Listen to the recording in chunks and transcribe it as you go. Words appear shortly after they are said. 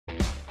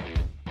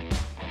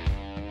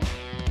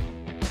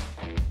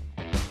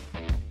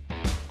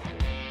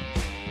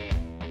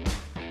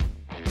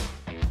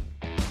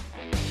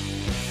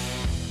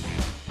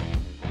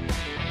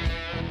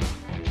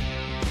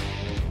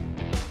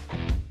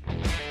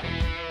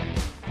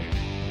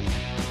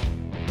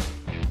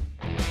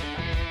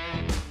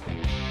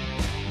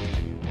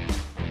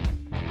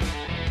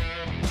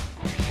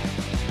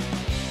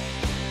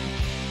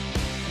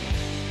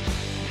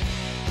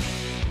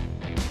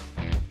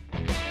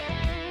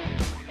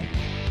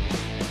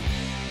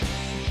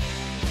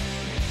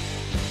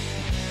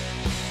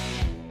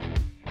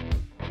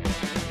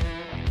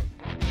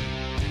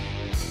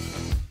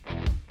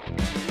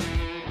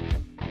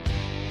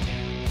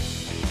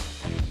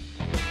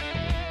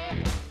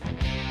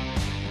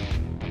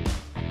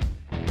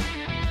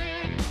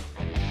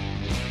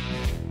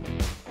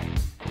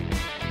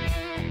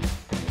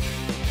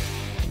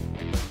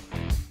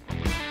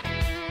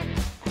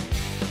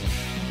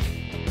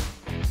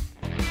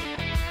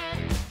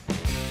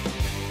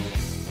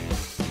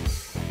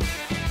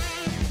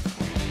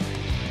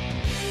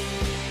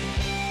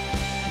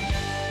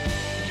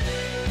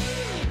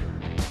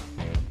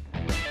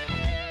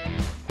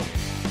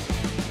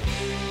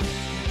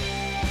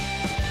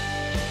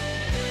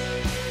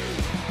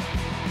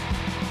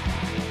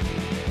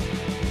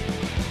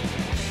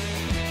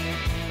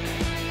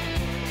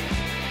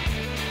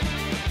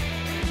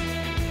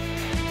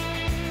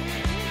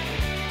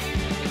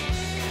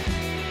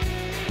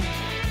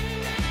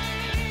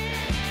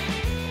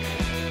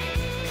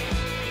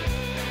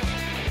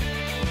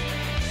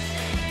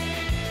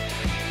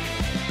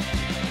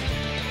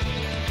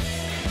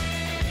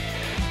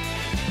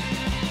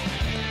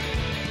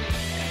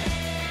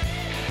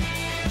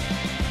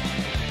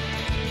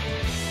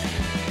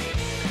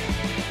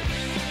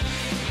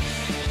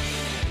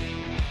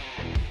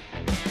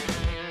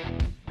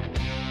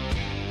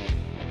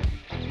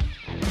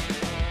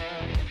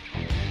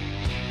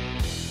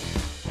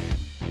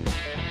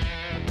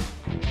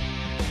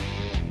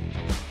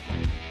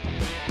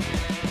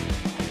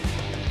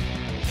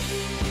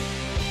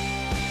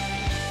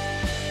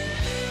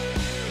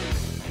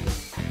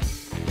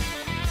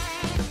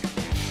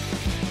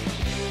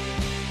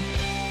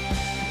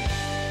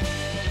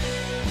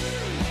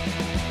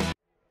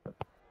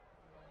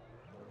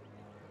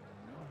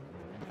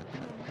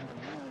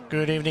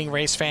Good evening,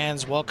 race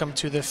fans. Welcome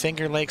to the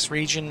Finger Lakes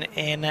region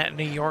in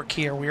New York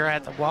here. We are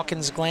at the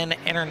Watkins Glen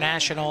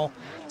International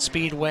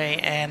Speedway,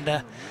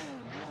 and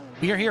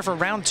we are here for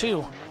round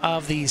 2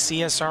 of the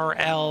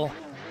CSRL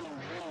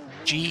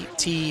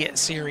GT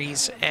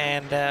series.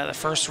 And the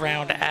first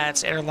round at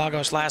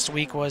Interlagos last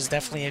week was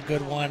definitely a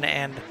good one,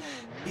 and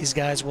these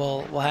guys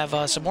will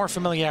have some more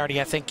familiarity,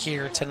 I think,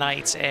 here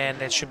tonight,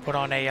 and it should put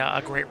on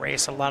a great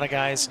race. A lot of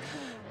guys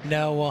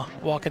know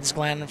Watkins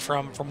Glen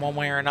from one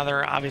way or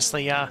another.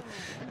 Obviously,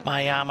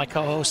 my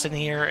co-host in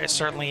here is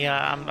certainly,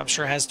 I'm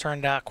sure, has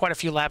turned quite a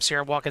few laps here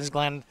at Watkins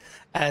Glen.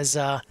 As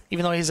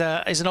even though he's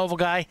an oval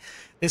guy,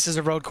 this is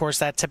a road course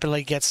that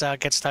typically gets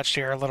touched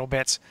here a little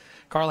bit.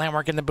 Carl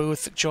Hamrick in the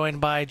booth,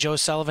 joined by Joe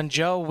Sullivan.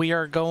 Joe, we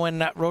are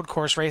going road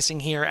course racing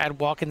here at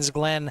Watkins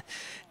Glen,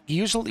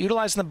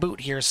 utilizing the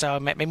boot here, so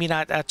maybe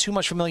not too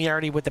much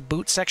familiarity with the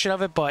boot section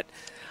of it, but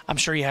I'm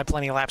sure you had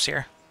plenty of laps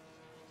here.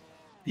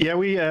 Yeah,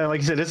 we like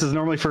you said, this is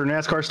normally for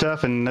NASCAR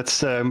stuff, and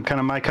that's kind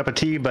of my cup of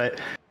tea.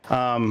 But we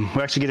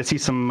actually get to see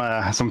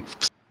some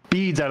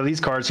speeds out of these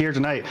cars here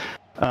tonight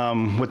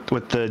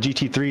with the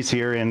GT3s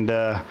here. And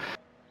I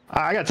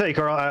gotta tell you,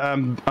 Carl,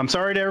 I'm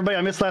sorry to everybody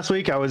I missed last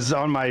week. I was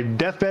on my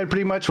deathbed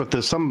pretty much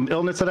with some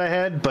illness that I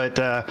had, but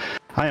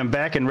I am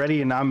back and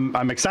ready, and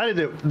I'm excited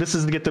that this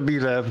is to be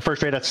the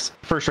first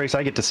race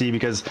I get to see,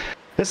 because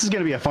this is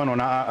going to be a fun one.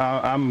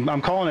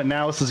 I'm calling it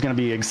now. This is going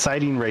to be an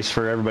exciting race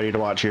for everybody to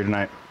watch here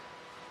tonight.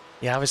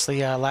 Yeah, obviously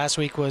last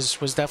week was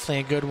definitely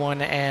a good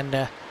one,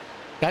 and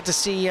got to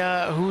see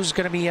who's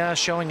going to be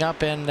showing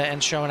up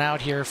and showing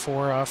out here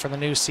for the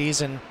new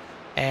season,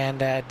 and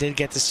did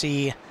get to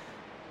see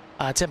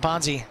Tim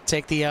Ponzi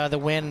take the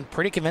win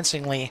pretty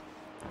convincingly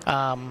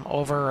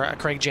over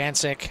Craig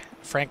Jancic,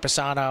 Frank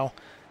Bassano,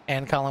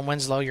 and Colin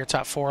Winslow, your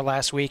top 4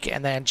 last week,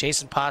 and then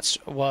Jason Potts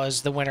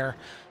was the winner.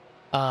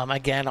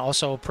 Again,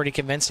 also pretty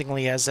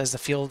convincingly as the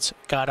fields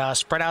got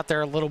spread out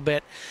there a little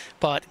bit,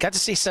 but got to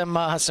see some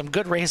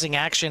good racing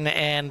action,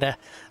 and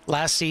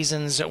last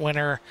season's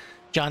winner,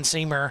 John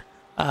Seamer,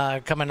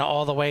 coming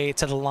all the way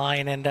to the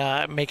line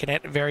and making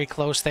it very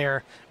close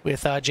there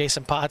with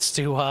Jason Potts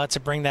to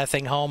bring that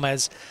thing home,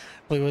 as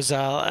it was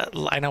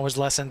I know it was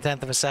less than a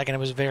tenth of a second. It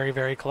was very,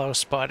 very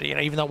close, but you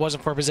know, even though it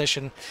wasn't for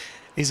position,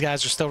 these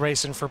guys are still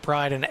racing for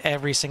pride, and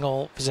every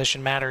single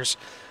position matters.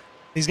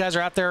 These guys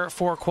are out there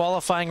for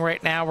qualifying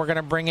right now. We're going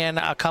to bring in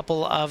a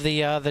couple of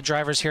the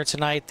drivers here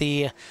tonight.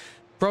 The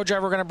pro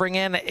driver we're going to bring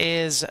in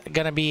is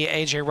going to be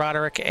AJ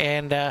Roderick,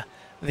 and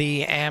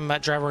the AM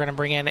driver we're going to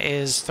bring in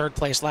is 3rd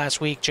place last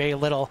week, Jay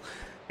Little.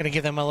 Going to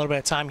give them a little bit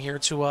of time here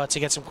to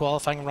get some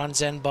qualifying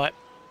runs in, but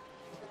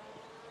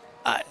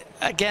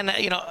again,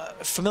 you know,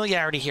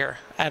 familiarity here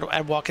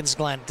at Watkins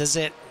Glen. Does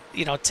it,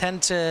 you know,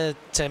 tend to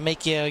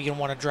make you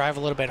want to drive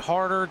a little bit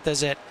harder?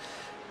 Does it,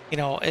 you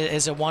know,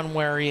 is it one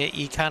where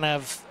you kind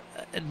of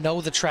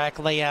know the track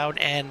layout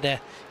and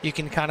you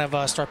can kind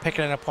of start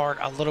picking it apart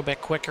a little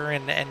bit quicker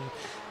and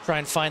try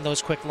and find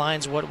those quick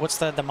lines? What's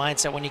the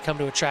mindset when you come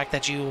to a track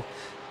that you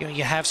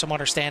have some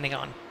understanding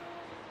on?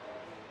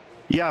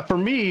 Yeah, for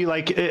me,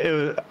 like,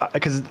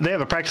 because they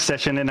have a practice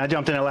session, and I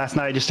jumped in it last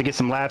night just to get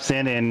some laps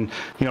in and,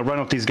 you know,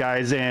 run with these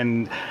guys,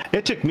 and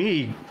it took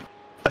me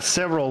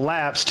several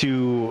laps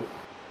to,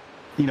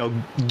 you know,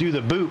 do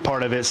the boot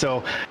part of it.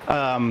 So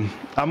I'm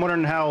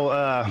wondering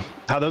how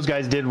those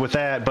guys did with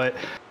that, but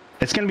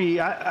it's going to be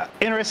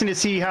interesting to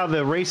see how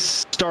the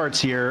race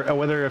starts here,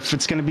 whether if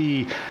it's going to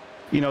be,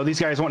 you know, these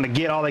guys wanting to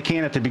get all they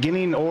can at the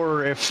beginning,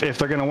 or if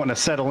they're going to want to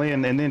settle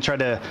in and then try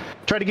to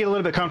get a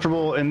little bit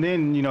comfortable and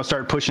then, you know,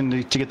 start pushing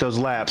to get those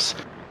laps.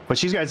 But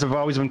these guys have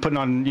always been putting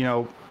on, you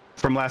know,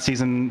 from last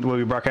season when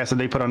we broadcasted,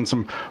 they put on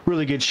some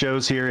really good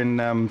shows here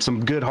and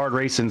some good hard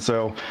racing.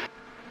 So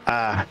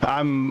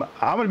I'm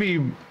going to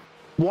be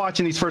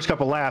watching these first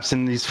couple laps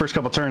and these first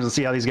couple turns and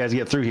see how these guys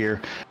get through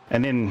here,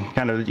 and then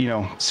kind of, you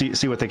know,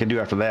 see what they can do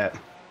after that.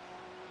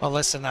 Well,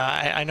 listen,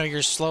 I know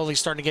you're slowly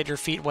starting to get your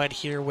feet wet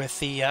here with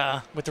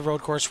the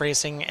road course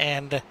racing,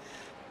 and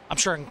I'm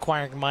sure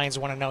inquiring minds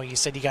want to know. You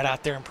said you got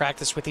out there and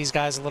practiced with these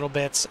guys a little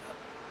bit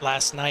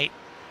last night.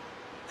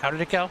 How did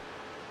it go?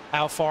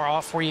 How far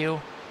off were you?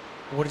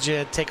 What did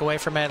you take away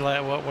from it?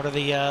 What are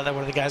the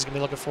guys going to be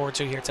looking forward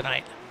to here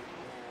tonight?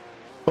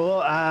 Well,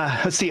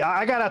 let's see.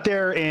 I got out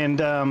there, and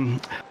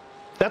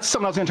that's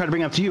something I was going to try to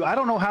bring up to you. I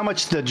don't know how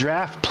much the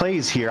draft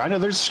plays here. I know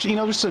there's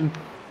some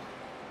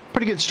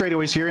pretty good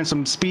straightaways here and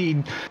some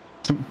speed,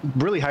 some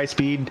really high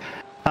speed.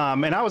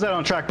 And I was out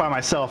on track by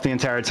myself the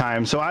entire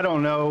time, so I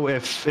don't know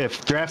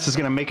if drafts is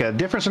going to make a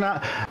difference or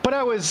not. But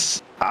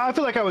I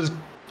feel like I was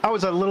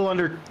a little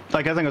under,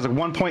 like, I think it was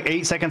like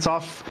 1.8 seconds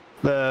off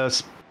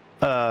the.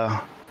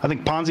 I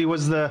think Ponzi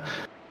was the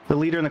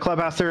leader in the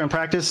clubhouse there in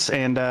practice,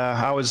 and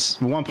I was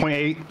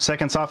 1.8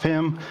 seconds off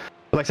him.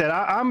 But like I said,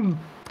 I'm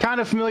kind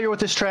of familiar with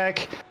this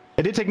track.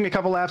 It did take me a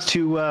couple laps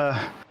to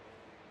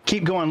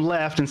keep going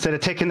left instead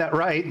of taking that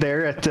right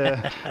there at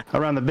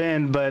around the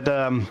bend. But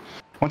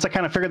once I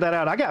kind of figured that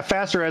out, I got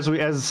faster as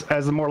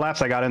the more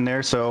laps I got in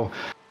there. So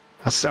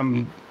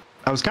I'm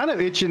I was kind of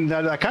itching.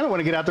 I kind of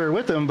want to get out there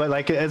with them, but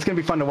like it's gonna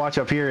be fun to watch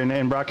up here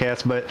and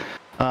broadcast. But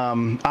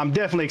I'm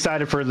definitely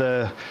excited for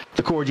the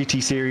Core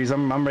GT series.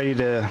 I'm ready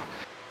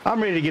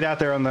to get out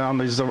there on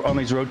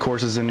these road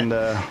courses and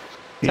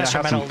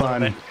have some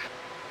fun.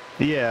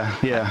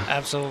 Yeah.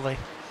 Absolutely.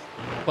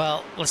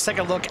 Well, let's take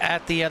a look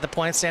at the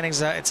point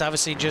standings. It's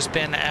obviously just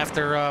been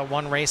after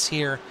one race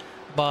here,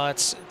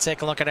 but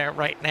take a look at it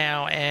right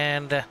now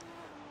and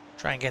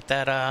try and get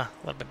that a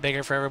little bit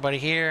bigger for everybody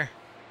here.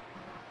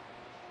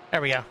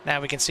 There we go.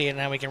 Now we can see it.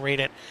 Now we can read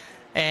it.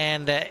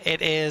 And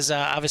it is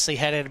obviously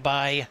headed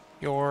by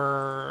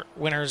your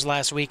winners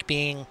last week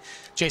being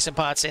Jason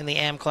Potts in the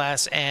AM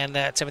class and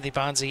Timothy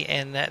Ponzi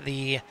in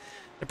the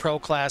Pro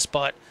class.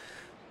 But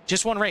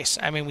just one race.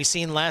 I mean, we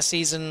seen last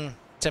season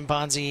Tim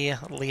Ponzi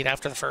lead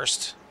after the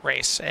first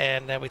race.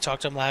 And we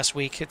talked to him last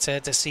week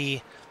to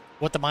see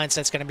what the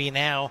mindset's going to be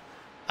now.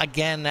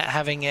 Again,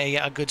 having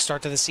a good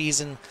start to the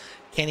season.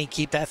 Can he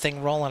keep that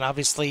thing rolling?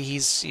 Obviously,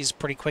 he's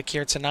pretty quick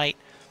here tonight.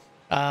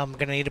 Going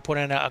to need to put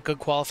in a good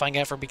qualifying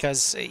effort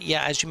because,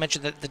 yeah, as you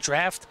mentioned, the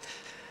draft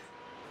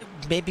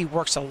maybe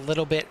works a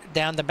little bit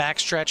down the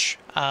backstretch,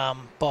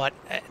 but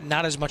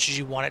not as much as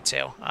you want it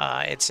to.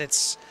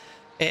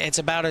 It's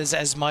about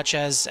as much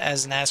as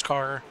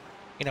NASCAR,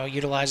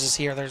 utilizes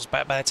here.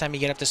 By the time you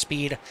get up to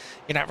speed,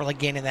 you're not really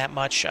gaining that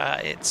much.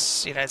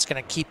 It's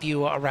going to keep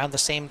you around the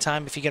same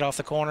time if you get off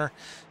the corner.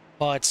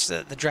 But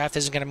the draft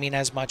isn't going to mean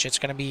as much. It's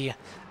going to be,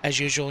 as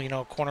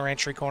usual, corner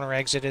entry, corner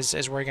exit is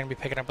where you're going to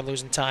be picking up and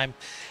losing time.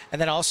 And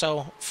then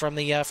also from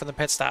the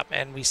pit stop.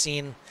 And we've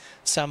seen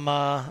some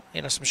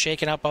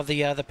shaking up of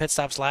the pit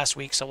stops last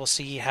week. So we'll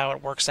see how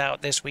it works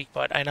out this week.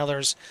 But I know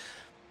there's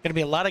going to be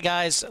a lot of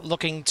guys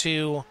looking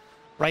to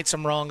right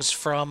some wrongs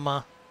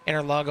from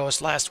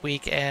Interlagos last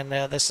week. And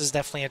this is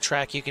definitely a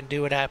track you can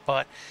do it at.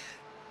 But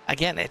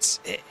again,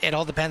 it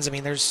all depends. I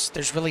mean,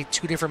 there's really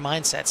two different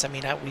mindsets. I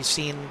mean, we've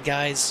seen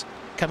guys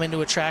come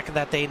into a track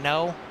that they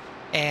know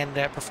and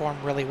perform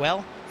really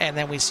well, and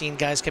then we've seen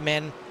guys come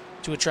in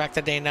to a track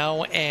that they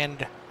know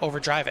and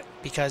overdrive it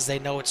because they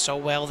know it so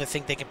well. They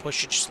think they can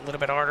push it just a little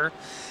bit harder,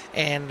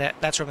 and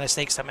that's where the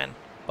mistakes come in.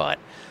 But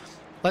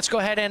let's go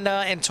ahead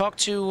and talk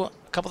to a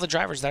couple of the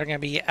drivers that are going to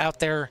be out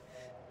there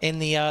in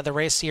the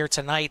race here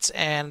tonight,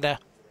 and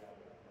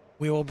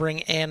we will bring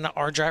in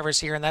our drivers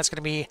here, and that's going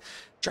to be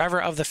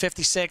driver of the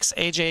 56,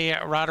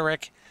 AJ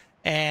Roderick,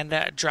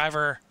 and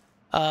driver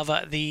of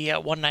the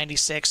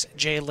 196,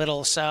 Jay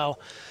Little. So,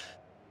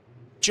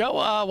 Joe,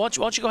 why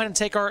don't you go ahead and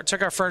take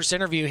our first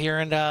interview here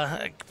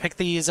and pick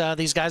these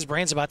guys'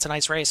 brains about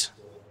tonight's race.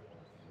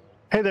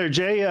 Hey there,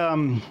 Jay.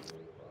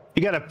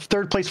 You got a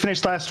third place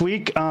finish last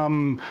week.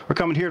 We're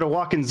coming here to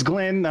Watkins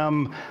Glen.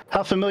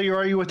 How familiar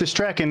are you with this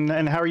track,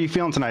 and how are you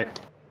feeling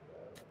tonight?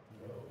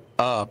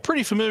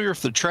 Pretty familiar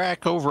with the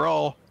track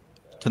overall.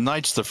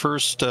 Tonight's the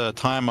first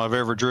time I've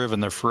ever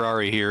driven the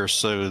Ferrari here,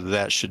 so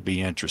that should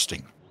be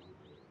interesting.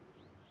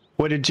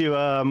 What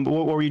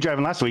were you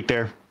driving last week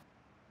there?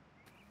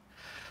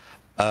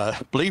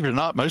 Believe it or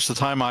not, most of the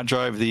time I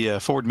drive the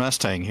Ford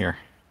Mustang here.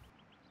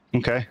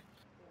 Okay.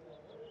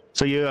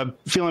 So you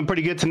feeling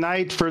pretty good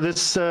tonight for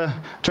this? Try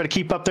to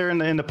keep up there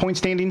in the point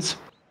standings.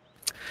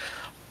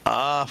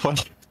 Well,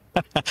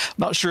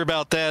 not sure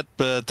about that,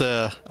 but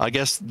I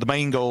guess the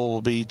main goal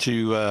will be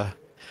to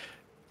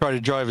try to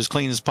drive as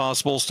clean as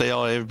possible, stay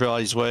out of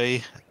everybody's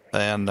way,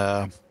 and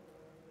try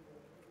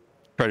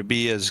to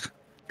be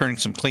turning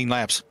some clean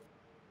laps.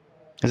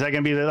 Is that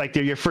going to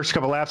be your first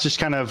couple laps? Just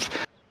kind of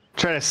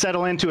try to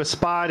settle into a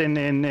spot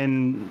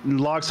and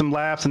log some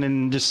laps, and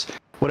then just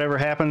whatever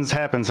happens,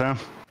 huh?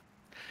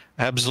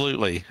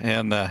 Absolutely,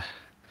 and not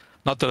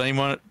that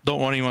I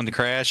don't want anyone to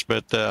crash,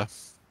 but that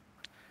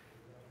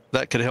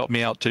could help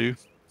me out too.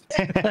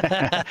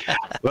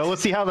 Well,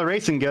 let's see how the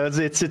racing goes.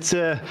 It's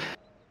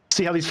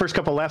see how these first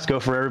couple laps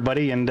go for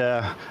everybody, and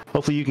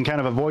hopefully you can kind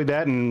of avoid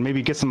that and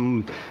maybe get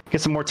some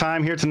more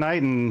time here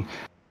tonight, and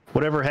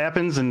whatever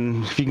happens,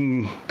 and if you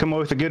can come away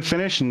with a good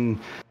finish and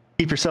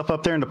keep yourself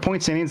up there in the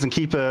point standings and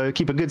keep a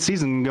good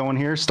season going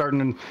here,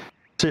 starting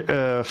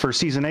for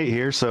season 8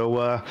 here.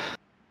 So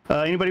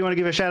anybody want to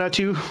give a shout out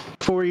to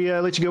before we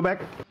let you go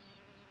back?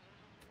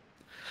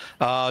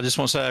 I just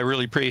want to say I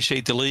really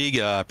appreciate the league.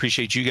 I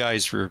appreciate you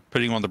guys for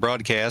putting on the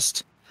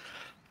broadcast.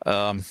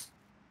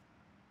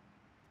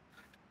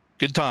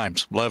 Good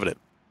times. Loving it.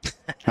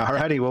 All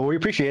righty. Well, we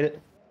appreciate it.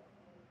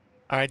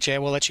 All right, Jay,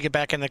 we'll let you get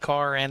back in the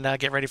car and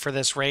get ready for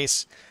this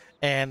race.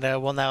 And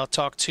we'll now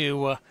talk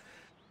to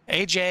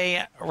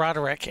AJ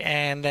Roderick.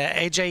 And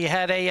AJ, you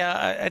had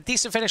a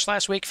decent finish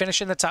last week,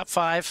 finishing the top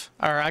 5,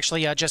 or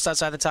actually just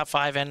outside the top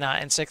 5 in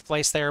 6th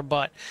place there.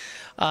 But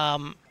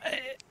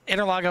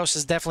Interlagos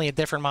is definitely a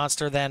different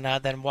monster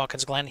than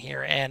Watkins Glen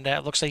here, and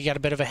it looks like you got a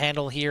bit of a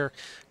handle here,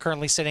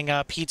 currently sitting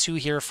P2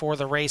 here for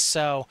the race.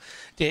 So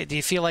do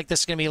you feel like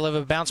this is going to be a little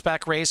bit of a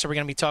bounce-back race? Are we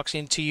going to be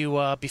talking to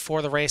you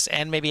before the race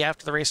and maybe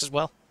after the race as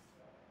well?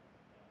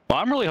 Well,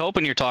 I'm really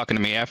hoping you're talking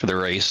to me after the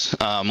race.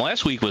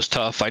 Last week was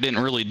tough. I didn't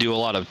really do a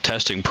lot of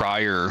testing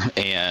prior,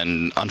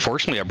 and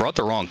unfortunately, I brought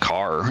the wrong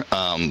car.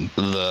 I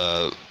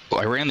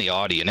ran the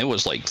Audi, and it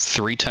was like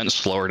 0.3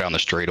 slower down the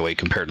straightaway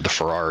compared to the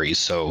Ferraris.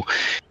 So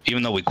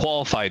even though we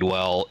qualified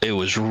well, it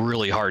was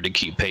really hard to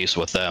keep pace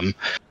with them.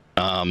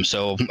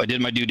 So I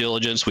did my due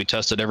diligence. We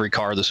tested every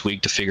car this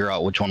week to figure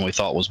out which one we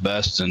thought was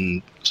best,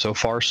 and so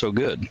far, so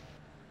good.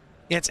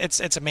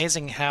 It's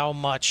amazing how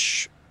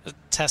much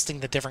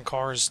testing the different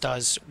cars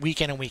does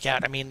week in and week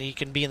out. I mean, you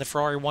can be in the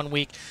Ferrari one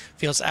week,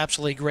 feels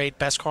absolutely great,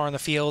 best car in the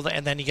field,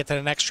 and then you get to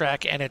the next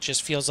track and it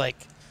just feels like,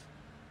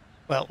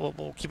 well,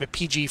 we'll keep it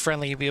PG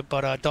friendly,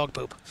 but dog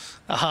poop.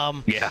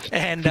 Yeah.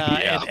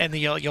 And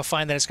you'll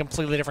find that it's a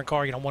completely different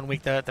car. You know, one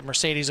week the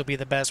Mercedes will be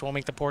the best, one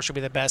week the Porsche will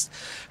be the best.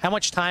 How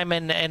much time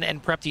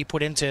and prep do you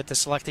put into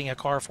selecting a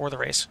car for the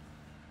race?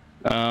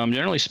 I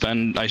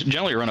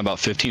generally run about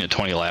 15 to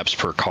 20 laps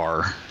per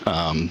car.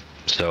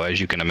 So as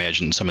you can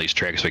imagine, some of these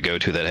tracks we go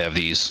to that have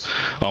these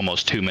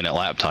almost 2-minute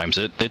lap times,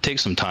 it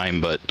takes some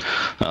time, but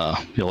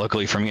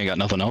luckily for me, I got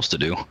nothing else to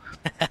do.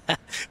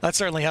 That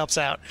certainly helps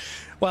out.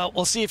 Well,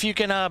 we'll see if you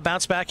can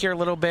bounce back here a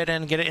little bit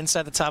and get it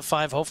inside the top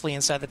 5, hopefully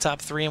inside the top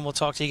 3, and we'll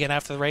talk to you again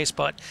after the race.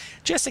 But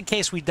just in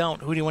case we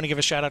don't, who do you want to give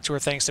a shout out to or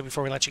thanks to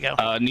before we let you go?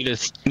 Need to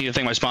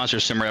thank my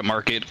sponsors, Simrat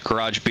Market,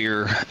 Garage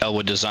Beer,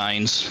 Elwood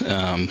Designs,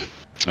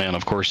 and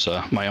of course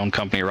my own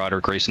company,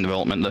 Roderick Racing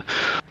Development,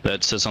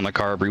 that sits on the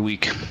car every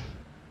week.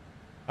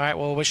 All right,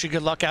 well, wish you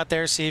good luck out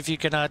there. See if you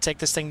can take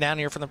this thing down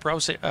here from the Pro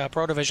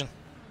Division.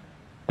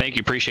 Thank you,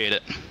 appreciate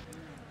it.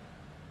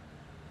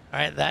 All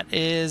right, that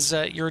is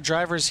your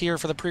drivers here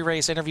for the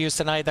pre-race interviews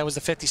tonight. That was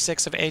the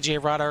 56 of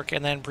AJ Roderick,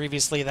 and then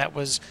previously that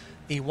was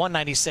the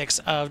 196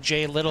 of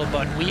Jay Little.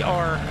 But we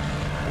are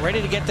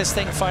ready to get this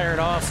thing fired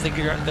off.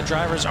 The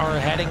drivers are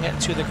heading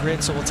to the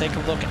grid, so we'll take a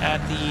look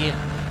at the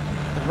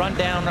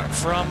rundown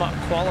from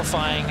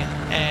qualifying,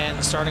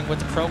 and starting with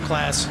the Pro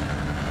class.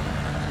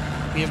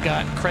 We've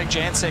got Craig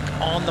Jancic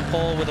on the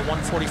pole with a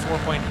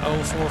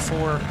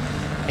 144.044.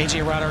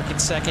 AJ Roderick in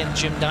second,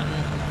 Jim Dutton,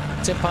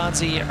 Tim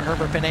Ponzi,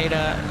 Herbert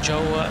Pineda,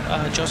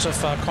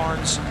 Joseph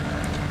Carnes,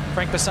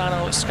 Frank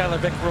Bassano, Skylar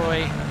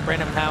Vickroy,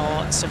 Brandon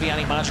Powell,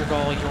 Siviani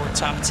Madrigal, your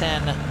top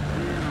 10.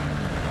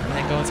 And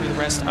then going through the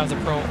rest of the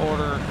Pro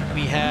order,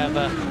 we have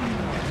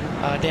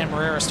Dan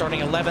Marrera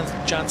starting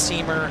 11th, John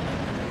Seamer,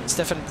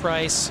 Stephen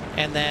Price,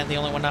 and then the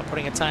only one not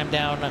putting a time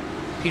down,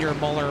 Peter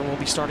Muller, will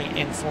be starting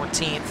in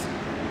 14th.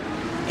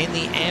 In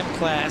the AM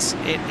class,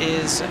 it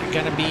is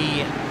going to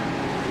be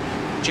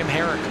Jim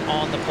Herrick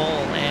on the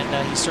pole,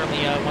 and he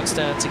certainly wants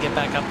to get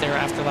back up there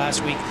after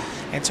last week.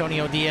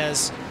 Antonio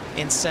Diaz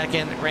in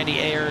second, Randy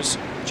Ayers,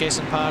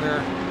 Jason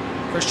Potter,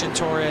 Christian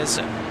Torres,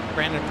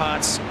 Brandon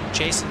Potts,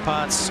 Jason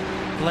Potts,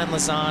 Glenn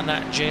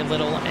Lazan, Jay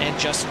Little, and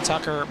Justin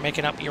Tucker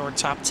making up your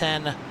top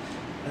 10.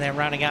 And then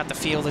rounding out the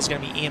field is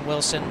going to be Ian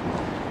Wilson,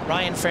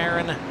 Ryan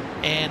Farron,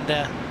 and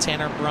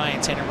Tanner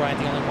Bryant. Tanner Bryant,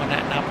 the only one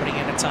not putting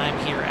in a time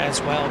here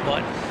as well.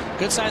 But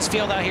good sized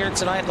field out here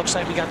tonight. Looks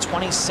like we got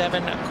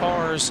 27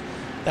 cars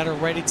that are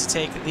ready to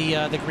take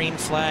the green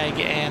flag.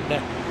 And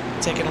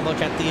taking a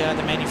look at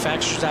the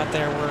manufacturers out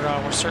there,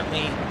 we're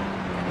certainly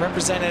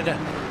represented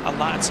a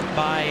lot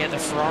by the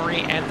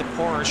Ferrari and the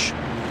Porsche,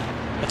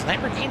 with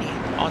Lamborghini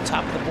on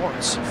top of the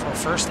boards for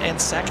first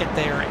and second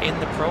there in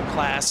the Pro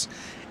class.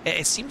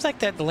 It seems like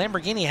that the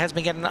Lamborghini has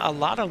been getting a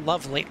lot of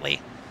love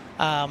lately.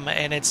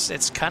 And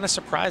it's kind of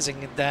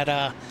surprising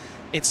that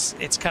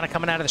it's kind of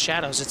coming out of the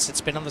shadows.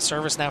 It's been on the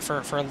service now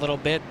for a little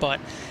bit,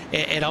 but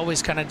it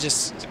always kind of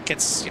just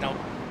gets,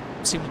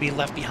 seem to be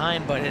left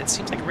behind. But it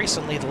seems like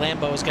recently the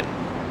Lambo is getting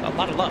a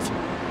lot of love.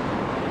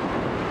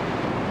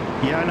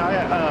 Yeah, and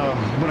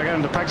when I got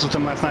into practice with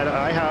them last night,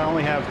 I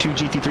only have 2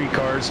 GT3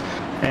 cars,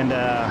 and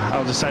I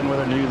was deciding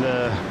whether to do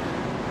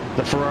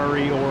the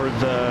Ferrari or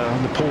the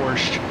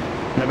Porsche.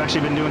 And I've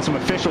actually been doing some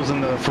officials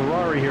in the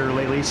Ferrari here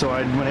lately, so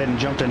I went ahead and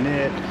jumped in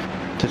it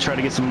to try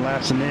to get some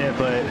laps in it.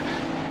 But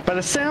by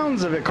the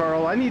sounds of it,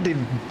 Carl, I need to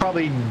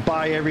probably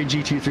buy every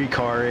GT3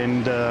 car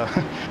and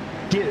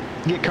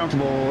get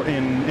comfortable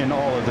in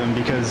all of them,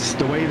 because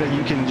the way that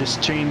you can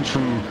just change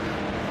from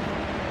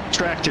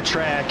track to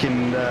track,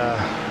 and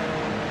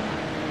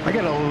I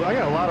got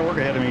a lot of work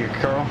ahead of me,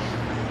 Carl.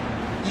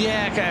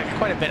 Yeah,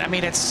 quite a bit. I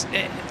mean,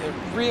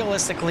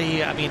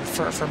 realistically, I mean,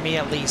 for me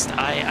at least,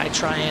 I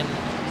try and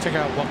figure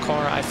out what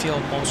car I feel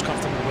most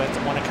comfortable with,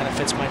 and one that kind of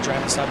fits my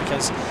driving style,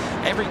 because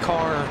every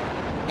car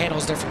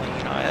handles differently.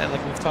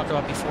 Like we've talked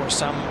about before,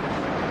 some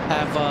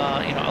have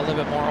a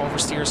little bit more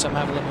oversteer, some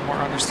have a little bit more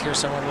understeer,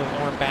 some are a little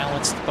more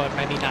balanced, but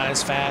maybe not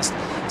as fast.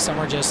 Some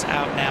are just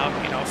out and out,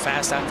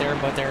 fast out there,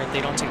 but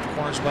they don't take the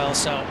corners well.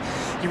 So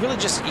you really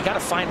you got to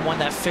find one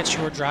that fits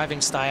your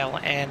driving style,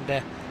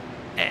 and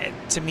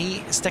to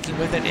me, sticking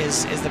with it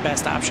is the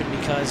best option,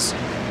 because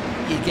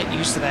you get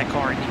used to that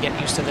car, and you get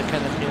used to the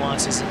kind of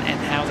nuances and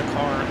how the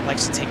car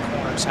likes to take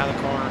corners, how the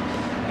car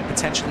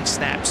potentially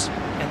snaps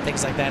and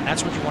things like that. And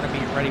that's what you want to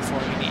be ready for.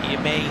 I mean, you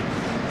may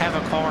have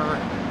a car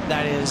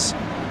that is,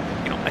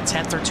 a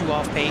tenth or two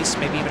off pace,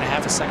 maybe even a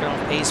half a second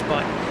off pace,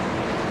 but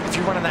if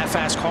you're running that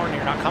fast car and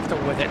you're not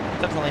comfortable with it,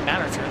 it doesn't really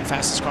matter if you're in the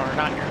fastest car or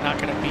not. You're not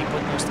going to be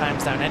putting those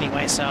times down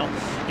anyway. So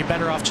you're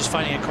better off just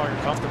finding a car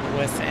you're comfortable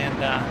with and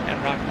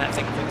rocking that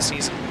thing for the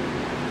season.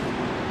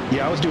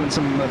 Yeah, I was doing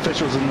some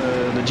officials in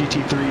the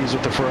GT3s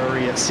with the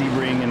Ferrari at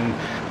Sebring, and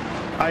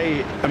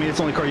I mean, it's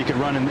the only car you could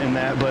run in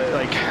that, but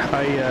like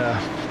I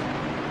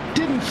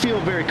didn't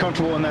feel very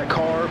comfortable in that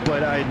car,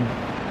 but I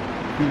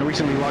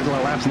recently logged a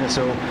lot of laps in it,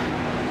 so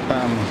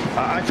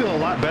I feel a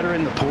lot better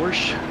in the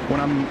Porsche when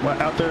I'm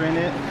out there in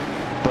it,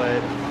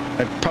 but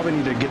I probably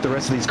need to get the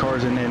rest of these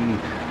cars in,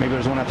 and maybe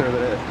there's one out there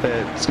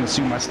that's going to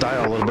suit my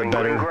style a little bit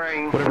better,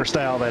 whatever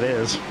style that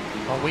is.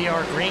 Well, we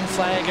are green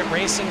flag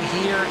racing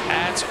here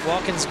at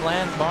Watkins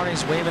Glen.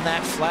 Barney's waving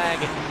that flag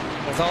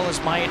with all his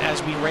might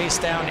as we race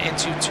down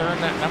into turn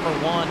number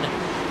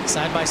 1.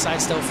 Side by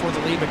side still for the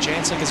lead, but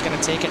Jancic is going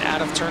to take it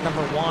out of turn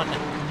number 1.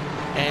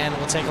 And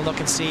we'll take a look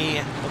and see.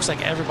 Looks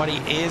like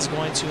everybody is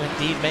going to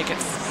indeed make it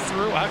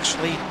through.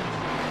 Actually,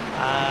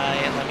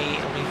 let me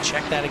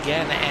check that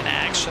again. And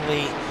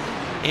actually,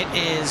 it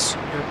is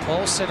your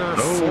pole sitter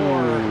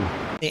for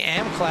the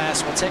AM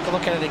class. We'll take a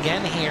look at it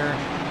again here.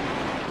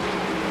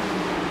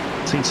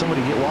 Seen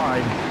somebody get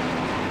wide.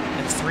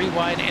 And 3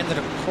 wide into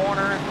the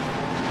corner.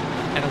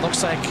 And it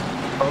looks like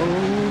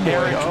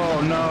Herrick. Oh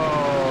no!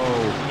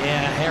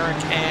 Yeah,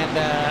 Herrick and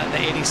the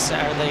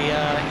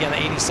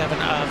 87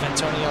 of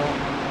Antonio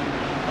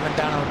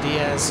Avendano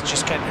Diaz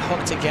just got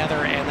hooked together,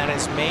 and that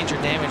is major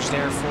damage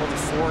there for the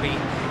 40,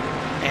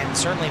 and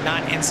certainly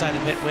not inside the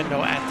pit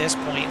window at this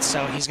point.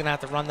 So he's going to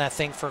have to run that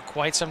thing for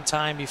quite some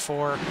time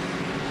before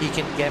he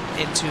can get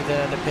into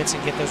the pits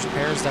and get those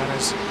repairs done.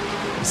 As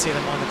you see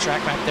them on the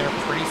track map, they're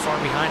pretty far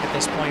behind at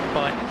this point.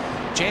 But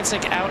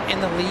Jancic out in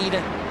the lead.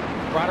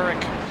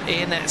 Roderick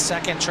in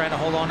second, trying to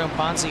hold on to him.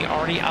 Ponzi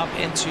already up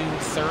into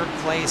 3rd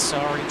place, so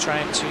already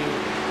trying to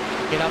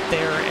get up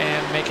there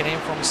and make a name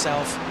for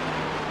himself.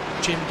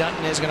 Jim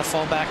Dutton is going to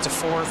fall back to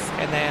 4th,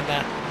 and then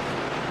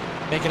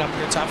making up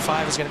your top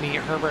 5 is going to be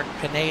Herbert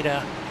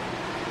Pineda.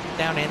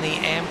 Down in the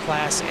AM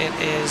class, it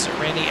is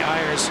Randy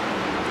Ayers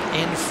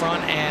in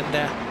front, and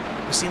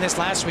we've seen this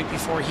last week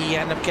before he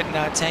ended up getting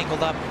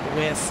tangled up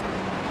with,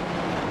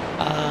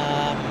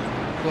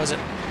 who was it?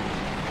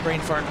 Brain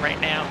farting right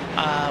now,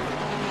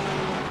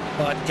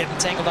 but getting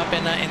tangled up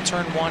in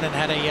turn 1 and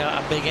had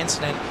a big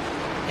incident,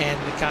 and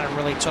it kind of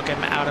really took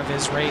him out of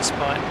his race.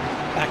 But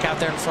back out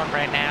there in front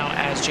right now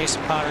as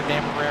Jason Potter,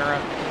 Dan Barrera,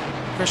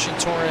 Christian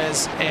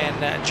Torres,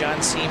 and John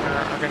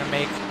Seamer are going to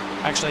make,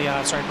 actually,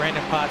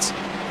 Brandon Potts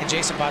and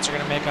Jason Potts are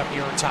going to make up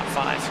your top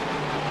 5.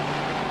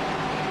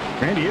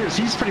 Randy Ayers,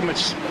 he's pretty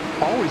much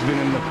always been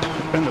in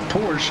the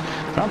Porsche.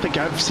 I don't think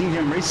I've seen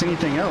him race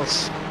anything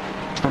else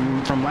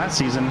from last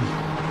season.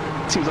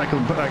 Seems like,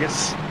 I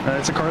guess,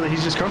 it's a car that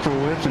he's just comfortable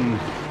with and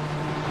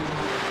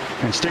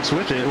sticks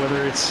with it.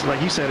 Whether it's,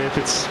 like you said, it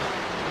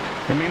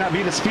may not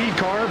be the speed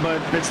car,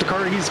 but it's the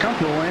car he's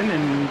comfortable in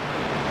and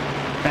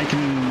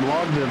can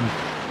log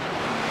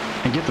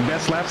and get the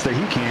best laps that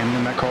he can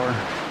in that car.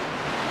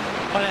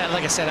 Well,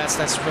 like I said,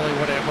 that's really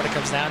what it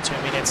comes down to.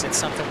 I mean, it's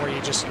something where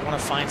you want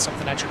to find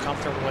something that you're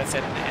comfortable with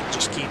and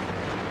just keep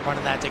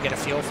running that to get a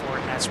feel for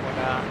it. And that's what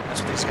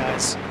these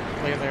guys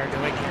clearly are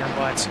doing here.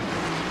 But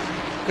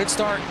good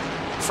start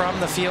from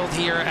the field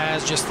here,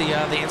 as just the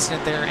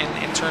incident there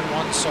in turn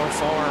 1 so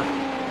far,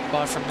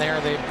 but from there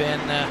they've been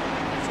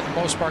for the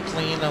most part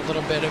clean. A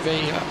little bit of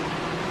an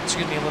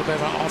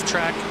off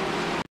track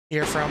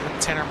here from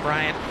Tanner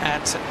Bryant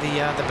at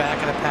the back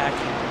of the pack,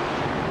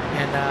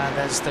 and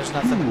there's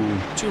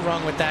nothing too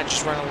wrong with that.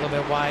 Just running a little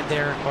bit wide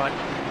there, but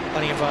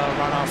plenty of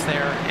runoff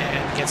there,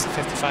 and gets the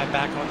 55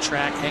 back on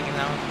track, hanging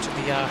out to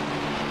the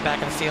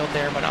back of the field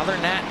there. But other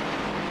than that,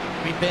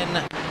 we've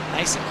been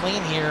nice and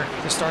clean here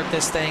to start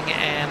this thing,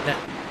 and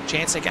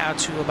Jancic out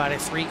to about a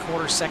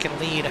 3/4 second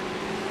lead,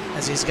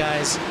 as these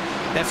guys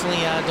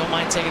definitely don't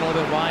mind taking a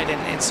little bit wide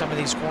in some of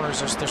these corners.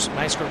 There's some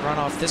nice good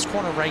runoff. This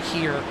corner right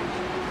here,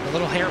 a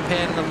little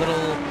hairpin, a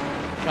little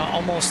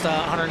almost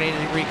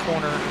 180-degree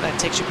corner that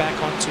takes you back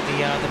onto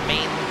the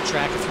main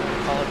track, if you want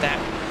to call it that,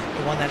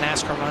 the one that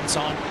NASCAR runs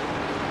on.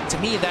 To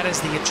me, that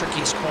is the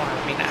trickiest corner.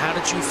 I mean, how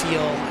did you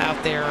feel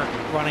out there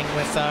running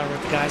with the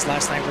guys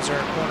last night? Was there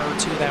a corner or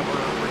two that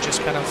were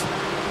just kind of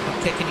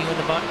kicking you in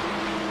the butt?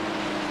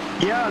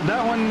 Yeah,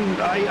 that one,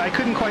 I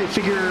couldn't quite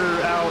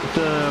figure out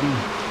the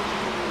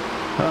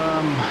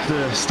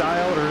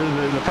style or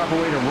the proper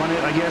way to run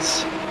it, I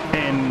guess.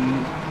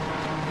 And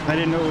I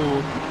didn't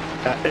know,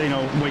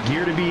 what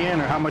gear to be in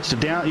or how much to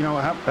down,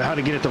 how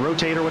to get it to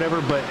rotate or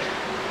whatever. But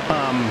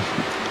and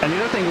the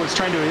other thing was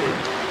trying to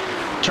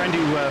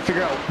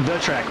figure out the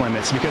track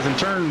limits, because in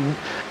turn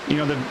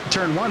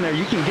 1 there,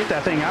 you can get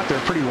that thing out there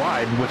pretty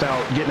wide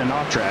without getting an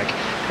off track,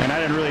 and I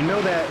didn't really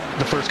know that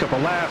the first couple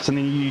laps, and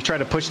then you try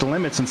to push the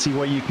limits and see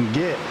what you can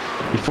get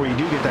before you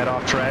do get that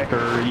off track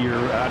or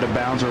you're out of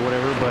bounds or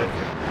whatever. But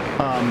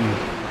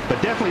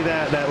definitely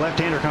that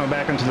left-hander coming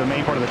back into the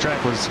main part of the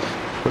track was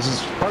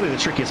probably the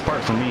trickiest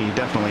part for me,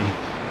 definitely,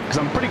 because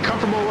I'm pretty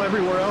comfortable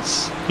everywhere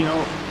else,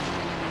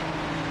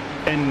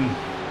 and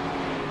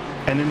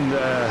then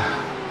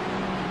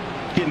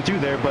getting through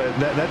there, but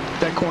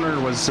that corner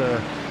was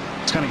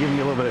it's kind of giving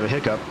me a little bit of a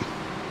hiccup.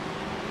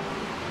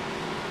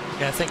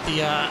 Yeah, I think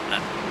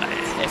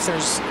if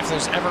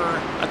there's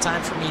ever a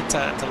time for me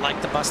to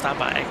like the bus stop,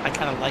 I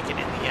kind of like it in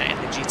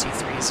the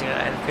GT3s.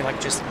 I feel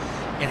like just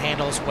it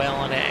handles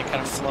well and it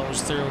kind of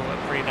flows through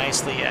pretty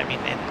nicely. I mean,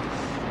 in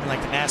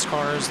like the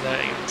NASCARs, the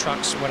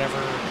trucks, whatever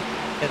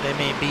they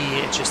may be,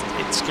 it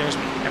scares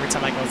me every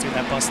time I go through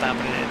that bus stop.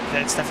 And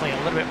it's definitely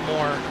a little bit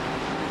more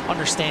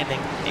understanding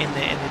in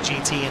the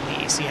GT,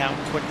 and you see how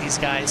quick these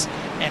guys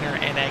enter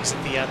and exit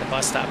the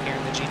bus stop here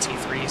in the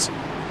GT3s.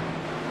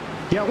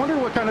 Yeah, I wonder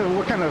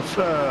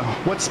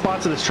what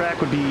spots of this track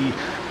would be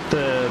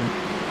the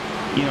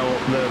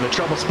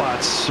trouble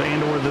spots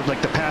and or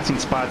the passing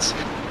spots.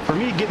 For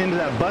me, getting into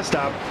that bus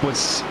stop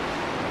was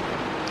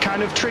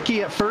kind of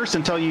tricky at first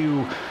until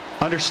you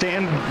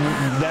understand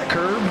that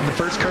curb, the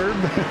first curb,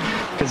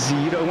 because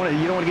you don't want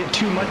to get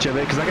too much of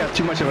it. Because I got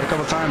too much of it a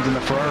couple times in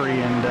the Ferrari,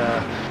 and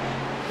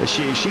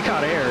she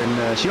caught air,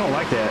 and she don't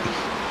like that.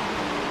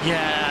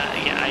 Yeah,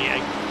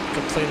 I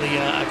completely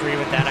agree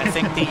with that. I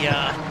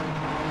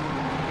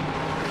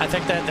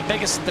think that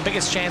the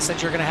biggest chance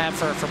that you're going to have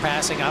for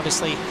passing,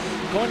 obviously,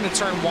 going to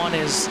turn 1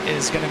 is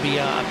going to be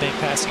a big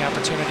passing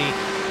opportunity.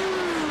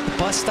 The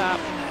bus stop,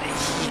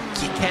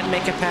 you can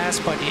make a pass,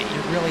 but you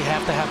really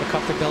have to have a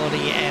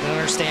comfortability and an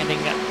understanding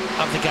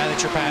of the guy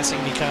that you're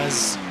passing,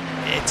 because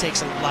it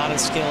takes a lot of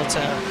skill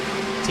to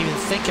even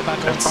think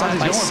about going side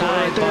by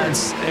side. But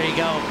there you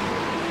go.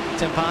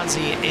 Tim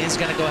Ponzi is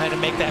going to go ahead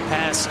and make that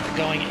pass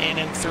going in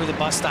and through the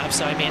bus stop.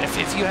 So I mean, if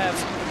you have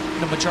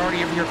the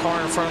majority of your car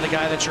in front of the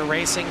guy that you're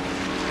racing,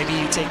 maybe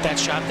you take that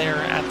shot there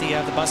at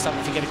the bus stop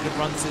if you get a good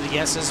run through the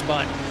S's.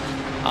 But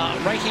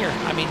right here,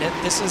 I mean,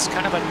 this is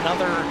kind of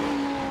another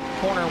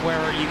corner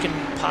where you can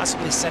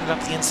possibly set it up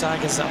the inside,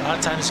 because a lot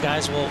of times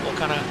guys will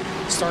kind of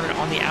start it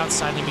on the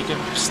outside, and you can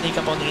sneak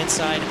up on the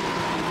inside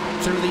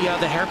through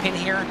the hairpin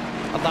here.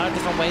 A lot of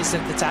different ways to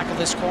tackle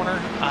this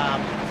corner.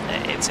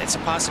 It's a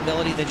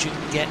possibility that you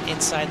can get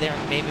inside there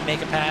and maybe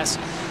make a pass,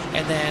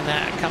 and then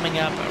coming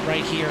up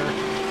right here,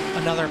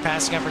 another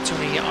passing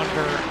opportunity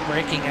under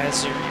braking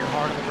as you're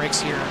hard on the brakes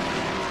here,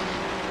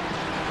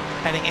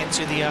 heading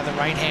into the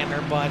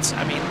right-hander. But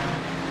I mean,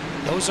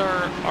 those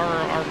are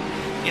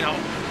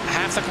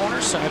half the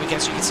corners, so I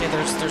guess you could say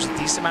there's a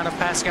decent amount of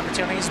passing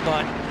opportunities,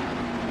 but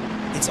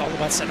it's all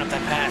about setting up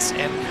that pass,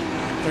 and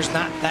there's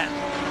not that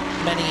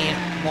many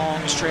long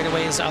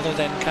straightaways other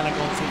than kind of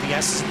going through the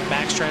S's in the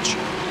backstretch,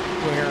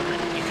 where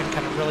you can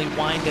kind of really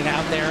wind it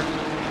out there.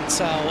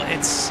 So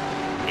it's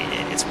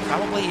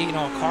probably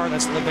a car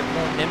that's a little bit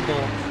more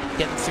nimble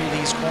getting through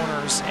these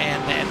corners,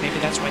 and maybe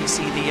that's why you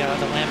see the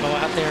Lambo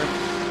out there.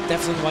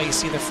 Definitely why you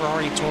see the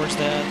Ferrari towards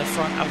the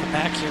front of the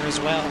pack here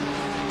as well,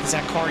 because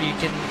that car, you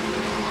can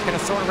kind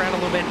of throw it around a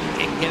little bit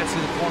and get it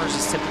through the corners.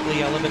 It's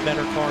typically a little bit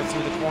better car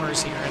through the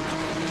corners here, and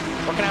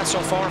working out so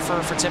far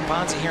for Tim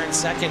Ponzi here in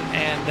second,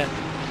 and the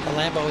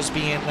Lambos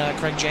being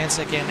Craig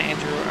Jancic and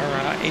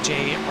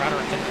AJ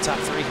Roderick in the top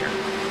 3 here.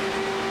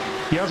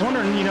 Yeah, I was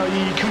wondering, you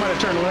come out of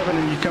turn 11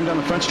 and you come down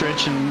the front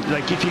stretch, and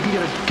like if you can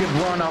get a good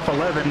run off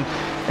 11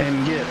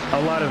 and get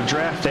a lot of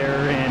draft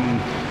there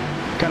and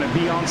kind of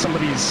be on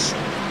somebody's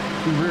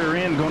rear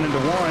end going into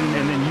 1,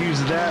 and then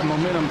use that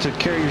momentum to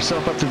carry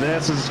yourself up to the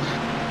S's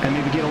and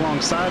maybe get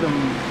alongside them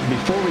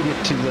before we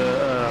get to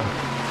the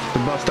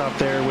bus stop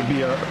there, would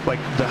be like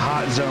the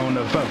hot zone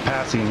of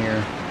passing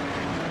here.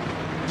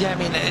 Yeah, I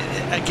mean,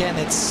 again,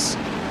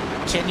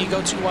 can you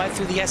go too wide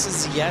through the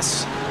S's?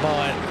 Yes,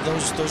 but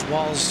those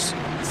walls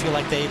feel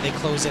like they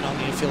close in on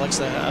you. It feels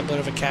like a bit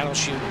of a cattle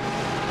chute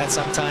that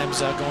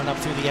sometimes going up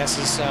through the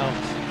S's. So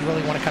you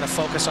really want to kind of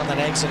focus on that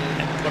exit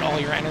and put all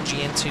your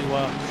energy into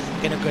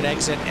get a good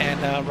exit and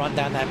run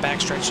down that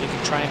backstretch so you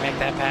can try and make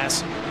that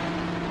pass.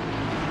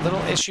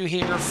 Little issue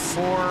here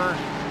for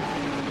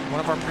one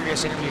of our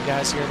previous interview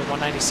guys here, the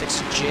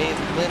 196J.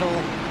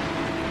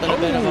 Little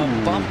bit of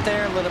a bump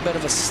there, a little bit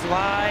of a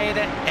slide,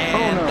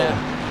 and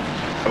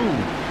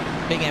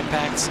big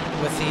impact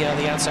with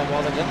the outside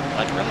wall that didn't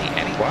like really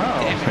any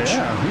damage.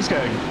 Yeah, he's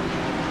got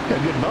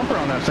a good bumper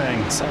on that thing.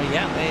 So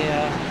yeah,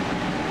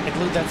 they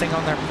glued that thing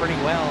on there pretty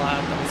well.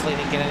 Hopefully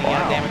they didn't get any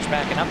damage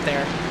backing up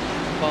there.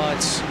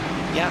 But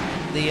yeah,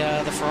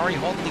 the Ferrari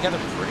holding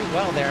together pretty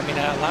well there. I mean,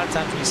 a lot of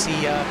times we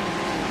see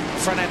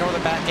front end or the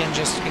back end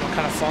just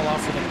kind of fall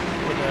off with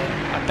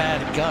a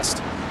bad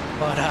gust.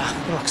 But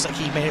it looks like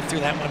he made it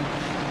through that one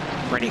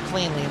pretty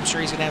cleanly. I'm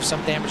sure he's going to have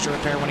some damage to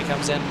repair when he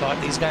comes in, but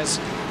these guys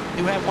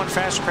do have one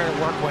fast repair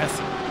to work with.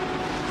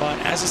 But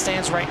as it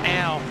stands right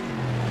now,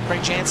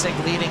 Craig Jancic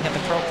leading at the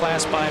Pro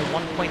class by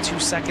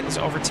 1.2 seconds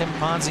over Tim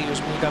Ponzi,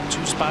 who's moved up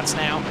 2 spots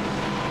now.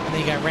 And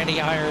then you got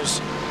Randy Ayers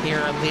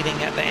here leading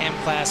at the AM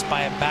class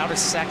by about a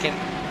second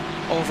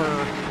over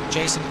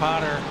Jason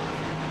Potter,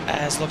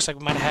 as looks like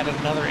we might have had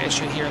another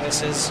issue here.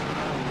 This is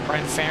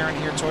Brian Farron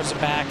here towards the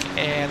back,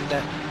 and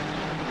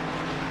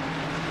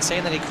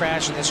saying that he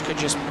crashed, and this could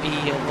just be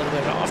a little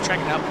bit off track,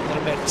 up a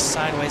little bit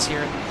sideways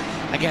here.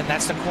 Again,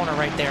 that's the corner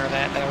right there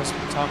that I was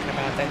talking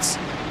about. That's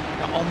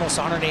almost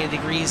 180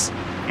 degrees.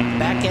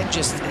 Back end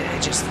just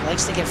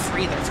likes to get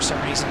free there for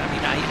some reason. I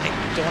mean, I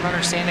don't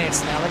understand it.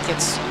 It's not like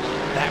it's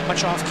that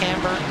much off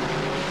camber.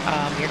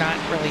 You're not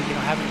really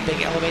having a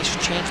big elevation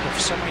change, but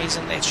for some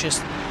reason it's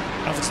just, I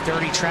don't know if it's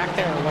dirty track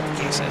there or what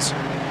the case is.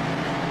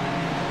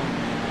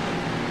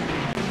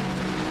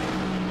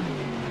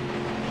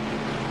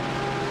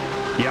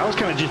 Yeah, I was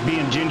kind of just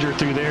being ginger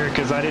through there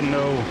because I didn't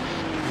know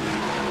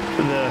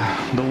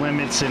the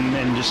limits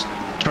and just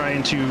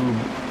trying to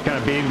kind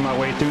of baby my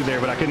way through there,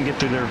 but I couldn't get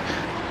through there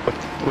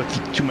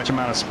with too much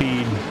amount of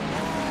speed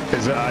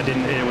because I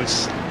didn't. It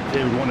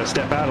would want to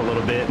step out a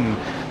little bit,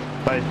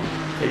 but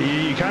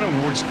you kind of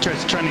were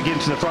just trying to get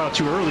into the throttle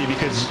too early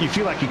because you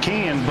feel like you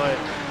can, but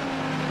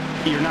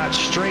you're not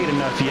straight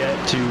enough yet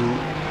to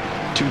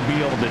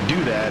be able to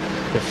do that.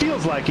 It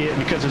feels like it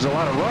because there's a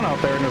lot of run out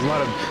there and there's a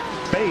lot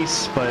of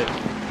space, but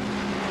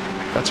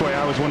that's why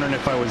I was wondering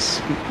if I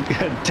was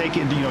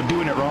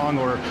doing it wrong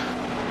or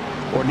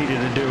needed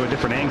to do a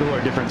different angle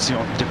or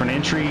different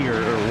entry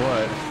or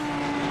what.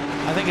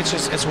 I think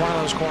it's one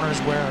of those corners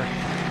where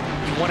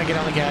you want to get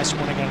on the gas, you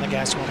want to get on the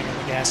gas, you want to get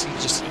on the gas.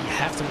 You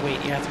have to wait,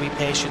 you have to be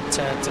patient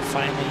to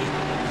finally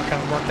kind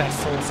of work that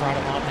full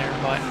throttle on there.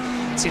 But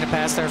seen a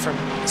pass there from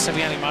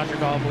Saviani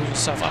Madrigal, moving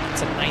himself up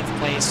to 9th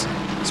place,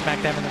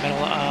 smack dab in the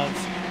middle of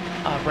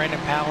Brandon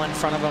Powell in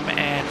front of him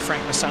and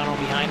Frank Massano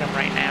behind him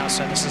right now.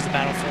 So this is the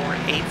battle for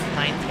 8th,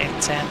 9th, and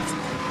 10th.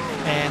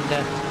 And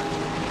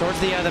towards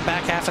the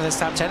back half of this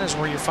top 10 is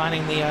where you're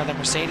finding the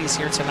Mercedes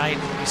here tonight.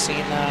 We've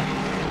seen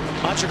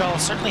Madrigal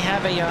certainly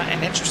have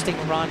an interesting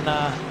run.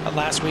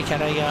 Last week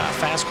had a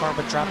fast car,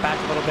 but dropped back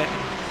a little bit.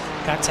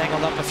 Got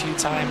tangled up a few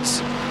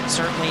times.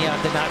 Certainly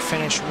did not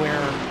finish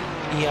where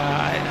he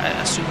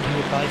assumed he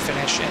would probably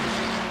finish.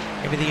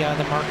 And maybe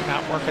the market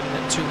not working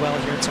too well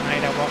here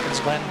tonight at Watkins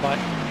Glen, but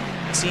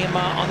see him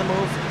on the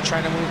move,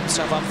 trying to move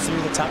himself up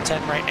through the top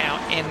 10 right now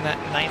in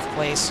 9th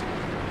place.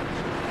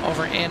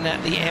 Over in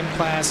the M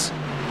class,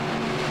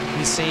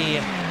 we see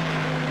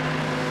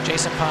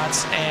Jason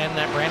Potts and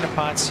Brandon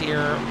Potts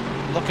here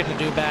looking to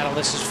do battle.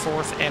 This is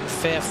 4th and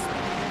 5th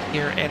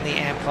here in the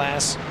AM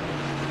class.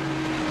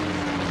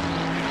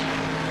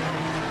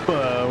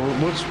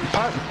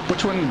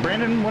 Which one?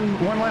 Brandon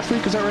won last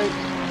week, is that right?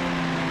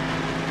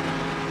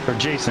 Or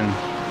Jason?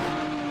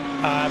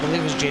 I believe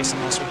it was Jason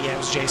last week. Yeah, it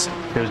was Jason.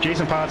 It was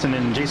Jason Potts and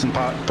then Jason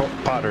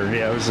Potter.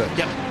 Yeah, it was a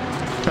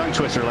tongue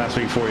twister last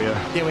week for you.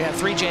 Yeah, we had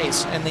 3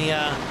 J's in the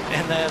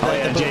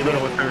the Jay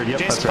Little with third. Yep,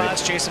 Jason that's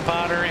Potts, right. Jason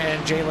Potter,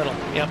 and Jay Little.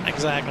 Yep,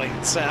 exactly.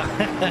 So,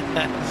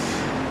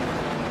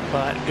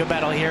 but good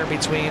battle here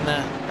between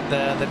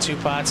the two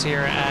Potts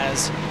here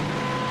as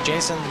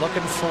Jason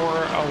looking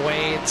for a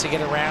way to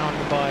get around,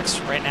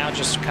 but right now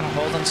just kind of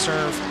holding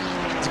serve.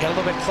 He's got a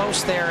little bit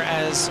close there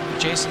as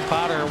Jason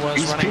Potter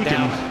was running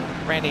down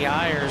Randy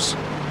Ayers.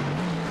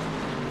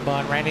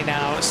 But Randy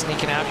now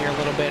sneaking out here a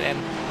little bit, and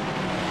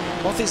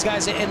both these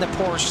guys in the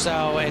Porsche,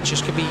 so it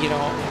just could be,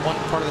 one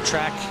part of the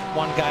track,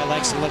 one guy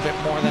likes it a little bit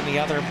more than the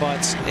other,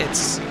 but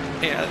it's,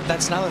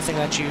 that's another thing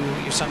that you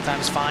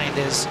sometimes find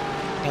is,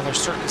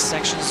 there's certain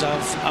sections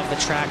of the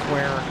track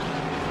where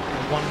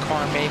one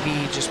car may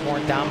be just more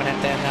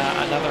dominant than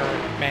another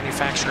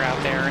manufacturer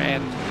out there,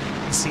 and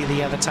you see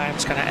the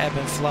times kind of ebb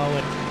and flow,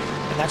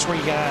 and that's where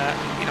you gotta,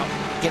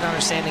 get an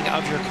understanding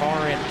of your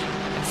car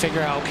and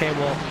figure out, okay,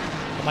 well,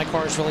 my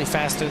car is really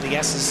fast through the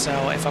S's, so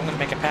if I'm going to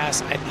make a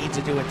pass, I need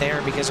to do it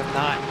there, because if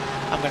not,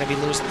 I'm going to be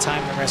losing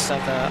time the rest of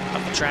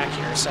the track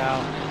here. So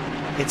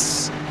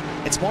it's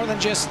more than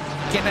just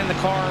getting in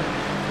the car,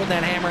 putting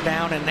that hammer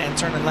down, and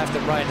turning left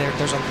and right.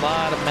 There's a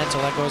lot of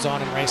mental that goes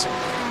on in racing.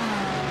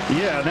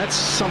 Yeah, that's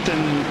something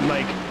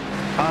like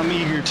I'm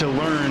eager to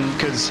learn,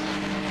 because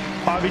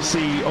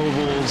obviously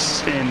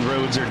ovals and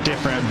roads are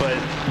different, but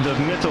the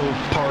mental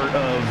part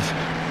of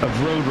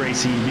road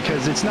racing,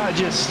 because it's not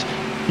just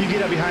you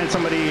get up behind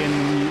somebody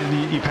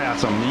and you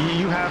pass them.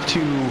 You have to,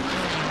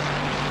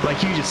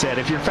 like you just said,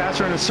 if you're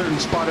faster in a certain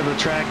spot of the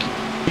track,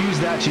 use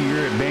that to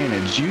your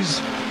advantage. Use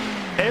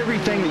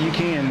everything that you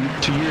can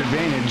to your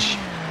advantage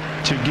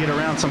to get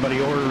around somebody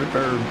or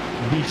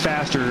be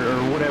faster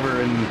or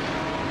whatever. And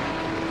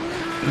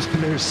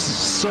there's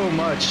so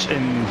much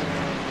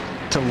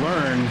to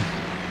learn,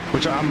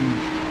 which I'm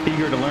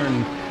eager to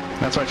learn.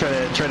 That's why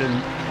I try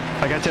to.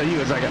 Like I tell you,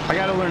 it's like I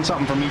got to learn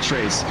something from each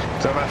race.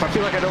 So if I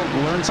feel like I don't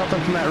learn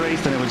something from that race,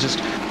 then it was just,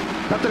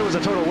 not that it was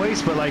a total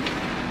waste, but like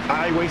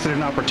I wasted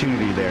an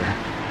opportunity there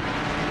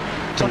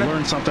to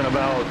learn something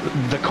about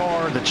the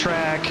car, the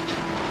track,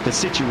 the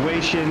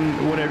situation,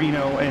 whatever,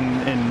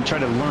 and try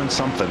to learn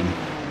something.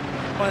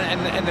 Well,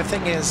 and the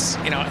thing is,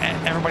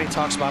 everybody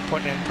talks about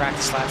putting in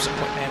practice laps and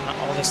putting in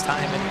all this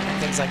time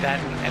and things like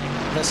that.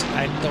 And listen,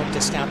 I don't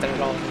discount that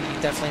at all.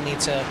 You definitely need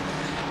to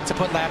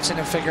put laps in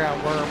and figure out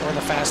where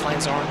the fast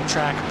lanes are on the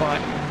track, but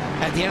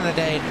at the end of the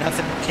day,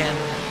 nothing can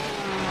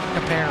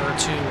compare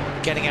to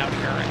getting out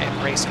here and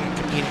racing and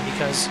competing,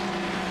 because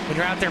when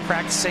you're out there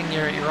practicing,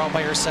 you're all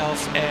by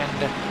yourself, and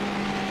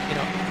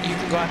you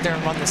can go out there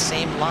and run the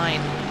same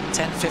line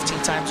 10, 15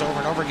 times over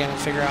and over again and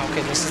figure out,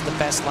 okay, this is the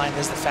best line,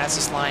 this is the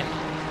fastest line.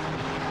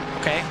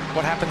 okay,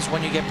 what happens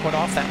when you get put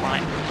off that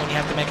line, when you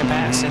have to make a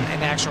pass in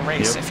an actual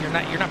race? If you're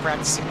not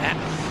practicing that,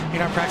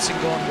 you're not practicing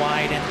going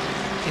wide in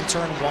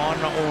turn one,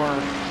 or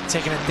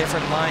taking a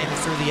different line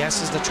through the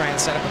S's to try and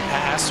set up a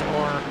pass,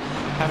 or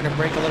having to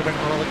brake a little bit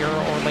earlier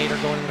or later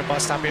going into the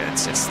bus stop.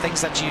 It's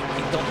things that you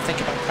don't think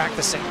about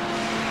practicing.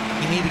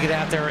 You need to get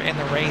out there in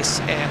the race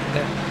and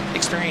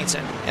experience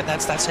it, and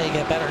that's how you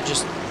get better.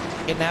 Just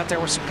getting out there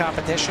with some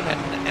competition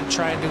and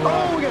trying to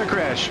we got a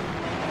crash.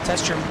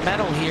 Test your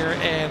mettle here.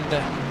 And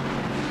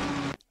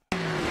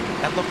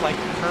that looked like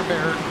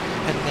Herbert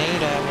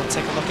Pineda. We'll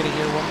take a look at it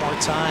here one more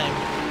time.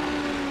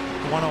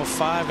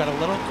 105, got a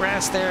little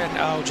grass there,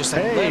 and just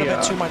a little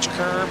bit too much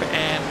curb,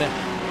 and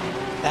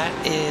that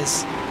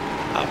is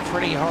a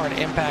pretty hard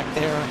impact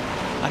there,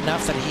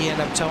 enough that he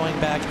ended up towing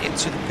back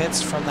into the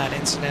pits from that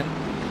incident.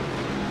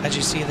 As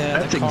you see,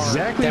 that's the car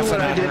exactly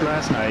what I did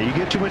last night. You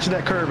get too much of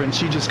that curb, and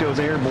she just goes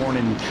airborne,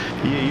 and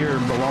you're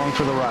along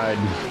for the ride.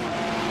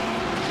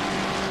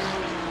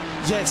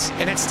 Yes,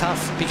 and it's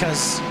tough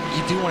because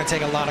you do want to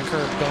take a lot of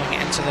curb going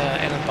into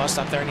the bus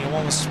stop there, and you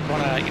almost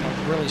want to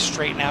really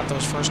straighten out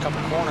those first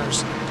couple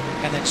corners,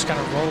 and then just kind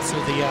of roll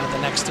through the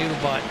next two.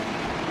 But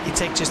you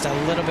take just a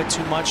little bit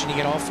too much, and you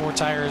get all four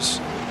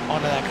tires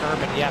onto that curb,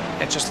 and yeah,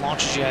 it just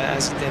launches you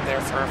as it did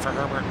there for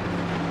Herbert.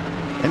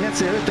 And that's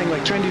the other thing,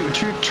 like trying to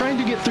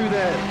get through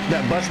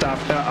that bus stop.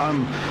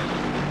 I'm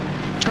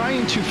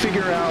trying to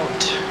figure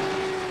out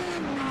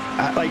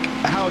like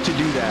how to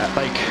do that,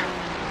 like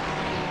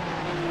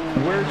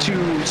where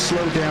to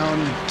slow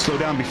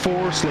down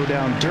before, slow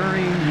down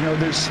during.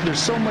 There's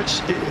so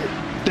much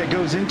that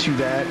goes into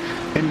that,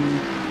 and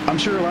I'm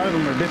sure a lot of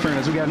them are different,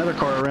 as we got another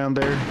car around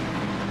there.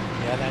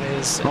 Yeah, that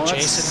is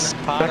Jason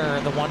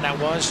Potter, the one that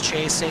was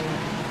chasing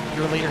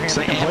your leader here in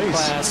the AM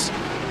class.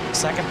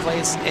 Second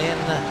place in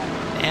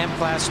M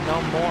class,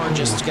 no more.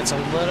 Just gets a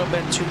little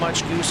bit too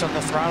much goose on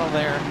the throttle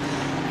there,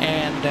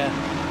 and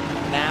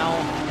now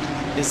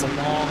is a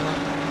long,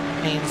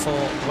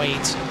 painful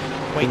wait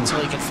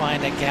until he can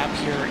find a gap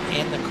here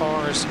in the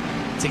cars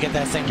to get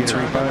that thing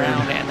turned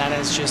around, and that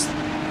is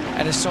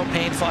so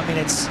painful. I mean,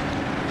 it's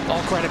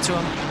all credit to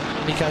him,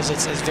 because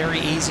it's very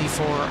easy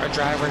for a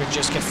driver to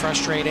just get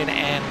frustrated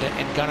and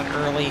gun it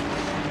early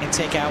and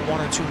take out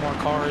one or two more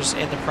cars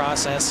in the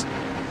process.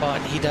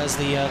 But he does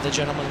the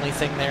gentlemanly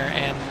thing there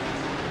and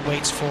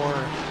waits for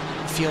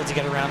the field to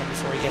get around him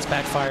before he gets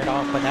back fired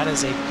off. But that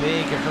is a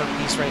big hurt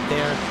piece right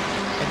there,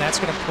 and that's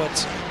going to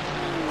put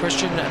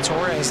Christian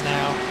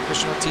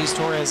Ortiz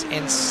Torres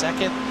in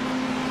second,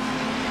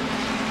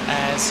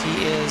 as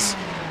he is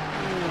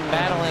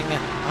battling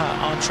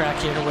on track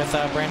here with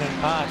Brandon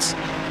Potts.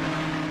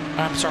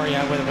 I'm sorry,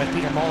 with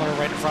Peter Moeller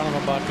right in front of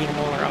him, but Peter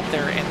Moeller up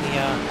there in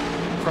the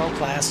Pro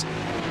class.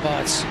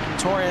 But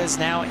Torres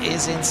now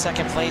is in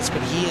second place,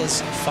 but he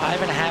is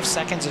 5.5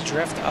 seconds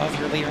adrift of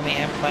your leader in the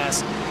M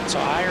class. So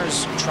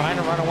Ayers trying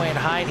to run away and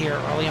hide here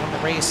early on in the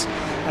race,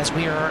 as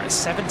we are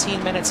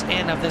 17 minutes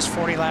in of this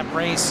 40-lap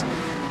race.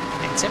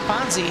 And Tim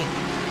Ponzi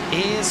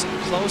is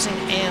closing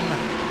in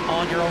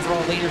on your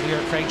overall leader here,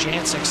 Craig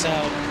Jancic.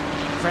 So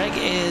Craig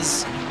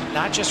is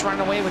not just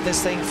running away with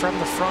this thing from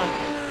the front.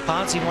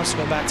 Ponzi wants to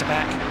go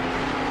back-to-back.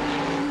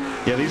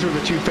 Yeah, these were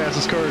the two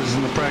fastest cars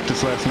in the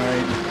practice last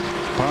night.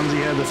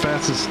 Ponzi had the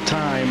fastest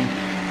time.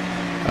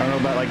 I don't know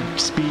about like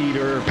speed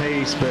or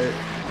pace, but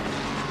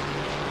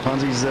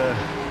Ponzi's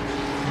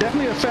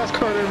definitely a fast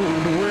car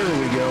wherever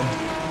we go.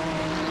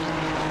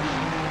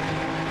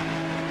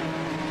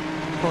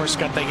 Of course,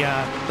 got the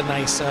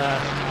nice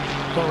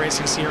Pro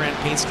Racing CRN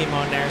paint scheme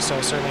on there,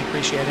 so certainly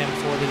appreciate him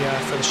for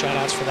the shout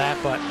outs for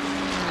that. But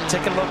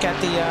take a look at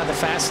the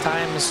fast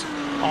times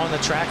on the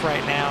track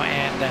right now,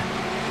 and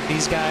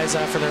these guys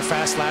for their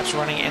fast laps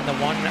running in the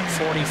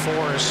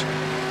 144s,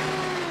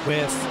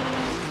 with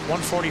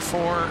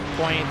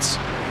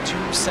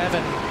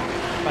 144.27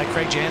 by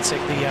Craig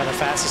Jancic, the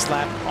fastest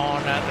lap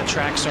on the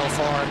track so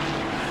far.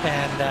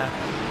 And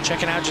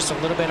checking out just a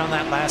little bit on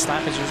that last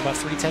lap, as he was about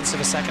 0.3 of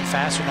a second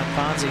faster than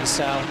Ponzi.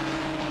 So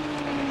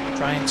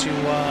trying to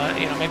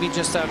maybe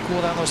just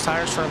cool down those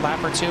tires for a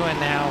lap or two, and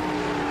now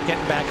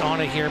getting back on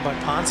it here. But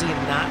Ponzi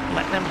not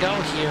letting them go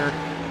here,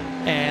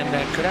 and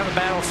could have a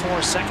battle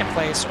for second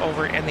place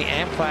over in the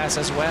AM class,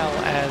 as well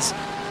as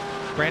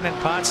Brandon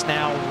Potts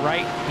now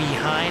right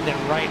behind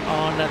and right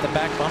on the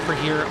back bumper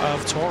here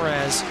of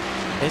Torres.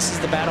 This is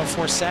the battle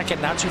for second,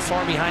 not too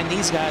far behind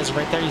these guys.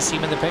 Right there, you see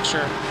him in the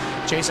picture.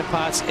 Jason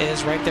Potts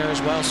is right there as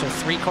well. So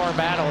three-car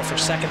battle for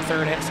second,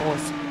 third, and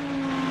fourth.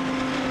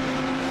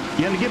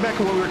 Yeah, and to get back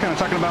to what we were kind of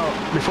talking about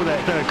before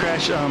that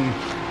crash,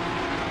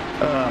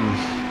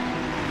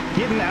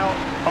 getting out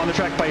on the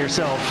track by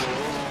yourself,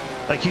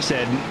 like you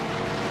said,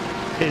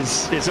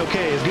 is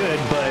okay, is good,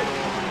 but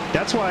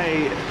that's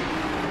why,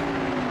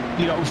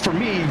 for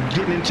me,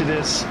 getting into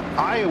this,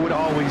 I would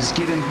always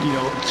get in,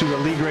 to a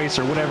league race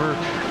or whatever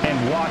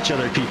and watch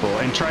other people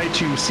and try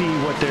to see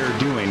what they're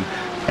doing.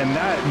 And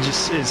that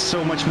just is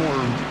so much more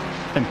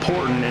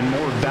important and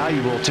more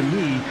valuable to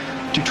me,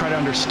 to try to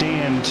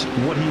understand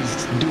what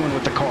he's doing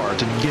with the car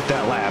to get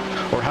that lap,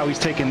 or how he's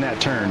taking that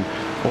turn,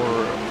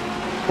 or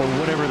or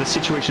whatever the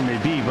situation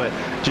may be, but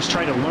just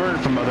try to learn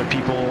from other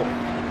people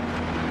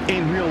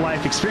in real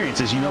life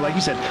experiences. You know, like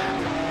you said,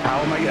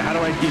 how do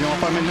I, you know,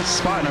 if I'm in this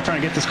spot and I'm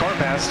trying to get this car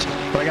past,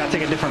 but I got to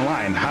take a different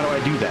line, how do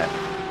I do that?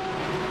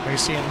 You're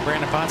seeing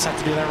Brandon Potts have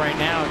to do that right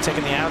now,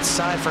 taking the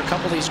outside for a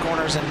couple of these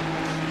corners and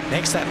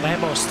makes that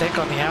Lambo stick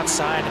on the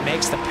outside and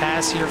makes the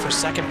pass here for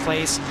second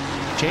place.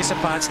 Jason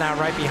Potts now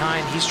right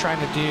behind. He's trying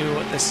to do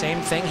the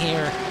same thing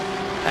here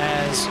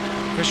as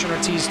Christian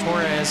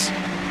Ortiz-Torres,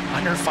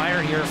 under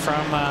fire here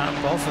from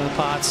both of the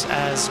Potts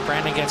as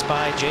Brandon gets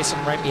by. Jason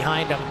right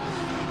behind him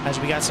as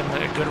we got some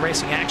good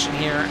racing action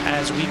here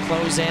as we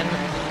close in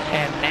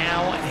and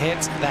now hit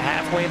the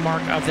halfway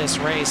mark of this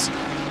race.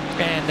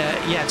 And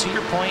yeah, to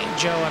your point,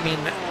 Joe, I mean,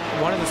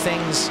 one of the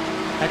things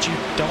that you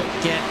don't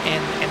get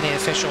in the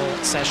official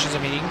sessions, I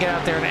mean, you can get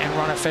out there and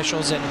run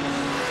officials, and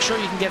sure,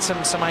 you can get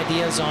some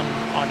ideas on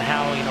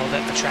how, you know,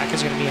 that the track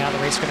is going to be, how the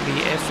race is going to be,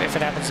 if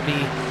it happens to be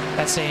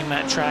that same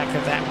track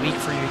of that week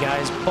for you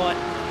guys, but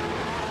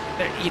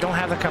you don't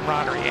have the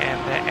camaraderie,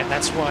 and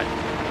that's what,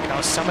 you know,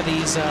 some of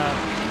these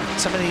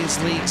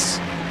leagues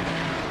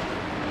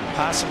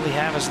possibly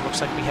have. As it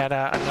looks like we had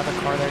another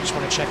car there. I just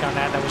want to check on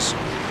that. That was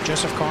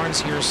Joseph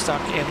Carnes here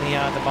stuck in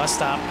the bus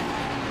stop,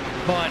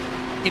 but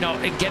you know,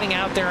 getting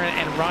out there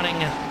and running,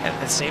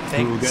 and the same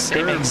thing,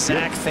 same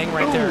exact thing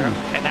right there,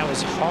 and that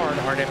was hard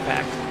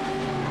impact.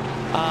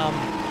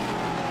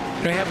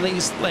 You know, you have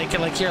leagues like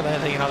here,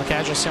 you know, the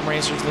Casual Sim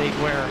Racers League,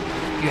 where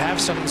you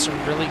have some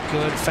really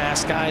good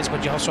fast guys,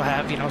 but you also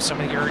have, you know, some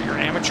of your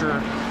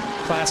amateur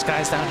class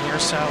guys down here.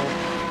 So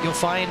you'll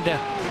find,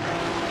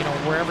 you know,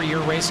 wherever your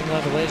racing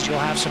level is, you'll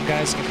have some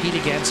guys to compete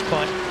against,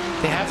 but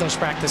they have those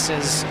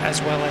practices as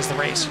well as the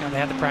race. You know, they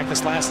had the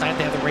practice last night,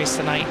 they have the race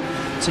tonight,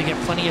 so you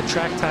get plenty of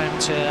track time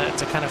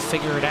to kind of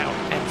figure it out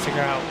and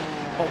figure out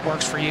what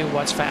works for you,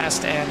 what's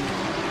fast, and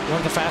one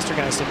of the faster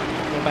guys to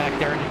go back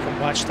there and you can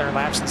watch their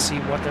laps and see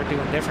what they're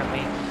doing differently.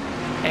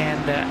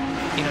 And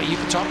you know, you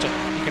can talk to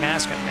them, you can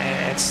ask them.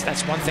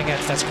 That's one thing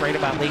that's great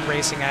about league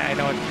racing. I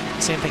know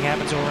the same thing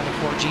happens over in the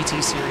Core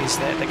GT series.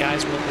 That the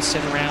guys will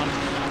sit around,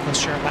 they'll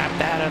share lap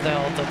data,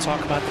 they'll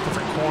talk about the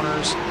different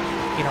corners,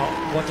 you know,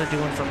 what they're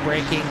doing for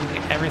braking,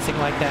 everything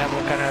like that,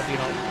 what kind of, you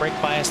know, brake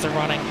bias they're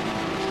running.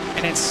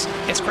 And it's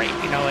great,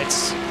 you know,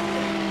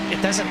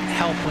 it doesn't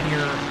help when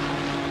you're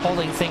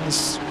holding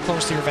things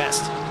close to your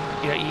vest.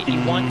 You know,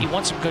 you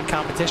want some good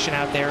competition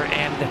out there,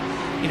 and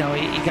you know,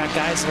 you got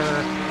guys that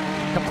are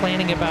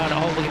complaining about,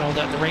 oh, you know,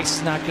 the race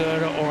is not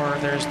good, or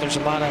there's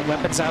a lot of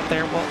weapons out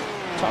there. Well,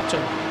 talk to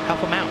them,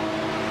 help them out.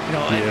 You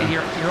know,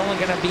 you're only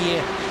going to be,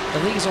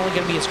 the league is only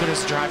going to be as good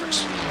as the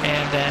drivers,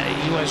 and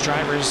you as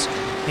drivers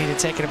need to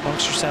take it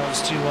amongst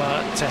yourselves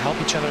to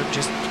help each other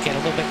just get a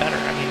little bit better.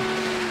 I mean,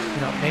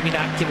 you know, maybe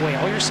not give away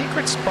all your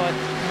secrets, but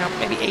you know,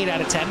 maybe 8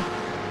 out of 10.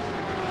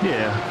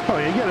 Yeah. Oh,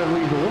 yeah, you got to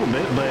leave a little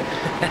bit,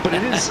 but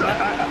it is,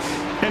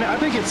 and I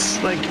think it's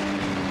like,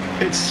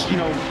 it's, you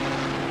know,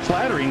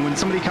 flattering when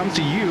somebody comes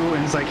to you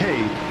and it's like,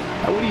 hey,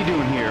 what are you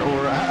doing here?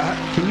 Or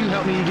can you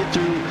help me get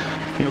through,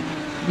 you know,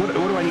 what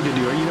do I need to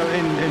do? Or, you know,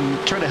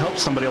 and try to help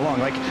somebody along.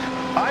 Like,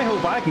 I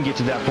hope I can get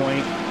to that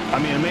point. I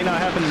mean, it may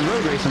not happen in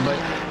road racing, but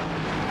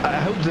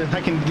I hope that I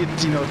can get,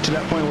 you know, to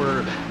that point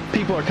where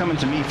people are coming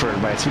to me for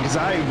advice, because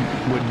I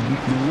would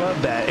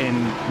love that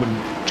and would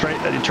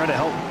try to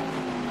help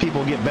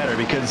people get better,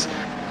 because,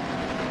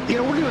 you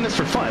know, we're doing this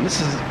for fun.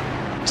 This is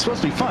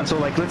supposed to be fun, so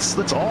like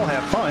let's all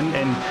have fun,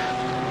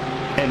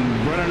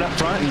 and running up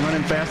front and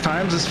running fast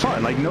times is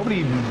fun. Like,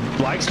 nobody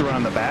likes to run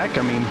on the back.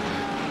 I mean,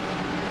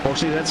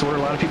 fortunately that's where a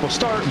lot of people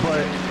start,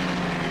 but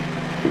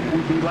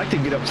we like to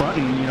get up front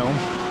and, you know,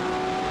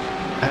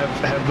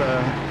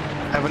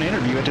 have an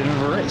interview at the end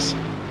of a race.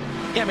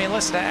 Yeah, I mean,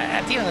 listen,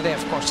 at the end of the day,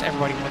 of course,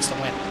 everybody wants to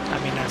win. I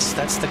mean, that's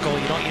the goal.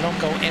 You don't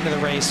go into the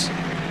race,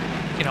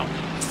 you know,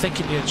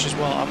 thinking you just,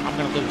 well, I'm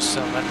going to lose, so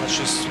let's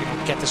just, you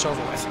know, get this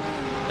over with.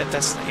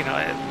 That's, you know,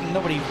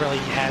 nobody really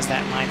has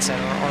that mindset,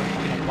 or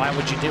you know, why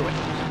would you do it?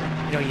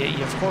 You know,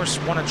 you of course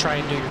want to try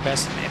and do your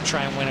best and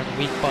try and win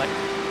every week, but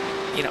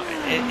you know,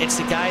 it's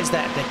the guys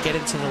that get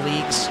into the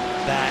leagues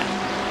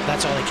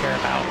that's all they care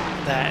about.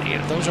 That, you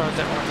know, those aren't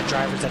the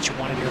drivers that you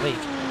want in your league.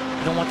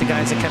 You don't want the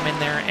guys that come in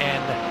there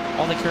and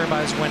all they care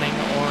about is winning,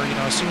 or, you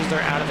know, as soon as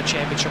they're out of a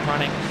championship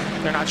running,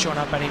 they're not showing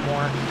up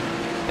anymore.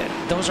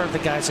 Those are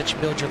the guys that you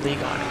build your league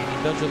on. I mean,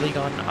 you build your league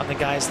on the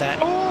guys that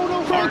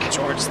are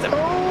towards the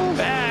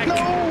back. No.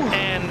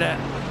 And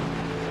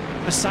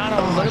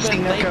Misano, a little bit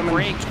late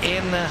break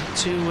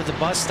into the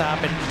bus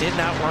stop, and did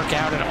not work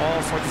out at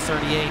all for the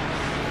 38.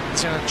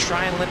 He's going to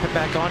try and limp it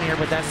back on here,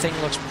 but that thing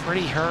looks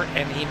pretty hurt,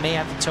 and he may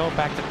have to tow it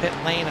back to pit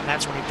lane, and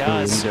that's what he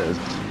does. He does.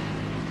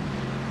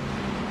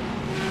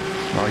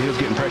 Oh, he was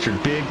getting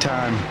pressured big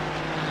time.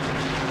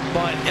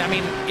 But, I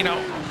mean, you know,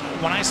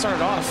 when I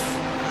started off,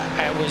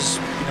 I was,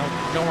 you know,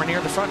 nowhere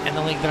near the front in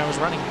the league that I was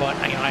running, but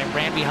you know, I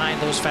ran behind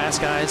those fast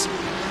guys,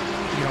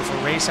 you know, for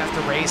race after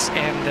race,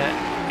 and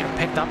you know,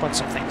 picked up on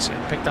some things. You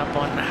know, picked up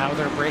on how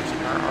they're braking,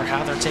 or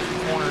how they're taking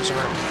corners, or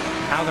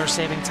how they're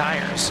saving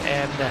tires,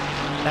 and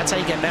that's how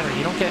you get better.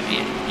 You don't get,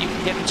 you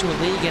can get into a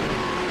league and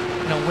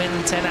win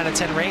 10 out of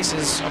 10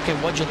 races, okay,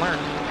 what'd you learn?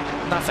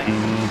 Nothing.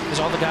 Because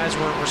all the guys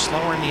were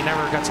slower and you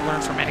never got to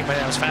learn from anybody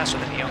that was faster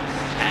than you.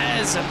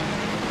 As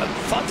I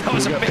thought that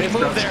was a big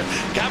move there.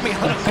 Got me a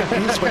little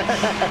confused.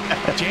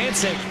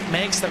 Jancic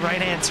makes the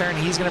right-hand turn.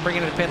 He's going to bring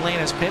it into the pit lane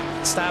as pit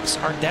stops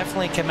are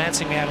definitely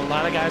commencing. We had a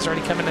lot of guys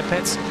already come into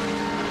pits.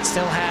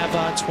 Still have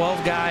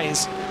 12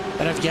 guys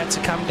that have yet to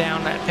come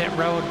down that pit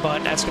road,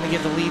 but that's going to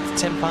give the lead to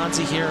Tim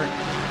Ponzi here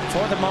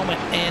for the moment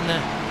in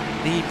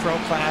the Pro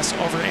class.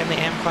 Over in the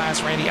M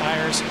class, Randy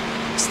Ayers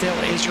still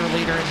is your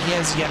leader, and he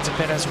has yet to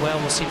pit as well.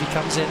 We'll see if he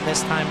comes in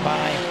this time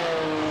by,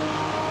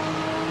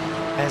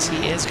 as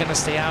he is going to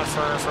stay out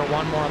for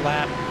one more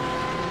lap.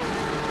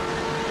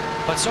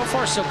 But so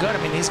far, so good.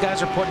 I mean, these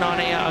guys are putting on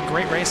a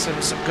great race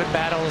and some good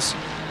battles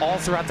all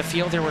throughout the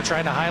field here. We're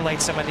trying to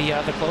highlight some of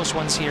the close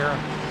ones here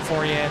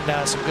for you,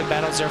 and some good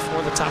battles there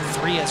for the top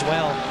 3 as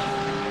well.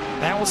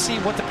 Now we'll see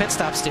what the pit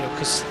stops do,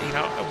 because, we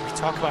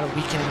talk about it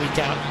week in and week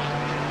out.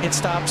 Pit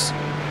stops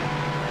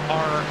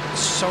are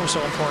so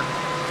important.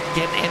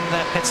 Getting in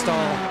that pit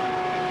stall,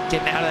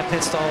 getting out of that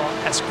pit stall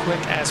as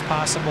quick as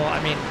possible. I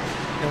mean,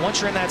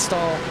 once you're in that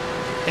stall,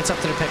 it's up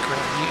to the pit crew.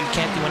 You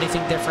can't do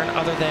anything different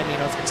other than,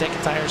 if you're taking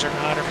tires or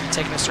not, or if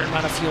you're taking a certain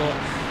amount of fuel.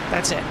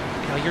 That's it.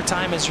 Your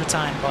time is your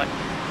time, but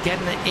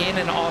getting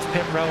in and off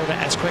pit road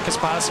as quick as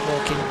possible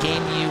can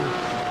gain you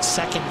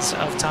seconds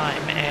of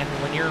time. And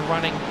when you're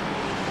running,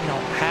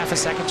 half a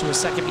second to a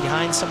second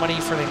behind somebody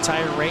for the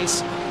entire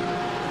race,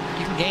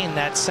 you can gain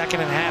that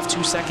second and a half,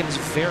 2 seconds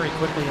very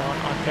quickly on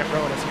pit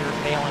road if you're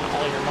nailing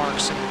all your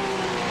marks. And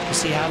we'll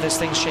see how this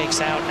thing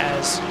shakes out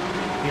as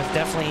we have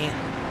definitely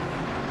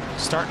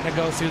starting to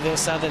go through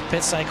this the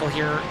pit cycle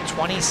here.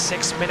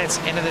 26 minutes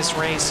into this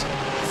race,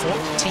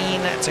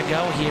 14 to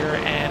go here,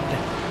 and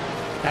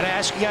gotta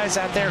ask you guys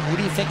out there, who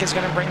do you think is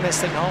going to bring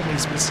this thing home?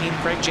 We've seen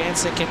Craig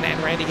Jancic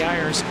and Randy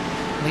Ayers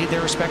lead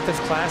their respective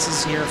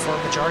classes here for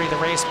a majority of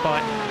the race,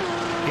 but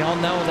we all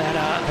know that,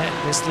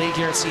 that this league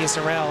here at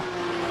CSRL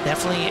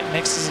definitely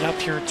mixes it up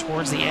here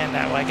towards the end.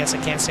 Well, I guess I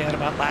can't say that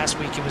about last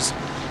week. It was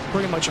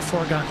pretty much a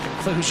foregone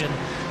conclusion,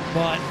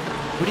 but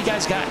who do you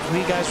guys got? Who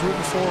are you guys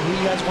rooting for? Who do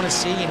you guys want to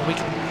see? And we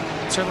can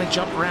certainly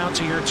jump around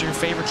to your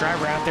favorite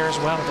driver out there as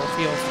well. Don't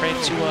feel afraid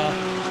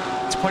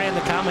to put it in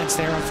the comments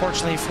there.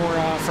 Unfortunately for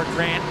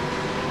Grant,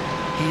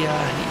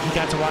 he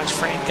got to watch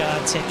Frank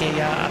take a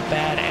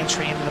bad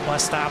entry into the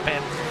bus stop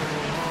and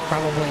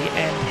probably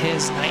end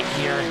his night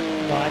here.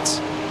 But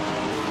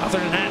other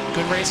than that,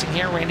 good racing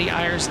here. Randy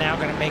Ayers now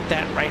going to make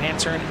that right-hand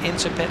turn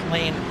into pit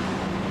lane.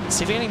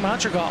 Savani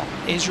Madrigal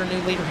is your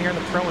new leader here in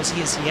the Pro, as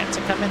he is yet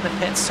to come in the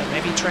pits, so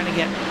maybe trying to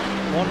get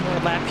one more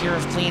lap here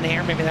of clean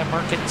air. Maybe that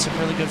mark getting some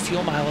really good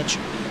fuel mileage.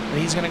 But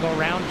he's going to go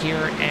around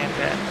here and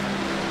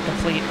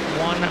complete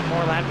one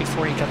more lap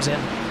before he comes in.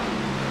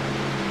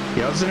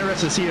 Yeah, I was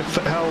interested to see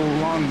how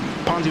long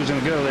Ponzi was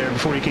going to go there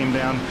before he came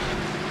down.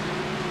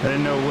 I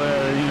didn't know,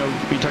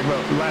 we talked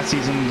about last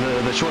season,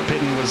 the short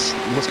pitting was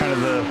kind of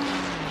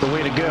the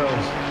way to go.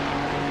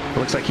 It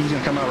looks like he's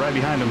going to come out right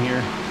behind him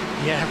here.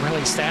 Yeah,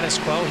 really status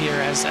quo here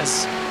as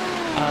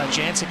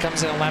Jancic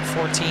comes in at lap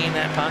 14,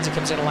 and Ponzi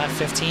comes in at lap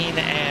 15,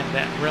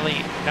 and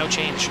really no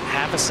change.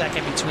 Half a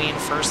second between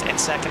first and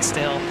second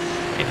still.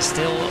 It's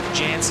still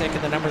Jancic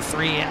in the number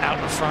 3 out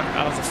in front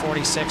of the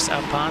 46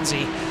 of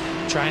Ponzi,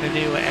 trying to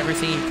do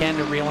everything he can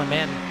to reel him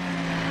in.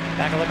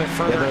 Back a little bit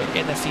further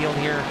in the field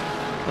here.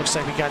 Looks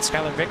like we got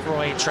Skylar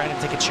Vickroy trying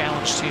to take a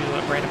challenge to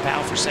Brandon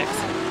Powell for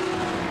 6th.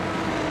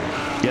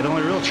 Yeah, the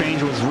only real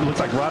change was, looks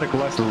like Roderick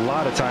lost a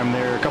lot of time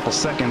there, a couple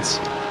seconds,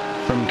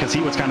 because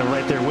he was kind of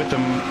right there with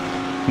him.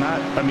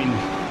 Not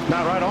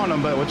right on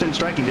him, but within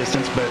striking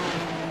distance. But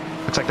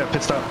looks like that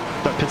pit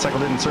cycle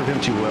didn't serve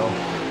him too well.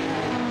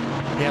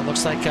 Yeah, it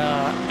looks like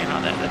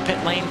the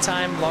pit lane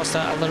time lost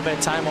a little bit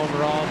of time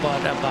overall,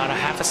 but about a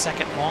half a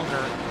second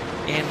longer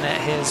in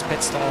his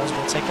pit stalls.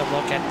 We'll take a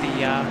look at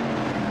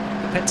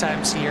the pit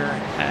times here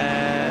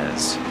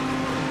as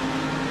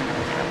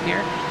up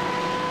here.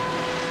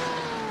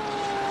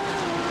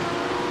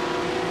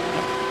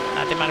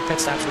 Not the amount of pit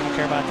stops, we don't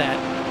care about that.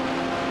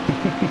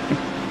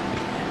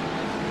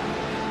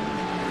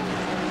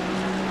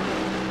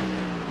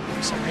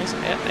 For some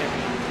reason, yeah, there.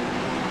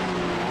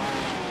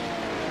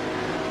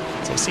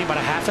 So you see about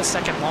a half a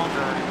second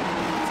longer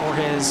for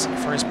his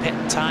pit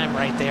time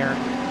right there,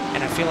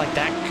 and I feel like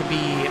that could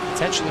be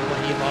potentially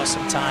where he lost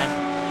some time.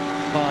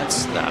 But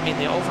I mean,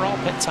 the overall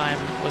pit time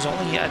was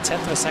only a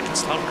 1/10 of a second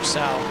slower,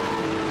 so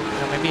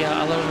maybe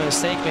a little bit of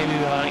mistake. Maybe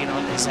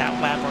his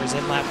out lap or his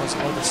in lap was a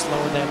little bit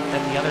slower than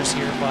the others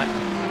here. But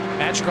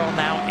Madrigal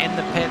now in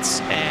the pits,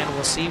 and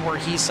we'll see where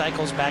he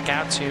cycles back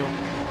out to.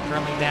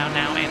 Currently down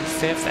now in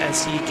 5th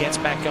as he gets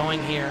back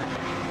going here.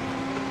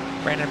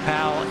 Brandon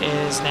Powell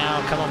is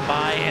now coming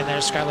by, and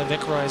there's Skylar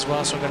Vickroy as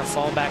well, so we're going to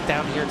fall back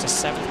down here to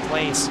 7th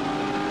place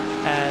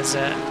as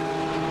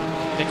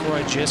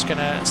Vickroy just going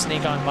to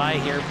sneak on by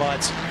here.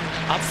 But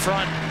up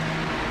front,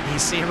 you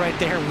see right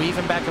there,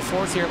 weaving back and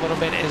forth here a little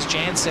bit, is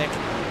Jancic.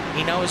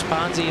 He knows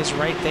Ponzi is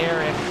right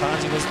there, and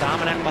Ponzi was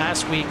dominant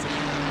last week.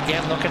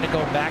 Again, looking to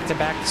go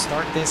back-to-back to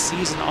start this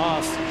season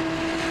off.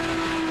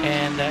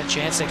 And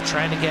Jancic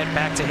trying to get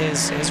back to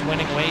his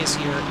winning ways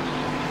here.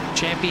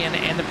 Champion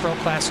in the Pro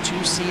Class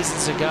 2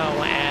 seasons ago,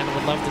 and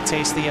would love to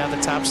taste the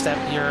top step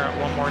here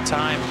one more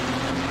time.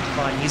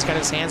 But he's got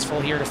his hands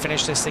full here to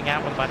finish this thing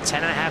out with about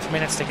 10.5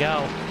 minutes to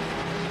go.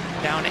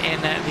 Down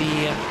in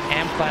the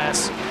AM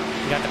class,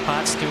 we got the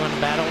Pots doing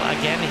battle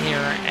again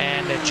here,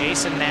 and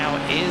Jason now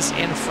is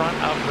in front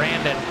of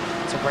Brandon.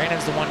 So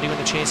Brandon's the one doing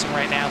the chasing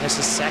right now. This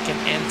is second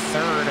and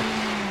third,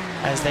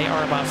 as they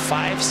are about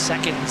 5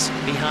 seconds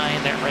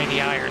behind Randy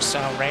Ayers. So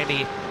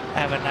Randy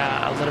having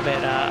a little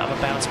bit of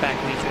a bounce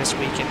back week this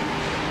week, and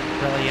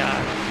really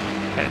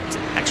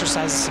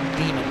exercises some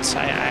demons,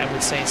 I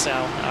would say so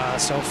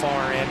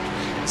far. And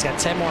he's got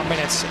 10 more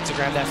minutes to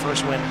grab that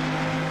first win.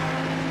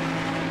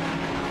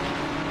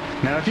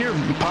 Now, if you're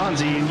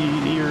Ponzi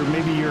and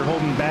maybe you're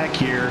holding back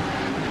here,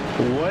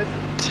 what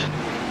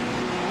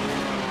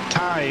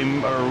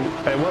time or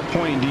at what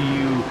point do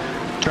you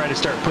try to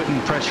start putting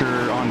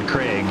pressure on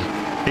Craig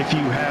if you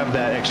have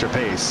that extra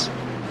pace?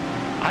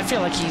 I feel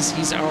like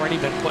he's already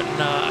been putting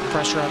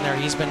pressure on there.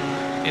 He's been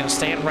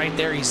staying right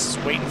there. He's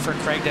waiting for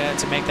Craig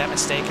to make that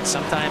mistake, and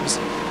sometimes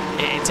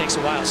it takes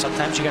a while.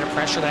 Sometimes you got to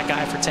pressure that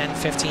guy for 10,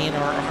 15,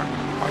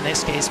 or in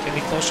this case,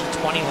 maybe closer to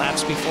 20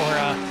 laps before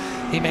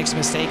he makes a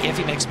mistake, if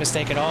he makes a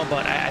mistake at all.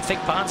 But I think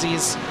Ponzi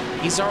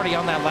he's already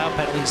on that loud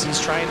pedal. He's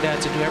trying to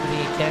do everything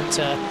he can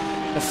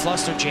to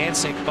fluster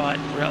Jancic, but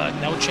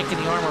no chink in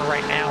the armor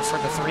right now for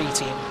the 3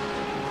 team.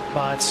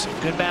 But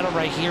good battle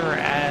right here,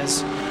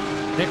 as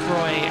Vic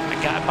Roy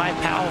got by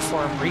Powell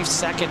for a brief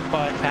second,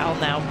 but Powell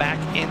now back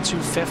into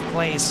 5th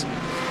place.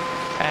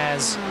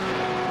 As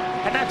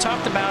I not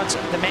talked about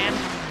the man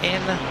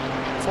in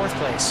 4th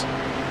place,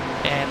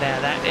 and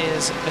that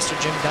is Mr.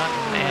 Jim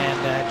Dutton,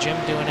 and Jim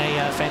doing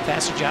a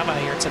fantastic job out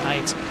here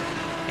tonight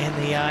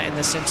in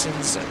the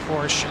Simpsons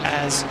Porsche,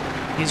 as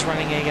he's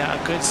running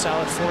a good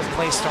solid 4th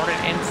place, started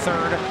in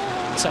 3rd.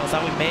 So I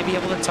thought we may be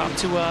able to talk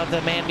to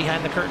the man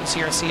behind the curtains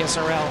here at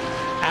CSRL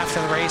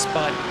after the race,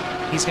 but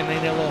he's going to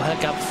need a little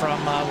hookup from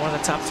one of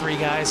the top 3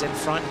 guys in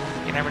front.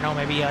 You never know,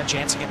 maybe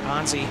Jancic and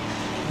Ponzi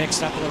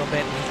mixed up a little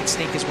bit, and he can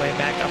sneak his way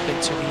back up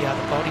into the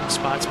podium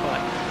spots. But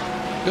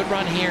good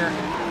run here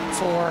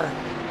for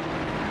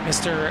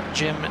Mr.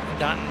 Jim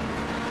Dutton.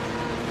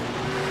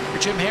 For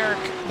Jim Herrick,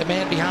 the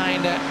man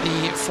behind the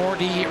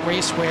 4D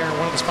Racewear,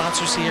 one of the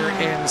sponsors here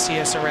in the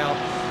CSRL.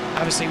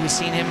 Obviously, we've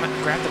seen him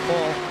grab the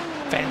pole.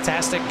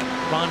 Fantastic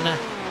run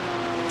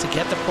to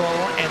get the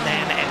pole, and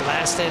then it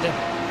lasted,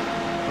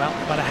 well,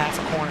 about a half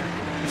a corner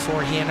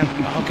before he ended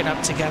up hooking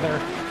up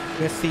together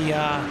with the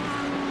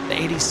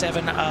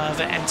 87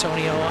 of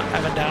Antonio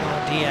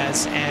Avendano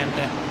Diaz, and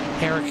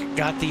Herrick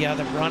got the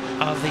brunt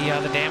of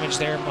the damage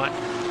there, but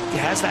he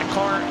has that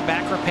car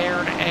back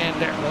repaired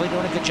and really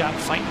doing a good job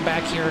fighting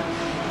back here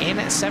in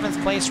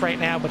 7th place right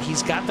now. But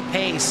he's got the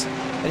pace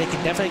that he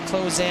can definitely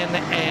close in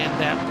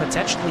and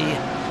potentially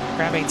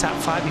grab a top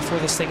 5 before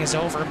this thing is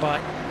over, but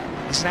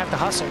he's gonna have to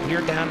hustle.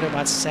 We're down to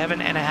about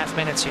 7.5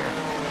 minutes here.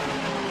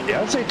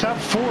 Yeah, I'd say top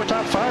 4,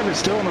 top 5 is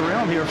still in the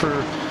realm here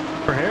for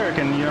Herrick,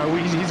 and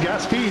he's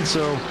got speed.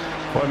 So,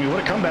 well, I mean,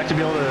 what a comeback to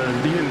be able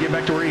to even get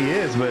back to where he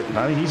is. But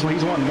I mean, he's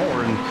wanting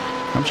more, and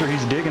I'm sure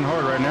he's digging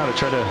hard right now to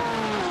try to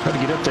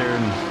get up there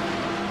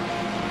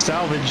and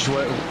salvage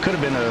what could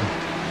have been a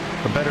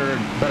better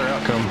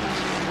outcome.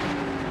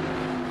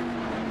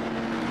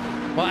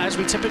 Well, as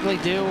we typically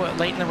do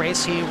late in the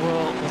race,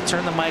 we'll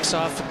turn the mics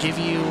off, give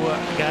you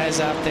guys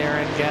out there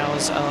and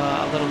gals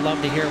a little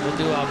love to hear. We'll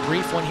do a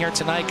brief one here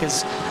tonight,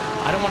 because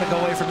I don't want to go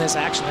away from this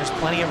action. There's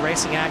plenty of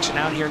racing action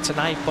out here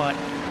tonight, but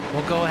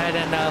we'll go ahead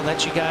and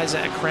let you guys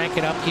crank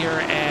it up here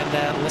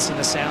and listen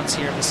to sounds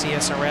here of the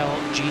CSRL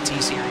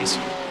GT Series.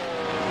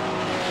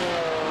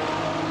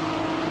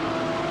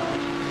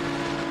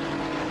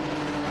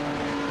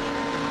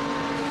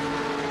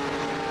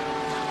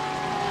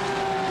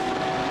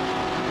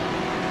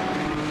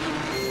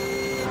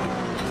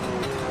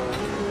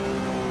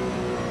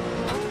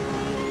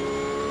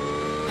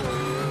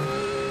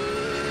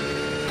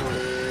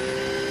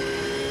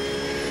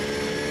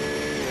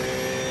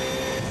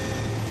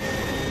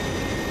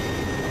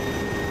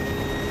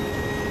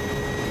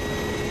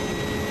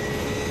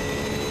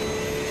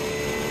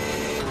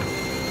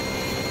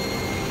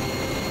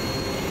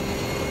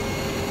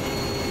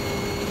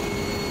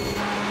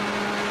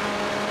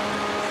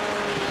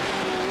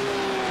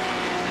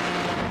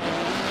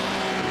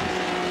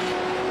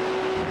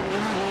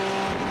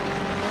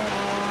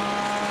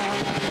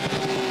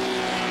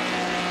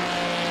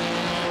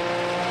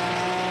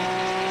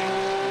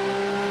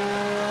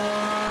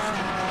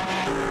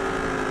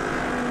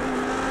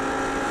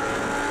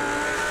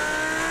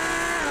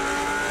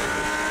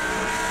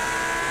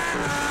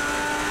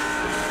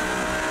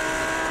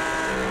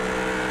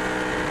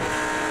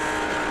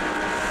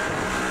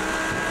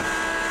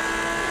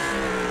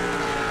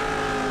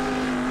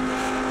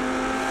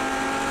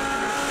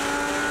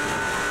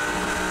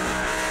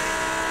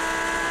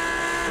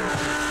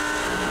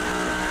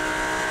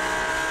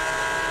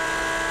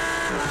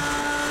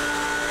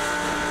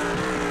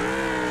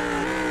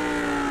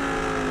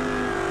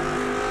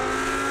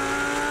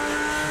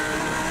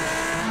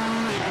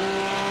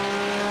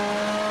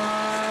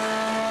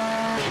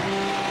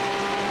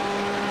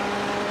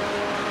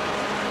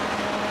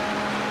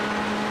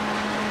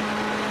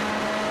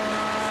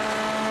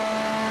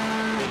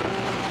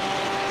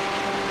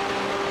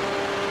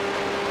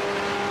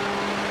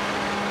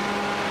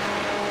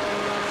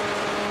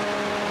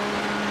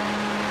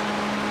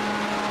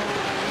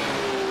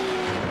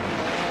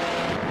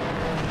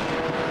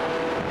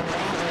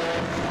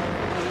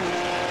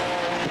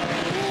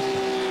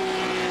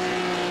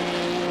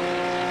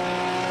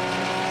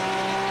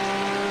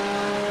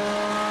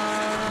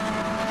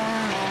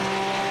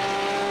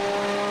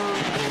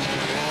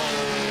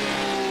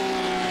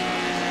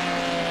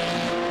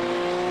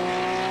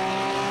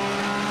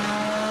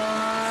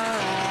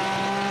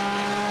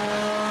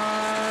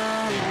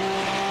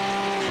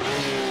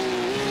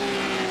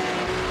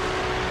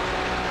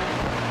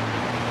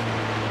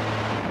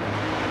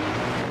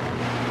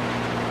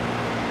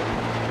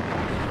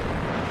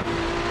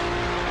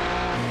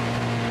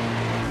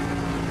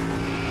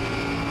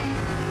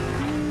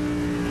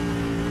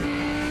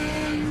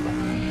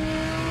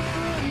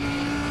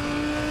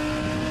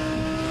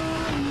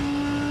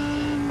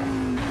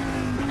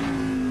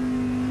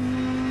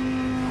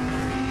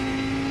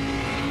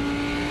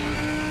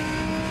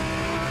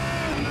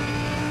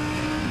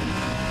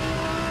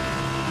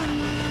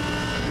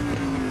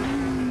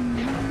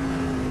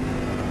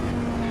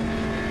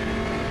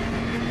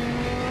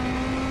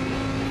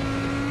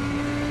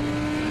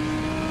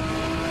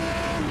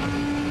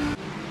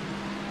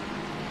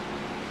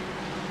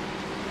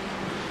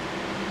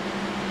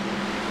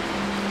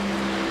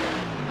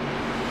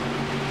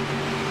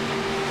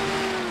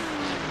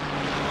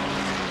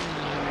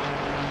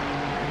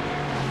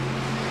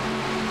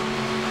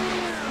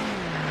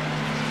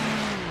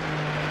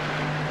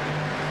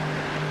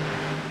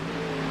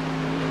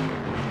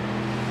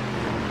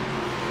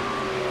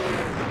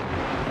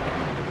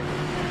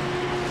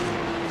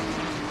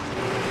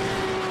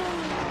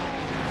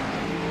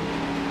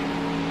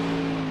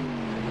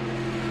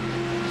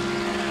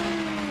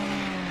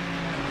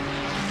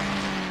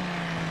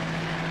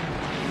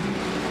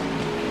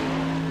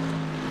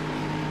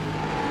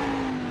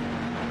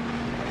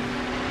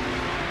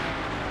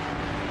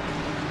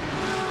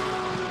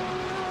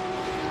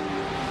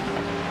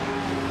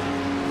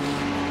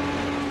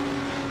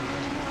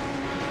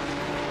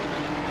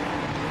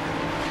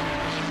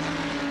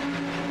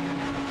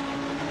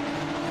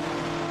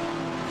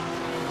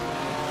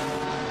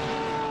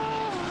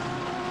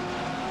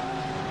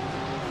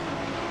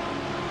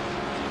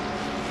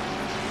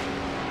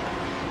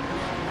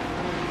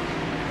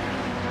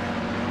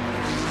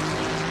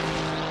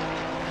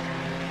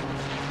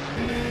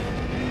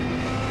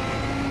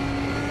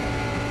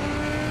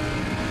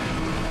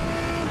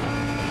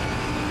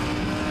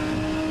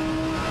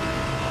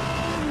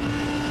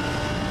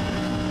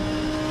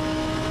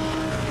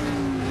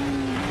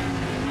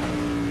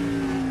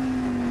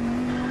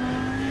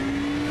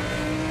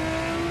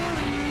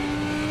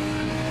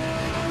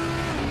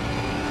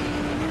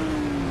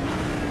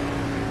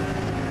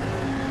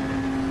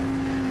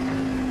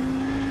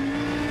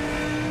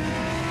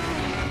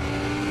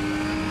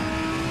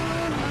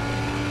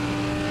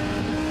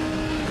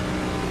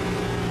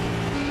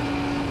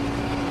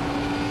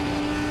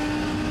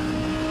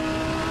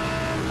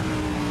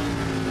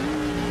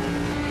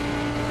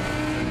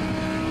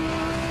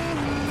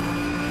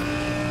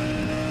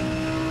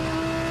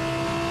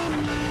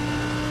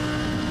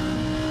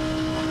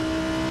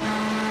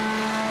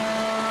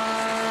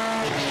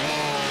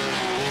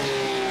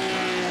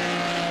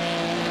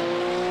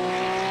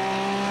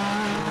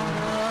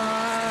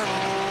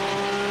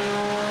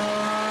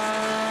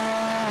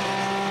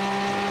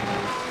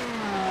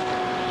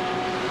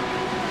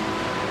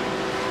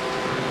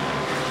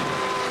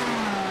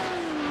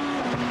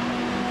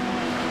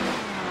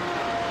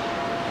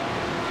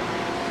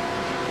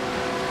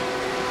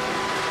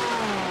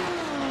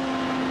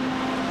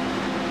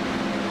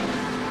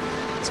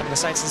 some of the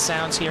sights and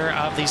sounds here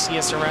of the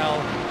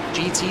CSRL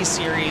GT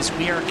Series.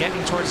 We are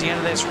getting towards the end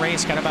of this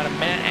race. Got about a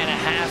minute and a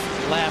half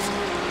left.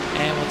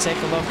 And we'll take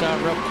a look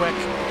real quick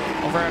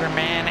over at our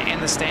man in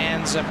the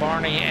stands,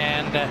 Barney.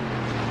 And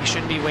he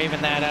shouldn't be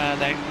waving that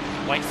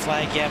white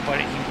flag yet, but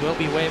he will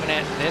be waving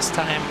it this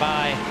time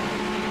by.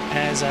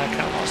 As kind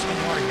of lost my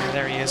water here.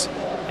 There he is.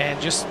 And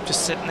just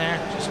sitting there,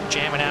 just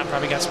jamming out.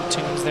 Probably got some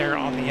tunes there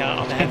on the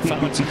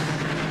headphones.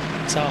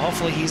 So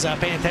hopefully he's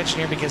paying attention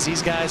here, because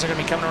these guys are going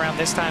to be coming around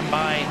this time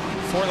by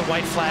for the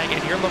white flag.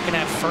 And you're looking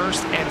at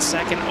first and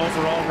second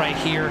overall right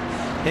here.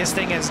 This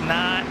thing is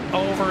not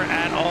over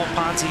at all.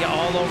 Ponzi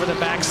all over the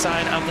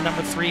backside of the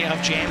number 3 of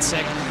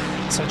Jancic.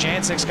 So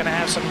Jancic's going to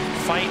have some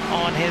fight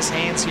on his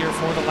hands here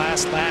for the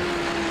last lap.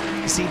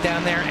 You see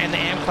down there in the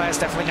AM class,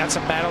 definitely got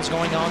some battles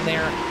going on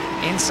there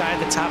inside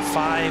the top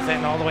 5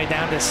 and all the way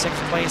down to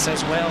 6th place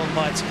as well.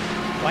 But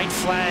white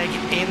flag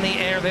in the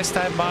air this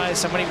time by.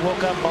 Somebody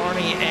woke up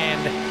Barney,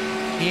 and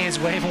he is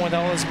waving with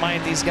all his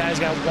might. These guys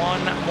got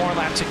one more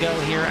lap to go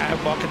here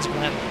at Watkins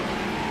Glen.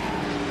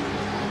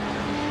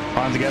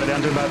 Fonzie got it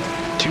down to about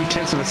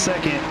 0.2 of a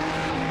second.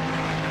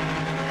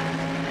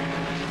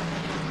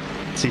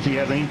 See if he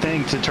has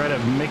anything to try to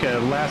make a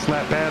last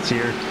lap pass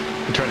here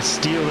and try to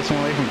steal this one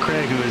away from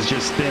Craig, who has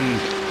just been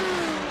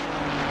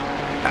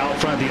out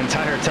front the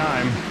entire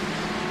time.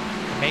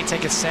 May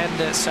take a send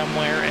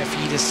somewhere if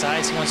he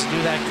decides he wants to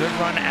do that. Good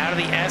run out of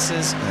the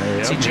S's.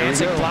 Yep, see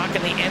Jancic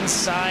blocking the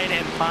inside,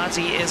 and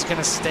Ponzi is going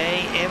to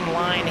stay in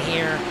line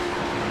here.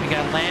 We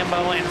got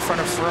Lambo in front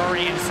of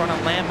Ferrari, in front of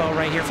Lambo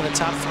right here for the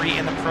top 3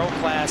 in the Pro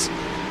class.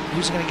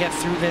 Who's going to get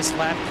through this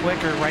lap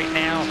quicker right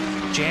now?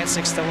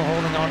 Jancic still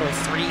holding on to a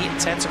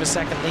 0.3 of a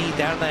second lead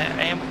down in the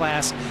AM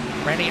class.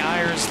 Randy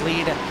Ayers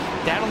lead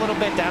down a little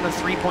bit, down to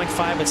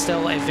 3.5, but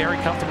still a very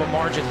comfortable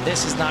margin.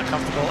 This is not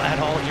comfortable at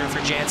all here for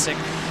Jancic,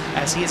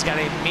 as he has got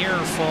a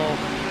mirror full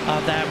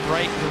of that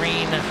bright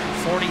green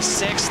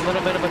 46. A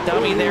little bit of a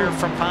dummy there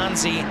from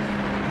Ponzi,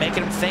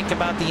 making him think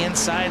about the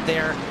inside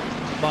there,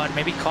 but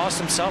maybe cost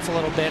himself a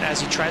little bit as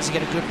he tries to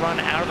get a good run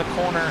out of the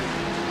corner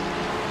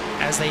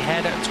as they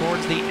head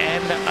towards the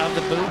end of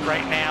the boot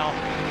right now.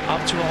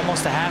 Up to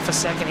almost a half a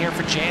second here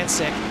for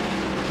Jancic.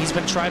 He's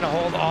been trying to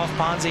hold off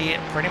Ponzi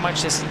pretty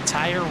much this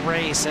entire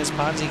race as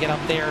Ponzi get up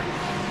there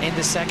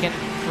into second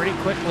pretty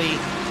quickly.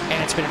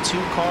 And it's been a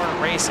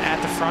 2-car race at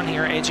the front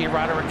here. AJ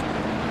Roderick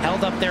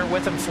held up there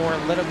with him for a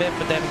little bit,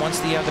 but then once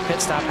the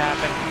pit stop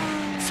happened,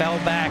 fell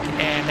back,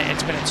 and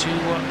it's been a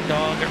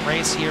 2-dog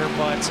race here.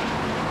 But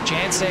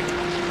Jancic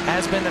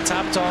has been the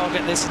top dog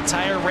this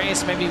entire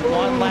race. Maybe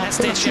one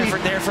last-ditch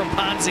effort there from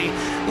Ponzi.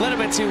 A little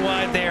bit too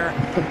wide there.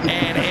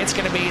 And it's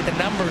going to be the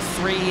number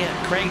 3,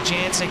 Craig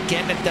Jancic,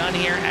 getting it done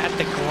here at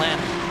the Glen.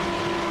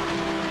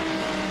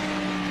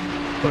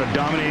 What a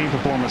dominating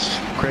performance,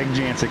 Craig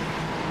Jancic.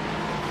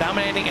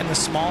 Dominating in the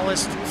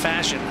smallest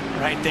fashion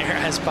right there,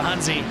 as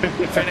Ponzi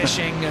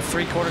finishing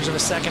 3/4 of a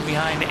second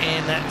behind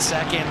in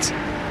second.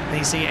 And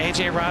you see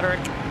AJ Roderick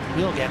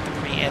will get the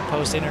pre and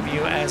post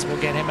interview, as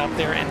we'll get him up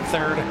there in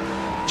 3rd.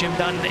 Jim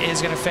Dunn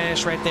is going to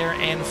finish right there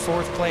in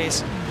 4th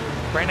place.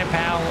 Brandon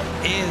Powell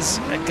is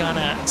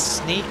gonna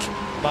sneak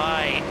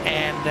by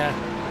and,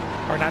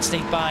 or not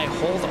sneak by,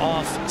 hold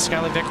off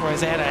Skylar Vickroy.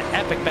 They had an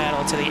epic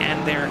battle to the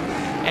end there,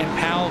 and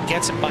Powell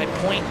gets it by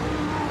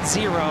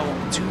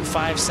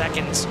 0.025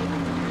 seconds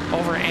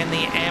over in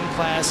the AM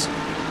class.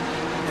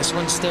 This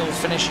one's still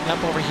finishing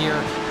up over here.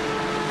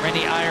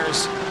 Randy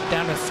Ayers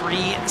down to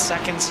 3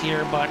 seconds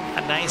here, but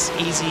a nice,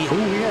 easy,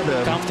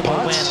 comfortable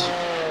win.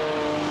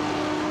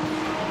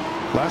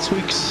 Last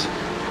week's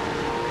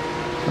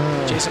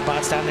Jason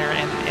Potts down there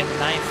in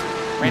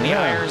 9th. Randy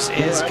Ayers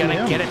is going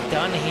to get it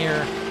done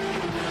here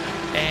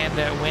and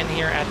win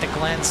here at the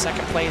Glen.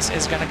 2nd place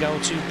is going to go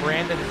to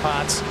Brandon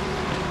Potts.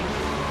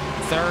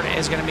 3rd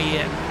is going to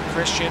be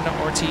Christian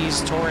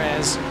Ortiz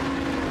Torres.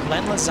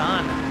 Len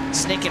Lazan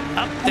sneaking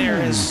up there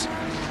as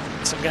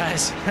some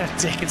guys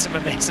taking some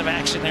evasive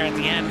action there at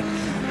the end.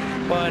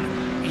 But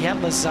yeah,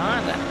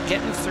 Lazan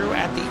getting through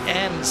at the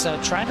end, so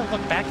trying to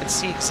look back and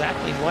see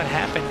exactly what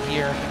happened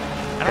here.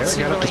 I don't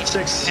see really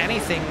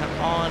anything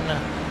on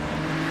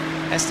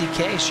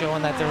SDK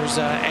showing that there was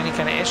any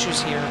kind of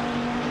issues here,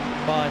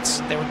 but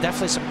there were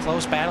definitely some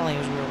close battling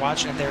as we were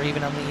watching it there,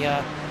 even on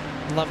the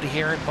love to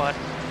hear it. But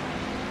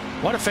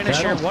what a finish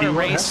here, what a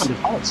race.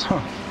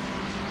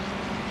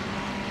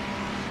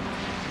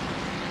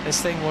 This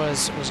thing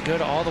was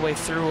good all the way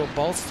through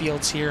both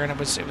fields here, and it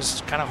was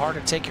kind of hard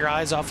to take your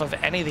eyes off of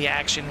any of the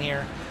action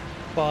here.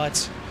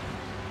 But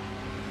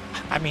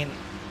I mean,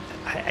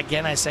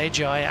 again, I say,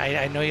 Joe,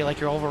 I know you like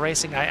your oval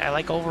racing. I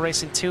like oval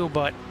racing too,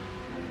 but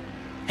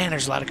man,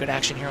 there's a lot of good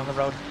action here on the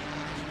road.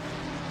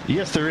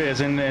 Yes, there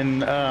is,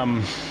 and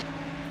I'm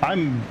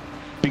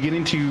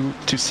beginning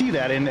to see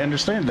that and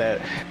understand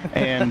that,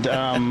 and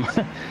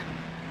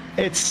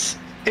it's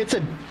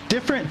a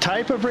different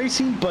type of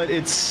racing, but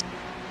it's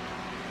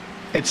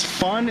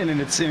fun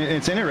and it's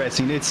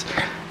interesting. It's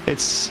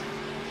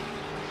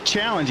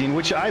challenging,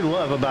 which I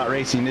love about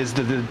racing, is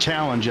the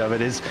challenge of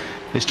it is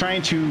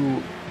trying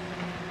to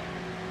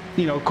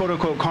quote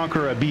unquote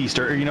conquer a beast,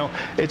 or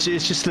it's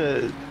just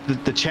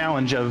the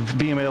challenge of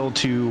being able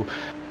to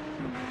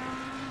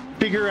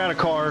figure out a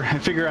car and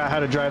figure out how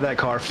to drive that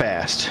car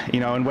fast,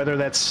 and whether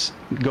that's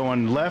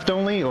going left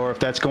only or if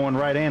that's going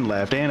right and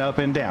left and up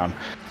and down.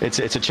 It's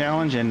a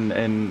challenge,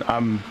 and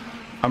I'm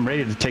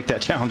ready to take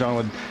that challenge on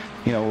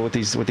with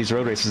these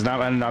road races.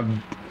 And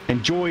I've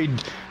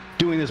enjoyed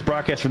doing this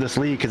broadcast for this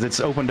league because it's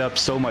opened up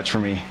so much for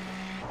me.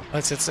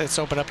 It's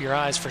opened up your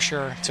eyes for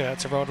sure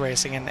to road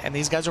racing, and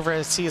these guys over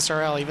at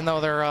CSRL, even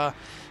though they're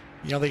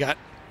they got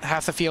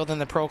half the field in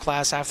the pro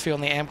class, half the field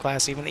in the AM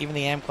class, even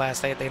the AM class,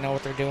 they know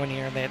what they're doing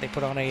here. They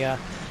put on a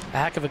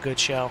heck of a good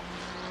show.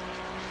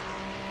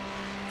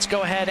 Let's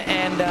go ahead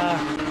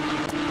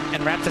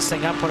and wrap this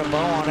thing up, put a bow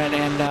on it,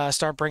 and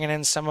start bringing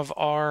in some of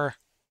our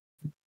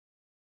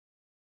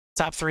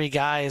top 3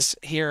 guys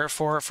here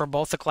for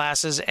both the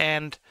classes.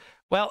 And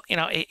well,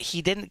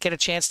 he didn't get a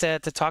chance to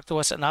talk to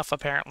us enough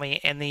apparently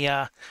in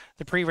the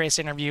pre-race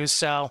interviews,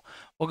 so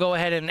we'll go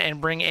ahead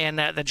and bring in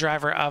the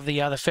driver of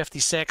the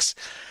 56.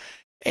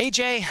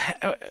 AJ,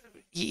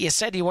 you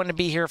said you wanted to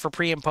be here for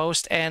pre and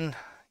post, and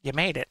you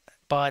made it.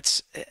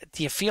 But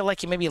do you feel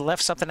like you maybe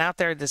left something out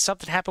there? Did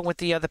something happen with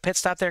the pit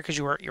stop there? Because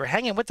you were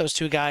hanging with those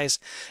 2 guys,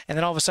 and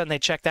then all of a sudden they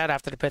checked out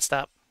after the pit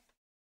stop.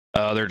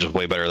 They're just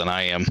way better than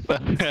I am.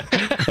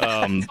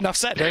 Enough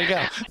said. There you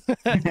go.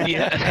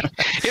 Yeah,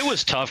 it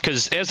was tough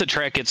because as the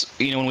track gets,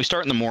 when we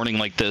start in the morning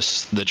like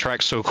this, the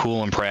track's so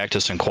cool in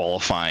practice and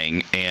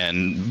qualifying,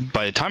 and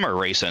by the time our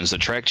race ends, the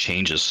track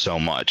changes so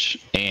much.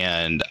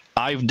 And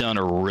I've done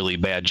a really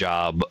bad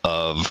job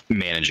of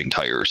managing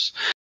tires,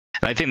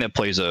 and I think that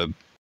plays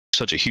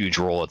such a huge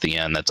role at the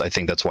end. I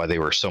think that's why they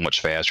were so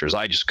much faster. Is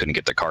I just couldn't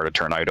get the car to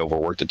turn. I'd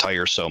overworked the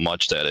tires so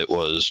much that it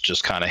was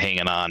just kind of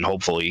hanging on,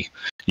 hopefully,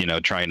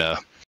 trying to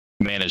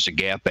manage the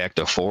gap back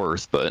to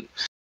 4th. But,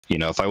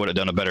 if I would have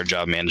done a better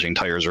job managing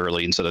tires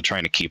early instead of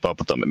trying to keep up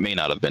with them, it may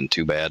not have been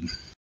too bad.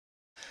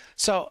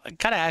 So,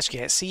 gotta ask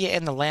you, see you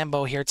in the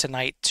Lambo here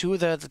tonight. 2 of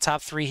the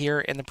top 3 here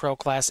in the pro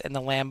class in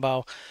the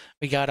Lambo.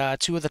 We got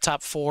 2 of the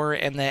top 4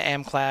 in the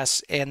AM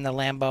class in the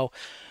Lambo.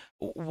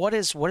 What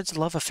is the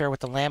love affair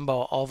with the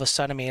Lambo all of a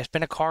sudden? I mean, it's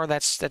been a car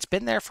that's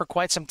been there for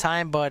quite some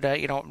time, but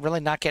really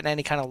not getting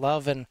any kind of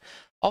love, and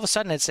all of a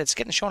sudden it's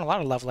getting shown a lot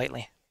of love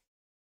lately.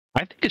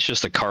 I think it's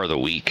just the car of the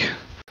week.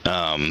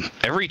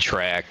 Every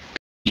track,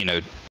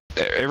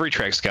 every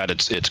track's got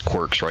its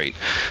quirks, right?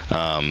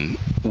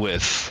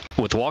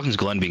 With Watkins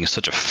Glen being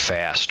such a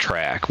fast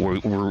track,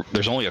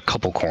 there's only a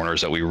couple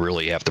corners that we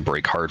really have to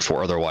brake hard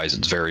for. Otherwise,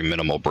 it's very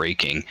minimal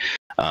braking.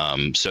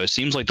 So it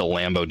seems like the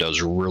Lambo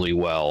does really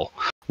well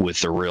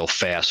with the real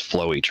fast,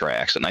 flowy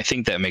tracks, and I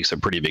think that makes a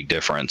pretty big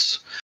difference.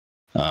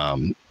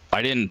 I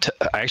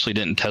actually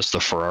didn't test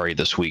the Ferrari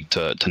this week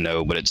to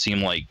know, but it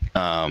seemed like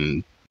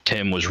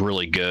Tim was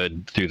really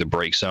good through the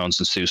brake zones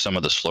and through some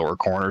of the slower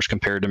corners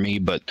compared to me,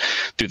 but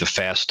through the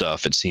fast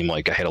stuff, it seemed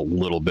like I had a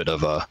little bit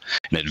of an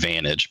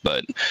advantage.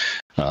 But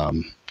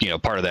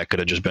part of that could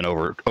have just been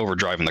over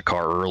driving the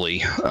car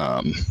early,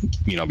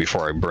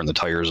 before I burned the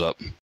tires up.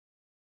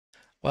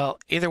 Well,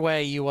 either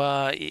way, you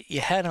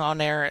head on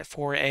there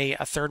for a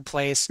 3rd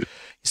place. You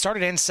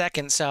started in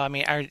 2nd, so I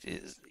mean,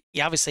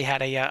 you obviously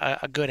had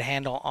a good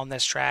handle on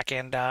this track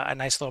and a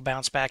nice little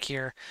bounce back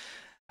here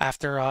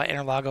after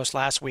Interlagos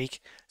last week.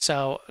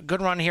 So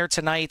good run here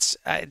tonight.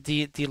 Do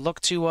you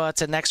look to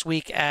next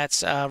week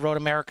at Road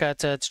America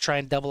to try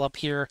and double up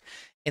here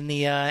in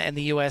the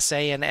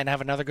USA and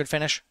have another good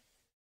finish?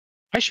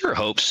 I sure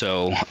hope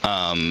so.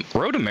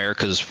 Road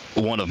America is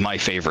one of my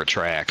favorite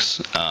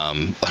tracks,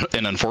 and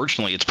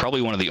unfortunately, it's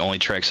probably one of the only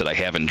tracks that I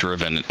haven't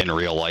driven in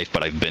real life,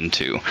 but I've been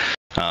to.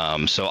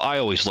 So I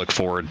always look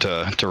forward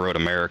to Road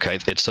America.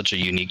 It's such a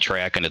unique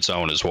track in its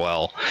own as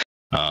well.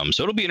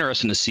 So it'll be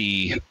interesting to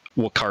see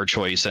what car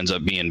choice ends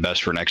up being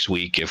best for next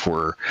week. If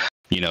we're,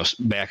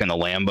 back in the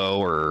Lambo,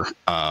 or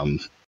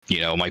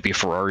it might be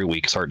Ferrari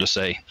week. It's hard to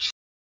say.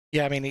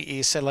 Yeah, I mean,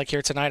 you said like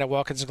here tonight at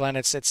Watkins Glen,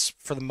 it's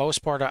for the most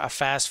part a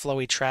fast,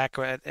 flowy track,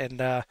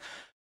 and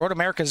Road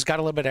America's got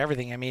a little bit of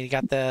everything. I mean, you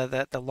got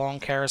the long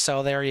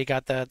carousel there, you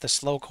got the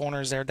slow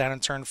corners there down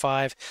in turn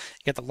 5,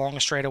 you got the long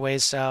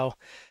straightaways. So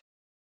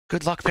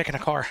good luck picking a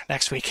car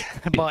next week.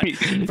 But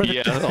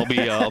yeah, I'll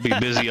be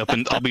busy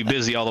I'll be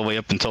busy all the way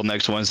up until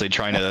next Wednesday,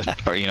 trying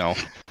to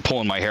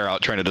pulling my hair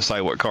out trying to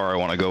decide what car I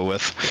want to go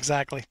with.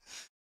 Exactly.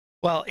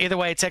 Well, either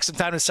way, take some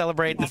time to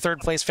celebrate the 3rd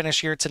place finish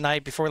here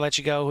tonight. Before we let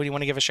you go, who do you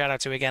want to give a shout out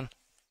to again?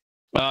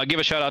 Give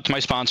a shout out to my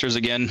sponsors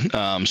again: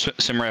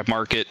 Simrap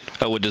Market,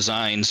 Elwood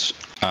Designs,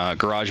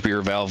 Garage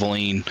Beer,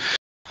 Valvoline.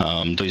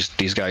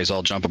 These guys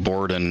all jump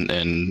aboard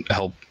and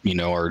help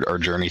our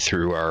journey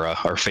through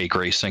our fake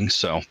racing.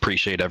 So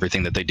appreciate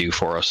everything that they do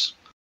for us.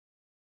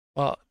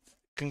 Well,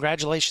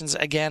 congratulations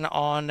again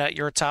on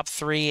your top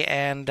 3,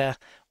 and we'll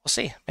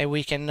see. Maybe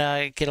we can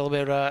get a little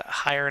bit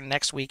higher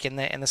next week in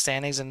the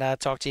standings and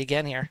talk to you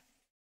again here.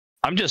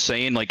 I'm just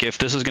saying, like, if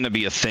this is going to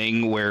be a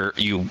thing where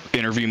you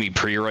interview me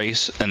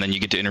pre-race and then you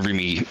get to interview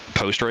me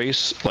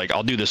post-race, like,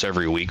 I'll do this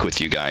every week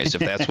with you guys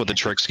if that's what the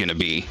trick's going to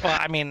be. Well,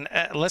 I mean,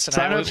 listen,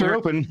 Sign ups are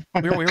open.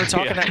 We were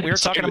talking. We were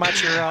talking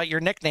about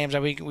your nicknames.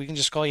 We can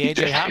just call you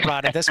AJ Hot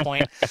Rod at this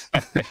point.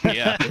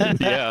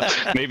 yeah.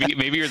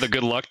 Maybe you're the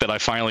good luck that I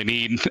finally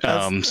need.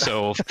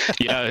 So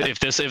yeah, if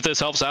this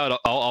helps out,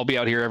 I'll be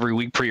out here every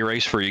week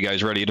pre-race for you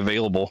guys, ready and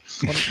available.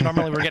 Well,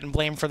 normally we're getting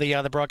blamed for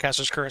the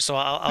broadcaster's curse, so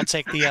I'll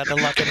take the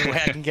luck anyway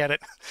I can get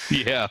it.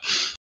 Yeah.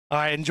 All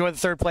right, enjoy the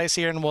third place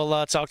here, and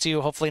we'll talk to you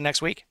hopefully next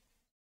week.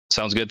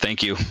 Sounds good.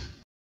 Thank you.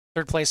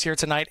 Third place here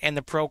tonight in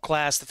the pro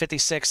class, the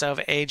 56 of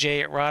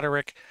AJ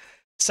Roderick.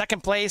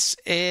 Second place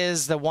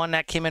is the one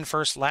that came in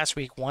first last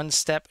week, one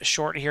step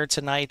short here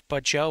tonight.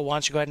 But Joe, why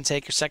don't you go ahead and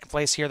take your second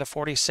place here, the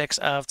 46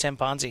 of Tim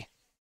Ponzi.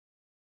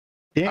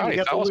 Yeah, he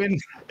got the win.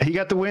 He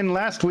got the win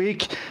last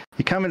week.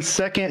 He come in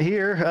second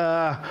here.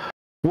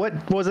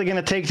 What was it going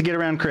to take to get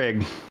around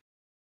Craig?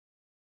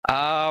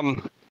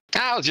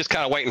 I was just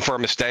kind of waiting for a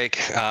mistake.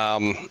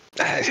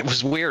 It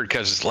was weird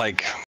because,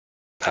 like,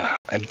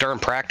 during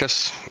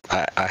practice,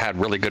 I had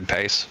really good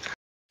pace.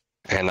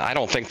 And I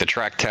don't think the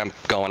track temp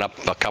going up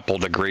a couple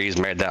degrees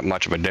made that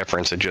much of a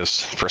difference. It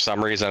just, for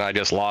some reason, I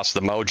just lost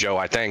the mojo,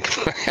 I think.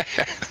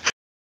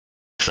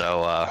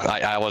 So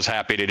I was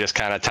happy to just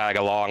kind of tag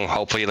along.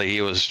 Hopefully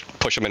he was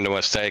pushing him into a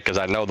mistake, because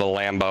I know the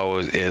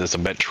Lambo is a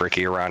bit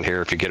tricky around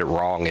here. If you get it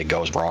wrong, it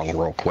goes wrong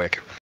real quick.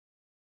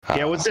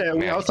 Yeah, what's that?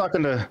 I was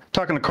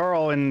talking to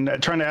Carl and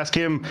trying to ask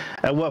him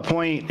at what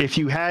point, if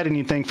you had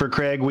anything for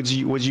Craig, was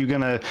you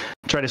gonna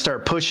try to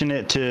start pushing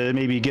it to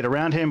maybe get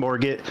around him or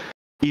get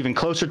even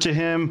closer to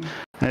him?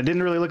 And it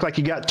didn't really look like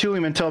you got to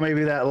him until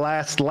maybe that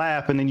last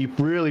lap, and then you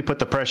really put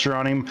the pressure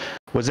on him.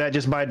 Was that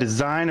just by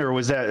design, or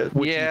was that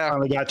what you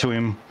finally got to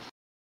him?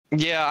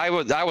 Yeah,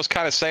 I was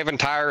kind of saving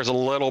tires a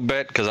little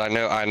bit, because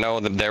I know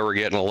that they were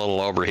getting a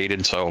little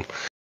overheated, so.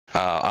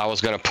 I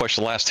was going to push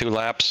the last 2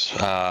 laps.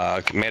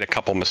 Made a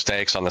couple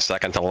mistakes on the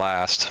second to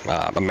last.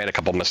 I made a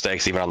couple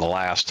mistakes even on the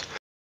last.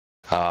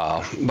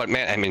 But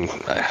man, I mean,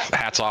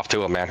 hats off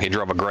to him, man. He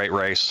drove a great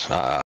race.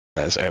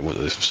 It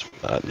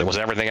was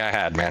everything I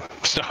had, man.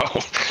 So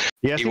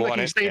yeah, it seemed like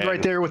he stayed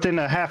right there within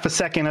a half a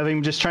second of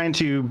him, just trying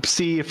to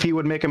see if he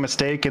would make a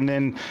mistake, and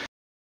then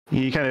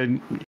he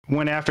kind of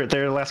went after it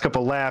there the last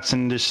couple of laps,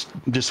 and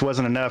just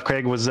wasn't enough.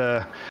 Craig was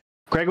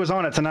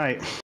on it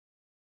tonight.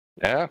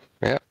 Yeah.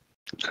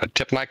 I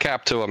tip my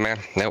cap to him, man.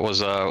 It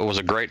was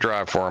a great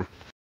drive for him.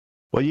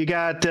 Well, you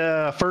got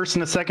first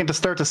and a second to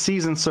start the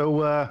season,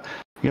 so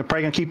you're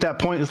probably gonna keep that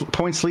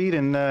points lead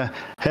and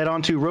head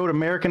on to Road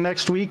America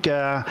next week.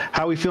 How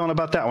are we feeling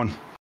about that one?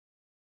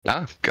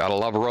 Gotta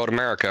love Road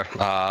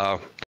America.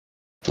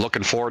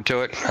 Looking forward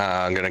to it.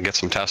 I'm gonna get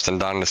some testing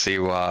done to see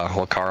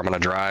what car I'm gonna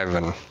drive,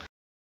 and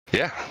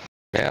yeah,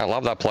 I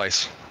love that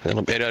place.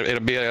 It'll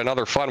be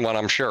another fun one,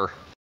 I'm sure.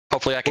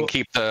 Hopefully I can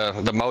keep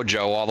the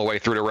mojo all the way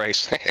through the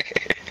race.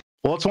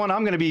 Well, it's one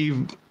I'm going to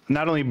be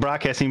not only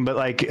broadcasting, but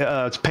like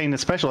paying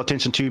special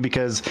attention to,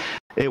 because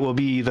it will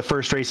be the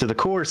first race of the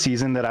core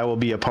season that I will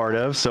be a part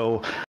of.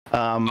 So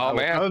I'll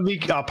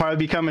probably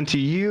be coming to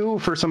you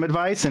for some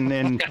advice, and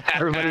then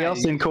everybody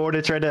else in core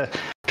to try to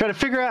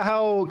figure out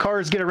how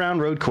cars get around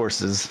road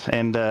courses,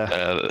 and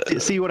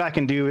see what I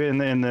can do in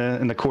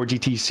the core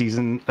GT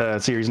season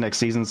series next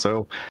season.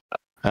 So.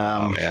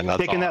 Man,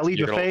 taking that leap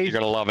of faith. You're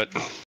gonna love it.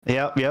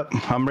 Yep.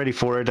 I'm ready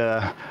for it.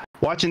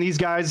 Watching these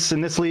guys in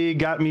this league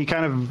got me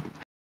kind of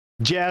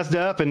jazzed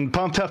up and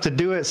pumped up to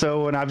do it.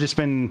 So, and I've just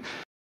been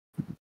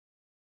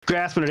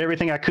grasping at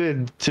everything I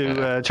could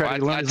to try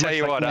to learn. I tell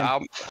you what,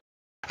 I'll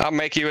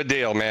make you a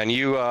deal, man.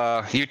 You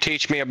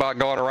teach me about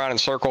going around in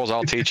circles.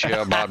 I'll teach you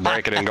about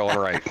braking and going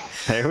right.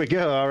 There we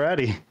go.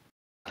 Alrighty.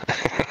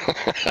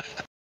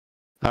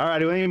 All right.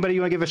 Anybody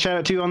you want to give a shout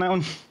out to on that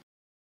one?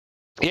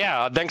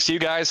 Yeah, thanks to you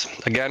guys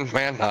again,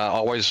 man.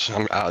 Always,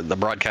 the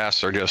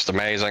broadcasts are just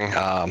amazing.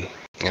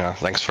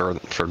 Thanks for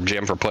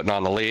Jim for putting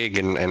on the league,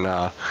 and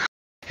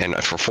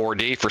for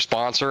 4D for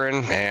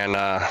sponsoring, and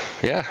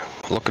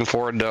looking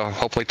forward to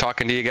hopefully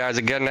talking to you guys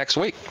again next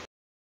week.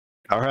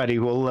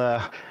 Alrighty,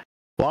 well,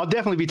 I'll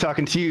definitely be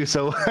talking to you,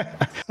 so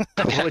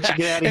we'll let you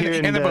get out of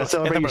here and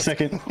celebrate your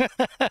second.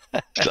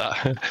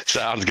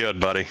 Sounds good,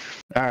 buddy.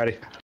 Alrighty.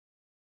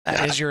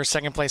 That is your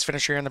second place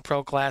finisher in the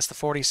pro class, the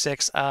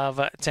 46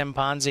 of Tim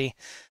Ponzi.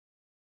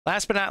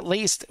 Last but not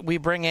least, we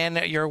bring in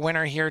your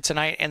winner here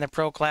tonight in the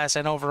pro class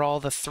and overall,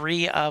 the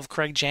 3 of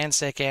Craig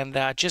Jancic, and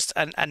just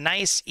a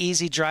nice,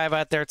 easy drive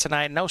out there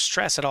tonight. No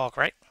stress at all,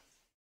 right?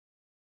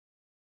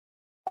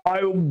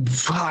 I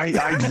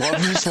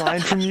love this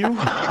line from you.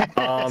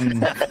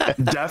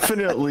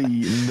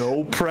 Definitely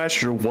no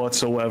pressure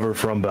whatsoever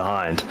from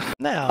behind.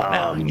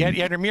 No. You had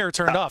your mirror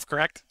turned off,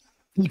 correct?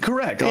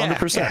 Correct,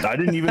 100%. Yeah. I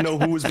didn't even know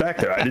who was back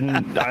there. I've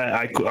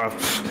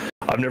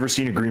never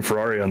seen a green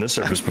Ferrari on this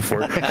surface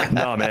before.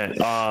 No, man.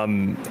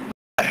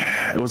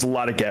 It was a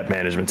lot of gap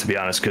management, to be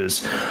honest,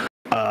 because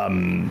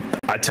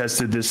I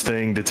tested this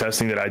thing. The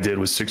testing that I did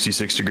was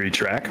 66-degree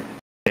track,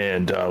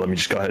 and let me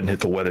just go ahead and hit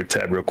the weather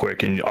tab real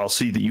quick, and I'll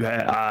see that you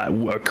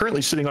are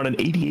currently sitting on an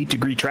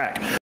 88-degree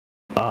track.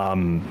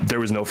 There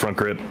was no front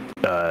grip.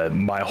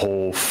 My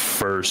whole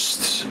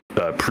first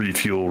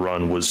pre-fuel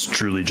run was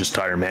truly just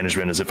tire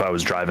management, as if I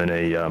was driving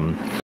a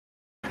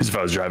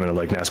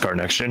like NASCAR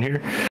Next Gen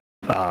here.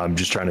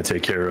 Just trying to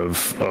take care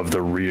of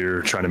the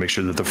rear, trying to make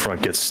sure that the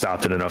front gets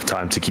stopped in enough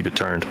time to keep it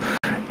turned.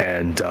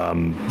 And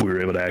we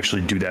were able to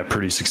actually do that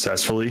pretty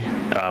successfully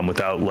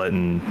without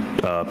letting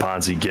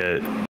Ponzi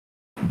get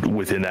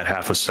within that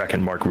half a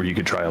second mark where you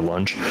could try a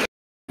lunge.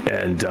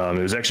 And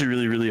it was actually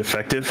really, really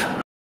effective.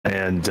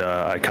 And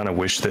I kind of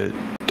wish that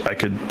I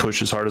could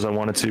push as hard as I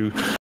wanted to.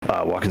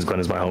 Watkins Glen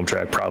is my home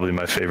track, probably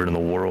my favorite in the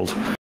world.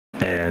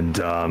 And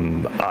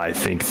I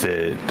think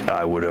that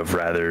I would have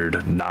rather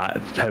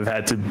not have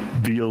had to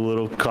be a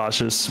little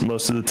cautious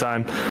most of the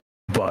time.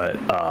 But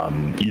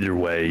either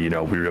way, we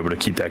were able to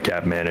keep that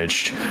gap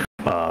managed.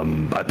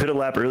 I pit a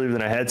lap earlier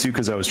than I had to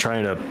because I was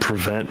trying to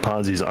prevent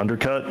Ponzi's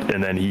undercut,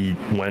 and then he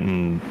went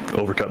and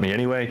overcut me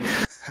anyway.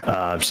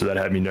 So that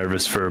had me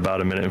nervous for about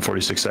 1 minute and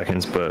 46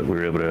 seconds, but we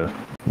were able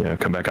to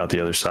come back out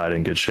the other side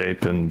in good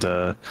shape and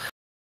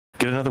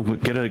get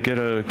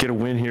a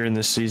win here in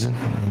this season.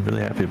 I'm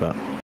really happy about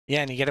it.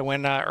 Yeah, and you get a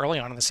win early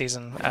on in the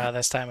season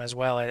this time as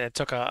well. It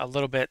took a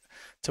little bit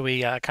till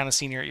we kind of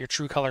seen your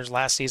true colors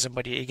last season,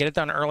 but you get it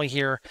done early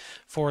here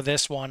for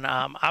this one.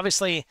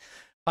 Obviously,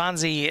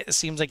 Ponzi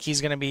seems like he's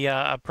going to be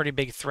a pretty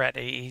big threat.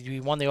 He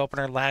won the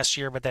opener last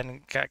year, but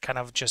then got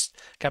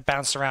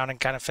bounced around and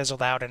kind of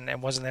fizzled out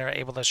and wasn't there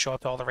able to show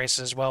up to all the races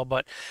as well.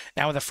 But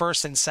now with the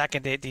first and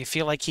second, do you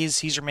feel like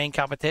he's your main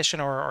competition,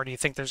 or do you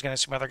think there's going to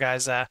be some other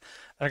guys that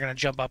are going to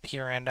jump up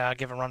here and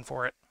give a run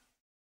for it?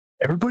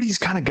 Everybody's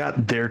kind of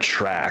got their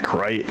track,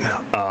 right?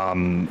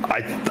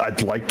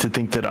 I'd like to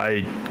think that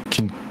I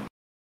can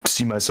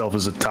see myself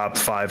as a top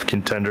 5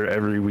 contender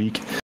every week.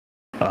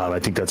 I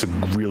think that's a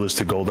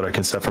realistic goal that I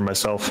can set for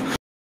myself.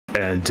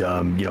 And,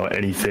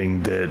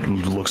 anything that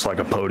looks like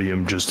a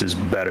podium just is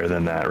better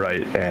than that,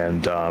 right?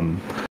 And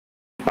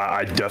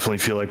I definitely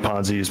feel like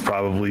Ponzi is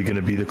probably going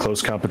to be the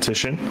close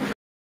competition.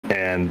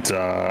 And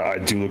I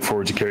do look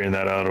forward to carrying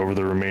that out over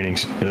the remaining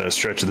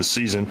stretch of the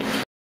season.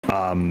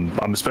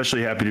 I'm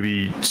especially happy to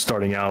be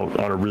starting out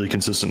on a really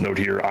consistent note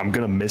here. I'm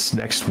going to miss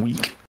next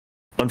week,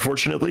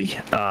 unfortunately.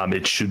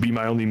 It should be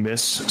my only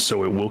miss,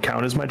 so it will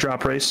count as my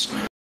drop race.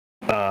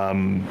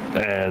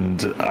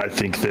 And I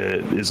think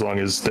that as long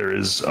as there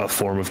is a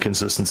form of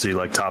consistency,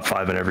 like top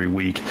 5 in every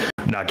week,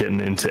 not getting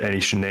into any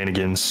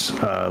shenanigans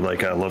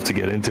like I love to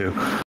get into,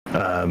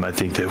 I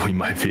think that we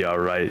might be all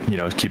right,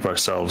 keep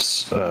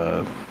ourselves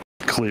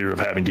clear of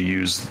having to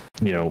use,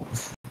 having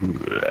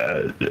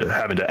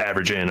to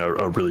average in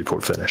a really poor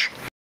finish.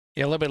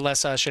 Yeah, a little bit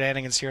less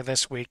shenanigans here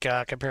this week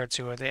compared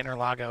to the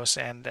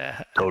Interlagos, and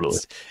totally,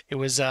 it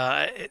was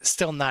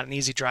still not an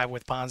easy drive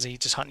with Ponzi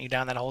just hunting you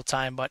down that whole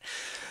time. But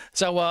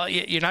so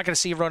you're not going to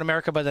see Road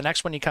America, but the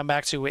next one you come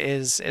back to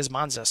is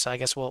Monza. So I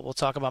guess we'll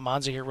talk about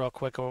Monza here real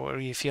quick. What do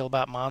you feel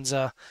about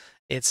Monza?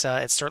 It's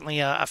certainly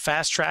a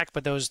fast track,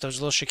 but those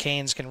little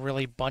chicanes can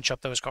really bunch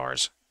up those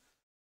cars.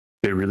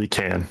 They really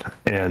can,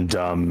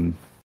 and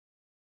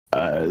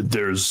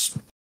there's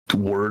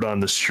word on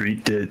the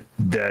street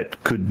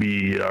that could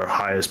be our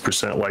highest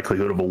percent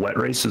likelihood of a wet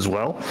race as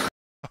well.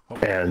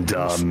 And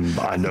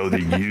I know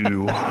that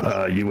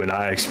you and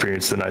I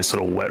experienced a nice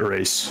little wet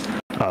race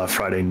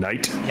Friday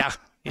night. Yeah.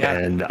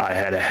 And I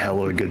had a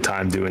hell of a good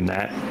time doing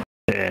that,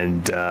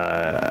 and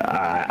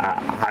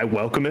I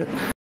welcome it.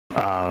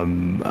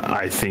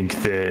 I think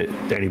that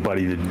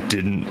anybody that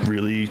didn't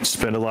really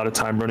spend a lot of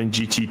time running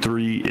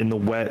GT3 in the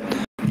wet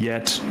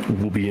yet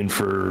will be in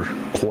for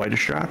quite a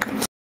shock.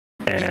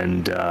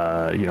 And,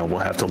 we'll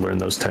have to learn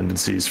those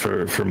tendencies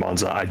for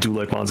Monza. I do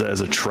like Monza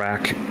as a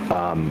track.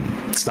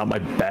 It's not my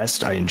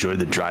best. I enjoy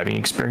the driving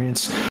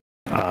experience.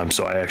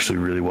 So I actually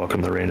really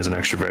welcome the rain as an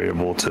extra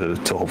variable to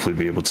hopefully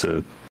be able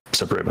to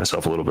separate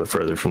myself a little bit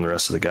further from the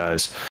rest of the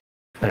guys.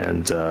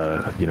 And,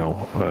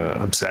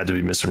 I'm sad to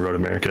be missing Road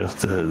America.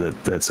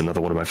 That's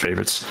another one of my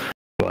favorites.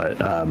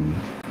 But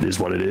it is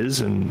what it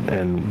is,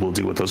 and we'll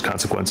deal with those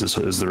consequences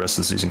as the rest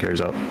of the season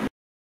carries out.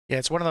 Yeah,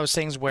 it's one of those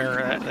things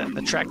where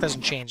the track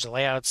doesn't change. The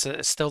layout's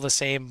still the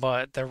same,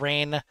 but the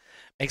rain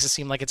makes it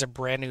seem like it's a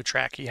brand new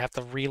track. You have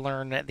to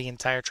relearn the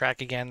entire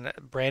track again,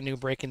 brand new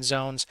braking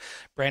zones,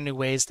 brand new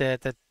ways to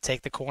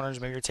take the corners.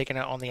 Maybe you're taking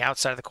it on the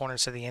outside of the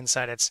corners to the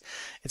inside. It's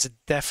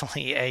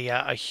definitely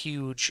a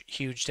huge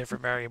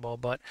different variable,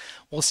 but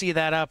we'll see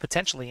that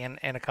potentially in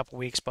a couple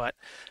weeks. But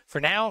for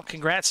now,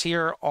 congrats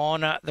here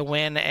on the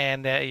win,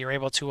 and you're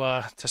able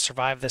to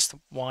survive this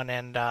one,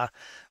 and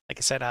like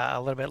I said, a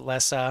little bit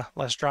less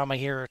drama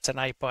here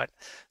tonight, but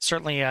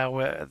certainly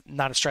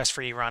not a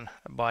stress-free run.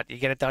 But you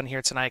get it done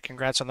here tonight.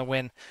 Congrats on the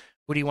win.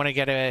 Who do you want to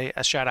get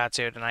a shout out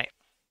to tonight?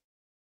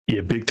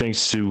 Yeah, big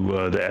thanks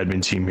to the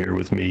admin team here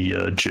with me,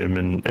 Jim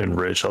and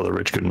Rich, although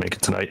Rich couldn't make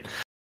it tonight,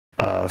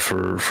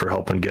 for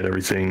helping get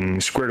everything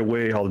squared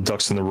away, all the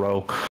ducks in the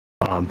row.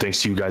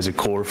 Thanks to you guys at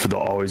Core for the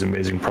always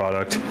amazing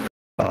product.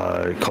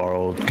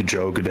 Carl,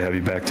 Joe, good to have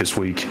you back this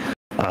week.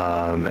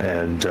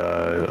 And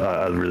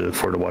I really look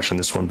forward to watching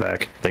this one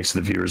back. Thanks to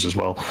the viewers as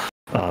well.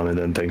 And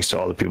then thanks to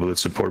all the people that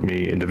support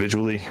me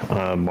individually.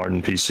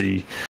 Martin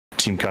PC,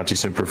 Team Conti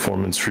Sim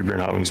Performance, Free Beer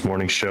and Hot Wings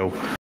Morning Show,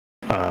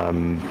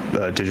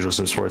 Digital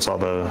Sim Sports, all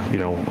the,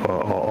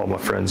 all my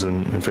friends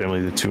and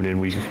family that tune in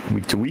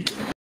week to week.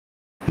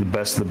 The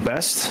best of the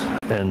best.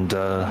 And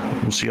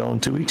we'll see y'all in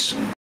 2 weeks.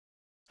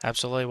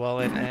 Absolutely. Well,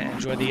 and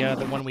enjoy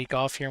the 1 week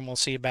off here, and we'll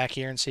see you back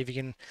here and see if you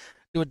can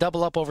do a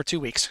double up over 2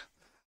 weeks.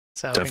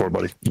 So, 10-4,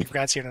 buddy.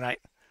 Congrats here tonight.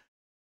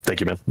 Thank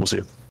you, man. We'll see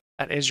you.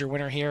 That is your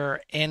winner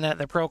here in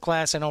the pro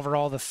class, and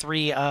overall the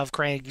 3 of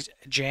Craig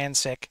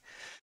Jancic.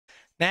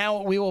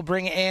 Now we will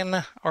bring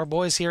in our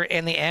boys here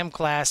in the AM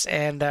class,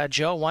 and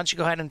Joe, why don't you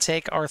go ahead and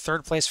take our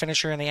 3rd place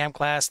finisher in the AM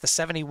class, the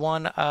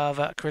 71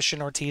 of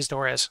Christian Ortiz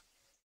Torres.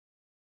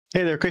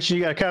 Hey there, Christian.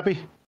 You got a copy?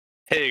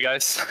 Hey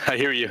guys, I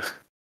hear you.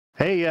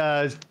 Hey,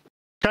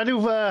 kind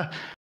of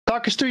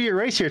talk us through your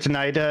race here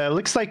tonight.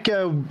 Looks like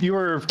you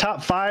were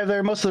top 5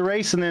 there most of the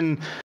race, and then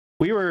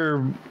we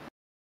were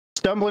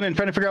stumbling and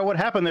trying to figure out what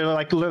happened there.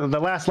 Like the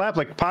last lap,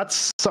 like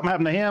Potts, something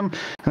happened to him,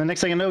 and the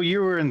next thing I know,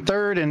 you were in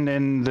 3rd,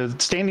 and the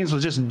standings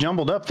was just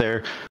jumbled up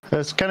there.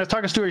 Kind of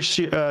talk us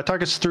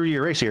through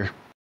your race here.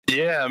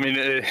 Yeah, I mean,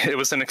 it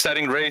was an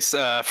exciting race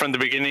from the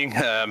beginning.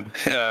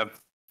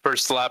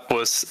 First lap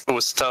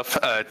was tough.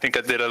 I think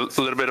I did a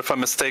little bit of a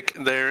mistake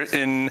there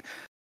in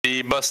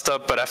the bus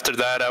stop, but after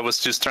that, I was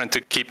just trying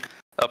to keep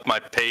up my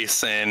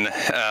pace, and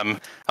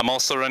I'm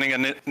also running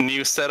a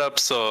new setup,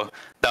 so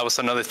that was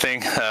another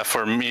thing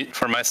for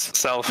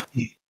myself.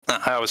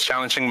 I was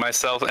challenging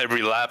myself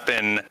every lap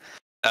and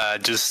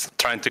just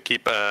trying to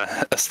keep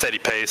a steady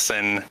pace,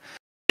 and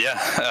yeah,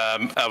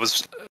 I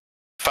was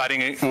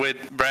fighting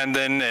with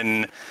Brandon,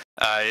 and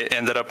I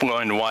ended up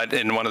going wide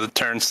in one of the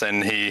turns,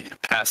 and he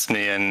passed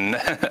me, and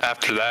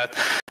after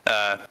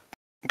that,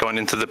 going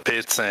into the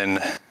pits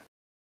and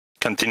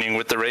continuing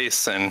with the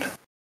race, and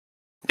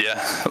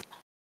yeah.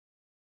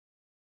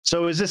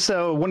 So is this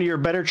one of your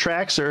better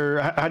tracks, or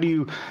how do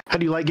you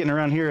like getting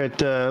around here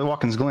at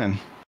Watkins Glen?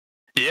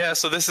 Yeah,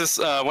 so this is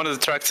one of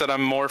the tracks that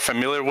I'm more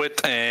familiar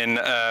with, and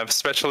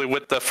especially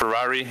with the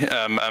Ferrari.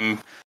 I'm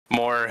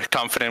more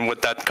confident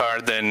with that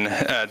car than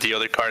the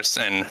other cars,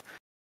 and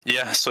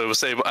yeah, so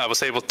I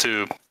was able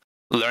to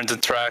learn the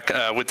track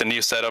with the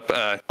new setup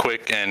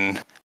quick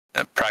and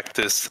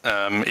practice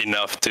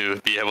enough to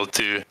be able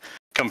to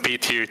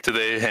compete here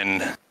today,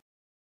 and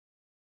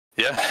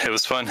yeah, it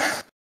was fun.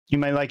 You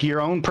mean like your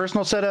own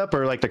personal setup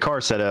or like the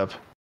car setup?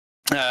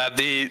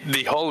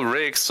 The whole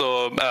rig.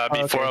 So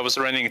before I was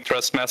running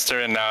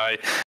Thrustmaster, and I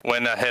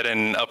went ahead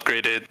and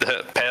upgraded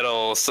the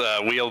pedals,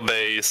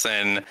 wheelbase,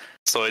 and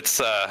so it's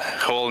a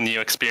whole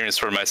new experience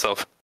for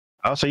myself.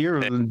 Oh, so you're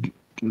a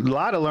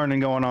lot of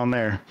learning going on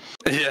there.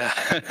 Yeah.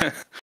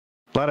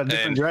 A lot of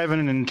different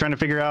driving and trying to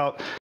figure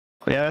out.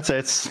 Yeah,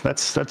 that's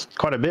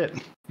quite a bit.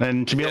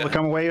 And to be able to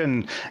come away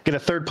and get a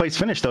 3rd place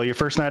finish, though, your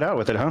first night out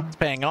with it, huh? It's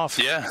paying off.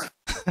 Yeah.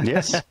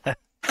 Yes.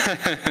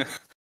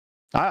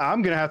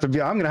 I'm gonna have to be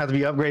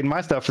upgrading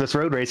my stuff for this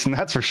road racing.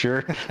 That's for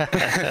sure.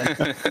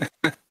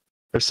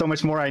 There's so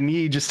much more I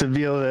need just to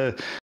be able to.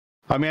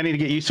 I mean, I need to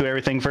get used to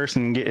everything first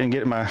and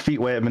get my feet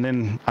wet, and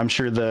then I'm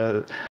sure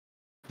the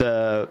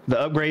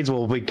upgrades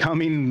will be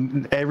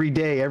coming every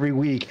day, every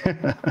week.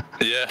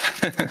 Yeah.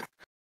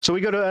 So we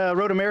go to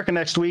Road America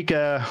next week.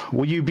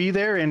 Will you be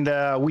there, and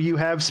will you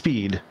have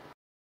speed?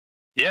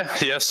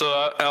 Yeah.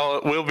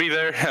 So we'll be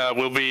there.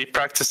 We'll be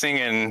practicing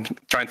and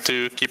trying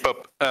to keep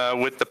up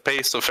with the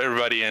pace of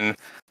everybody, and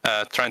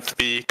trying to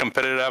be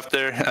competitive out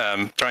there.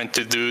 Trying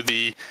to do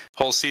the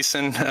whole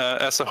season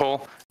as a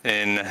whole,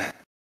 and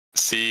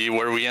see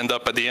where we end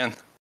up at the end.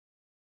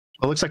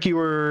 Well, it looks like you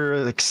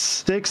were like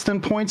 6th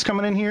in points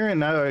coming in here,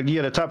 and you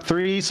had a top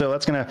 3, so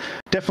that's going to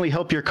definitely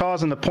help your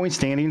cause in the point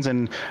standings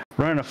and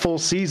running a full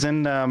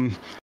season.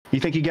 You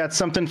think you got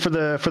something for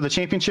the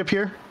championship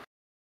here?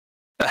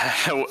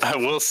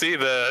 We'll see.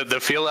 The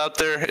field out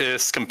there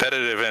is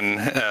competitive, and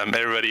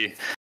everybody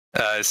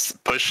is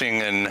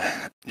pushing, and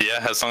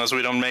yeah, as long as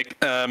we don't make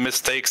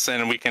mistakes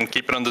and we can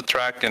keep it on the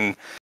track and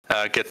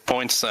get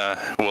points,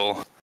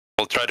 we'll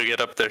try to get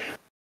up there.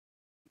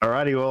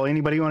 Alrighty, well,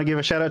 anybody want to give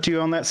a shout out to you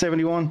on that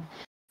 71?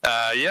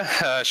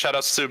 Shout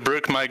outs to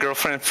Brooke, my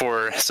girlfriend,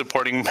 for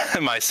supporting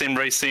my sim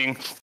racing,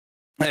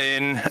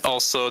 and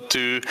also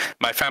to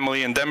my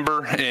family in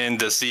Denver and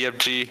the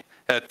ZFG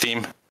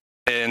team.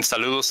 And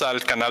saludos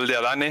al canal de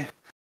Adane.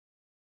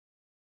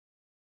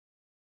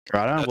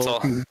 Right on. That's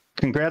well, all.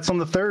 Congrats on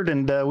the 3rd,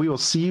 and we will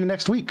see you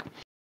next week.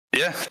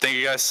 Yeah, thank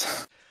you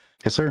guys.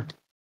 Yes, sir.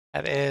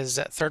 That is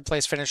 3rd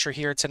place finisher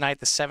here tonight,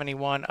 the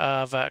 71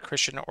 of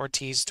Christian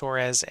Ortiz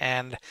Torres.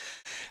 And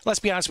let's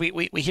be honest,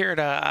 we hear it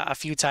a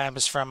few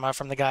times from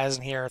the guys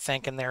in here,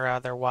 thanking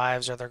their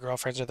wives or their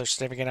girlfriends or their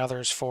significant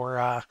others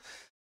for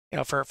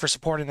for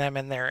supporting them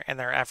in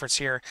their efforts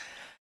here.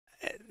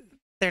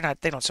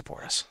 They don't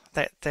support us.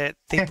 They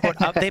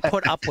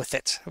put up with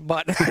it.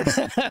 But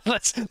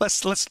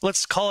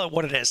let's call it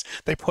what it is.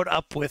 They put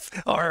up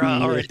with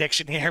our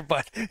addiction here.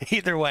 But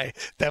either way,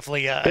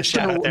 definitely a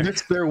shout out there.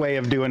 It's their way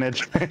of doing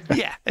it.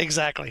 Yeah,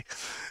 exactly.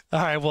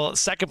 All right, well,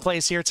 second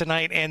place here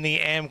tonight in the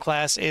AM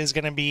class is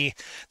going to be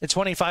the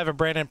 25 of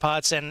Brandon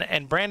Potts.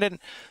 And Brandon,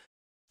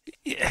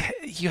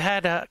 you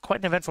had quite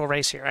an eventful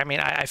race here. I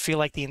mean, I feel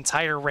like the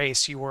entire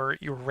race you were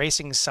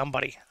racing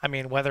somebody. I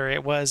mean, whether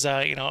it was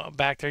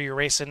back there you were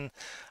racing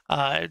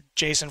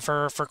Jason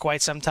for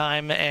quite some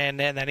time, and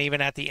then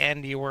even at the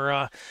end you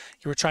were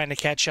trying to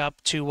catch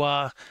up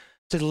to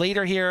the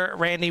leader here.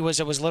 Randy was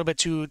a little bit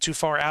too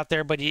far out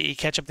there, but you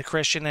catch up to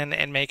Christian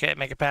and make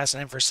a pass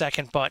on him for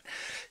second. But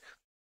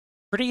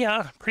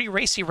pretty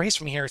racy race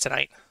from here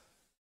tonight.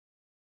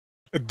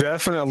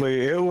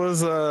 Definitely. It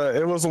was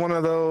one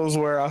of those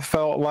where I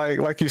felt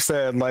like you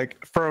said,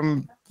 like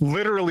from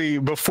literally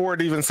before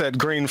it even said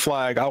green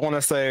flag, I want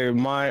to say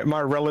my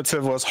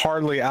relative was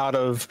hardly out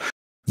of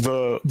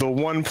the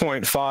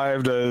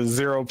 1.5 to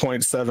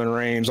 0.7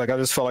 range. Like I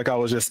just felt like I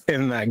was just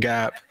in that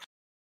gap.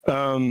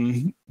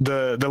 The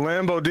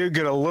Lambo did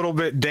get a little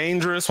bit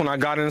dangerous when I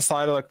got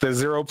inside of like the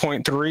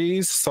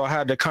 0.3s. So I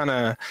had to kind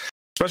of,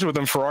 especially with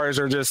them Ferraris,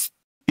 are just,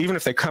 even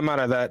if they come out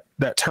of that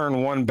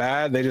turn one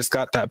bad, they just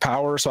got that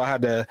power. So I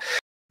had to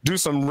do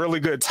some really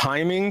good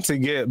timing to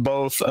get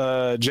both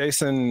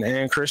Jason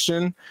and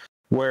Christian,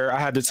 where I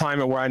had to time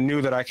it where I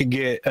knew that I could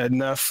get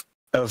enough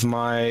of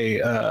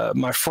my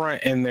my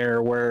front in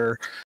there where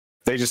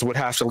they just would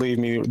have to leave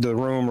me the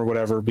room or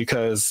whatever.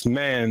 Because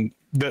man,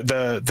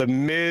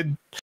 the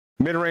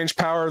mid-range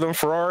power of them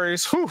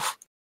Ferraris, whew,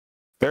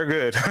 they're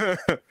good.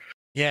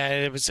 Yeah,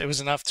 it was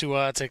enough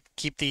to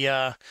keep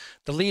the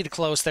lead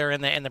close there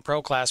in the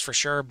pro class for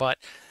sure. But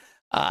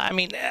I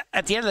mean,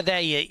 at the end of the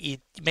day, you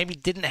maybe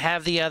didn't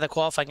have the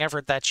qualifying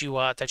effort that you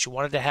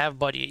wanted to have,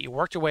 but you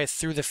worked your way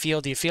through the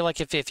field. Do you feel like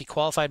if you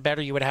qualified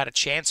better, you would have had a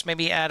chance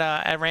maybe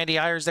at Randy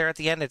Ayers there at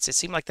the end? It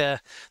seemed like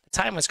the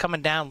time was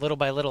coming down little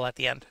by little at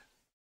the end.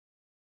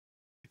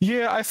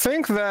 Yeah, I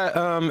think that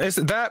it's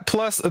that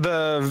plus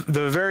the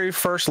very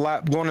first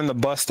lap going in the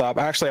bus stop.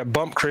 Actually, I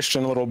bumped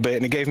Christian a little bit,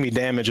 and it gave me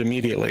damage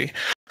immediately.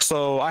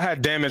 So I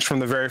had damage from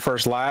the very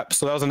first lap.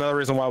 So that was another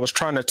reason why I was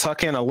trying to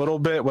tuck in a little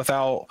bit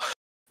without,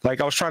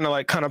 like, I was trying to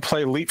like kind of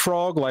play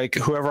leapfrog, like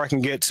whoever I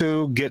can get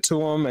to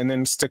them, and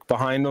then stick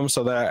behind them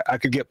so that I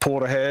could get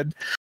pulled ahead.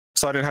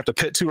 So I didn't have to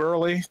pit too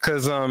early,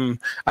 because I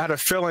had a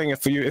feeling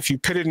if you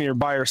pitted and you're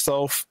by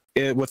yourself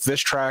with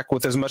this track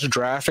with as much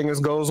drafting as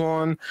goes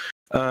on,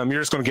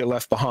 you're just going to get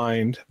left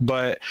behind.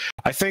 But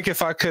I think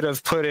if I could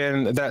have put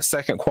in that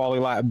second quali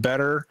lap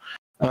better,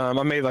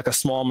 I made like a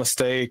small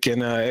mistake,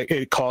 and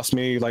it cost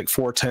me like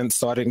 4/10,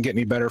 so I didn't get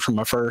any better from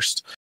my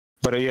first.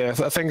 But yeah,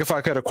 I think if I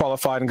could have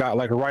qualified and got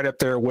like right up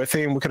there with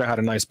him, we could have had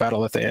a nice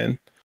battle at the end.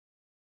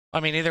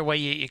 I mean, either way,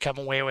 you come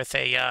away with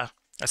a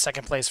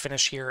second place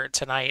finish here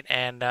tonight,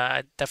 and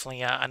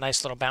definitely a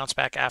nice little bounce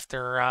back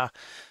after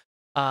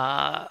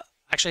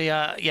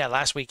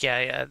last week,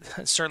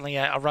 certainly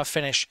a rough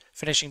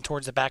finishing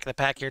towards the back of the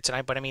pack here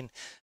tonight. But I mean,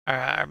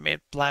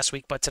 last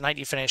week, but tonight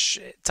you finish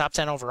top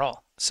 10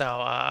 overall. So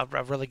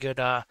a really good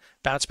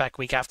bounce back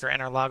week after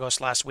Interlagos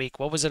last week.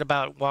 What was it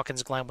about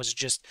Watkins Glen? Was it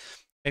just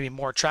maybe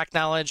more track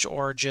knowledge,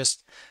 or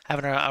just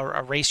having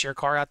a racier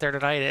car out there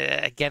tonight?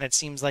 Again, it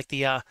seems like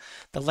the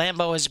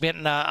Lambo has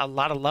been a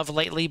lot of love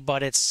lately,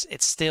 but it's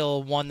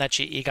still one that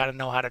you got to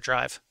know how to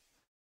drive.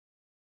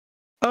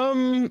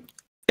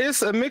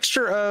 It's a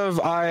mixture of,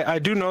 I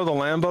do know the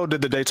Lambo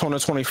did the Daytona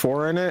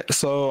 24 in it,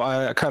 so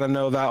I kind of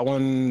know that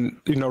one,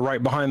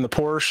 right behind the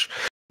Porsche.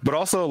 But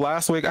also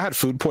last week I had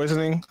food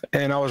poisoning,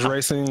 and I was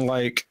racing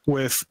like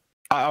with,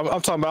 I'm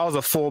talking about, I was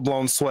a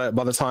full-blown sweat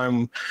by the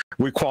time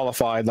we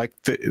qualified. Like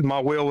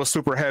my wheel was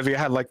super heavy. I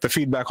had like the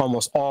feedback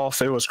almost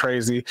off. It was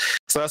crazy.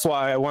 So that's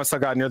why once I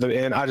got near the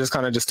end, I just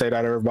kind of just stayed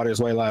out of everybody's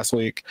way last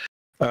week.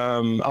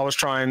 I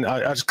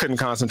just couldn't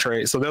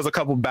concentrate. So there's a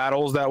couple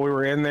battles that we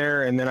were in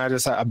there, and then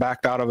I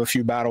backed out of a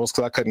few battles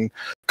because I couldn't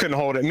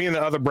hold it. Me and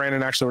the other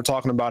Brandon actually were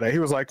talking about it. He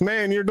was like,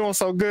 "Man, you're doing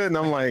so good," and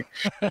I'm like,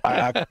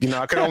 I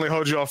could only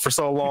hold you off for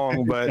so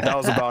long, but that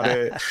was about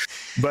it.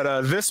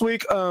 But this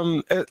week,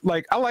 I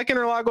like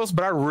Interlagos,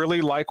 but I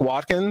really like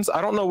Watkins.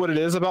 I don't know what it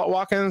is about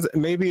Watkins.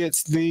 Maybe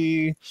it's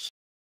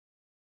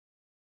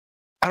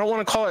I don't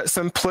want to call it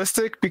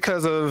simplistic,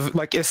 because of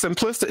like, it's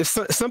simplistic.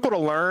 It's simple to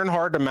learn,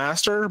 hard to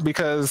master,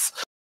 because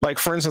like,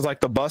 for instance, like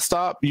the bus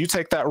stop, you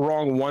take that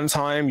wrong one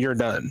time, you're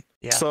done.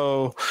 Yeah.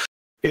 So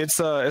it's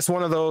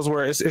one of those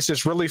where it's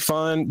just really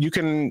fun.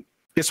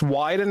 It's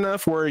wide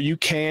enough where you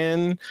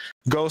can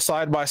go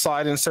side by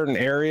side in certain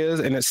areas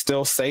and it's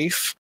still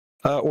safe.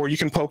 Or you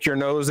can poke your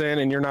nose in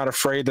and you're not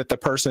afraid that the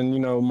person,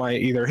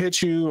 might either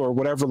hit you or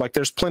whatever. Like,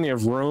 there's plenty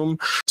of room.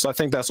 So I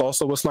think that's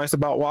also what's nice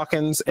about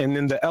Watkins. And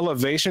then the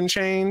elevation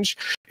change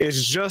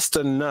is just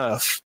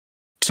enough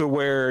to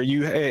where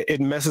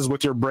it messes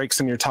with your brakes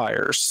and your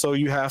tires. So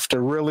you have to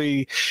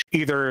really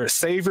either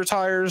save your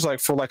tires, like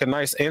for like a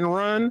nice end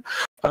run,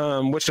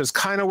 which is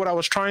kind of what I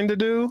was trying to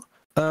do.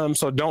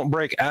 So don't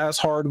brake as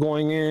hard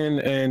going in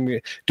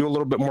and do a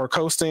little bit more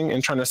coasting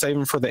and trying to save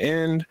them for the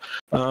end.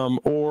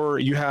 Or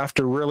you have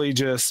to really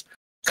just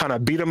kind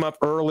of beat them up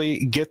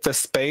early, get the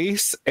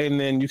space, and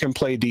then you can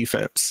play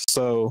defense.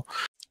 So,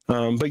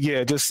 but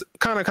yeah, just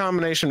kind of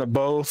combination of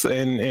both,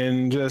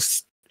 and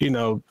just, you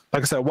know,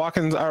 like I said,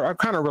 Watkins, I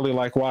kind of really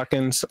like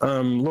Watkins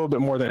a little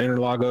bit more than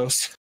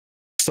Interlagos.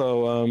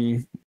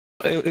 So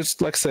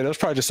it's like I said, it was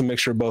probably just a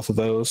mixture of both of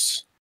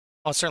those.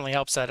 Well, it certainly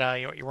helps that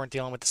you weren't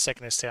dealing with the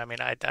sickness too. I mean,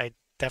 I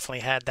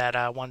definitely had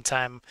that one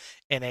time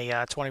in a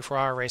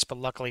 24-hour race, but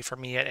luckily for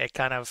me, it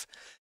kind of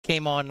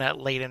came on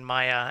late in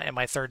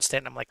my third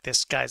stint. I'm like,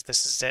 this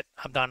is it.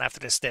 I'm done after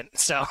this stint.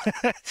 So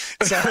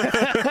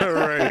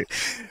Right.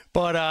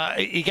 But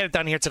you get it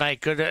done here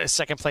tonight. Good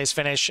second place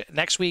finish.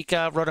 Next week,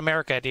 Road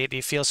America. Do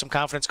you feel some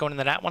confidence going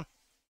into that one?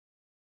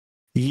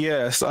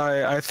 Yes,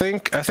 I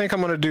think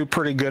I'm going to do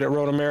pretty good at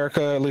Road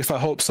America. At least I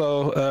hope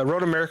so.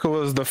 Road America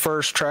was the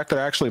first track that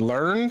I actually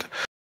learned.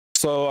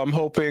 So I'm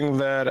hoping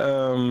that,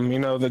 you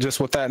know, that just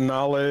with that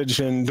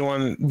knowledge and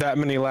doing that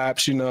many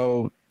laps, you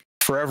know,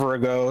 forever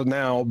ago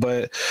now,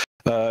 but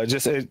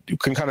just it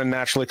can kind of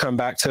naturally come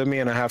back to me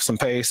and I have some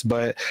pace.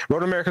 But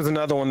Road America is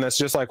another one that's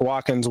just like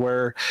Watkins,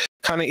 where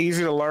kind of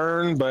easy to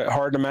learn but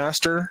hard to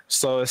master.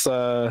 So it's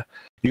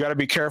you got to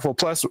be careful.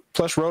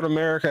 Plus Road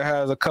America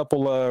has a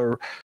couple of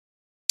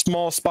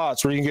small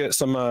spots where you can get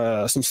some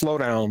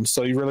slowdowns.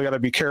 So you really got to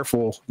be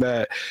careful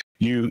that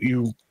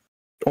you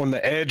on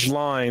the edge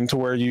line to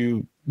where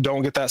you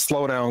don't get that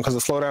slowdown, because the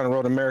slowdown in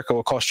Road America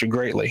will cost you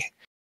greatly.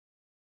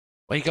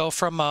 Well, you go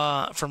from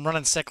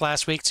running sick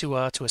last week to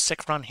a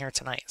sick run here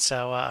tonight.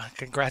 So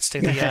congrats to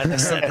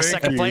the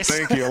second place.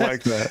 Thank you. I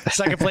like that.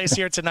 Second place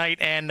here tonight,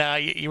 and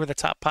you were the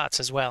top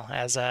pots as well,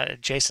 as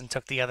Jason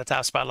took the other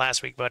top spot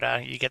last week.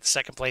 But you get the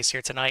second place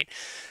here tonight,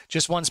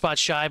 just one spot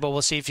shy. But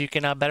we'll see if you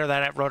can better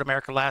that at Road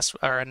America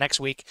next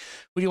week.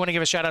 Who do you want to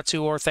give a shout out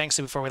to or thanks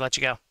to before we let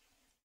you go?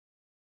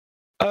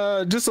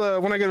 Just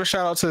want to give a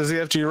shout out to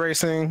ZFG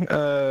Racing.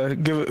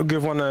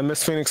 Give one to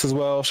Miss Phoenix as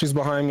well. She's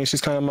behind me. She's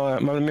kind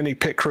of my mini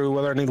pit crew,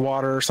 whether I need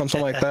water or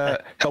something like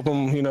that. Help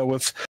them, you know,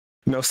 with,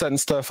 you know, setting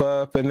stuff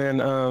up. And then,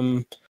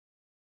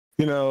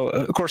 you know,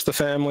 of course the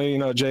family, you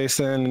know,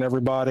 Jason and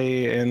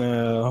everybody,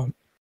 and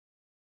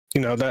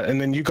you know that,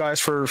 and then you guys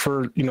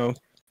for you know,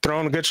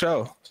 throwing a good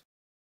show.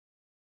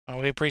 Well,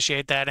 we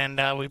appreciate that,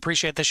 and we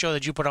appreciate the show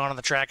that you put on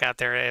the track out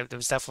there. It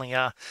was definitely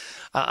a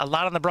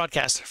lot on the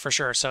broadcast for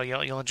sure. So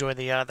you'll enjoy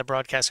the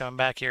broadcast coming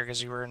back here,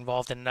 because you were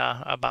involved in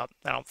about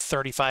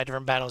 35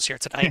 different battles here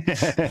tonight.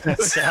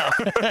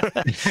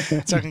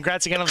 So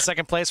congrats again on the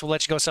second place. We'll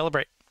let you go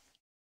celebrate.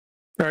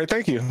 All right,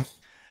 thank you.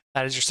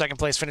 That is your second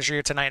place finisher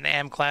here tonight in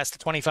AM Class, the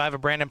 25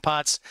 of Brandon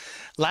Potts.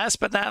 Last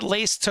but not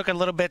least, took a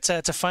little bit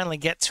to finally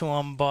get to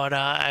him, but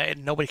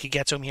nobody could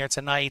get to him here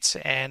tonight.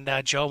 And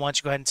Joe, why don't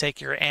you go ahead and take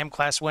your AM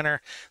Class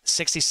winner,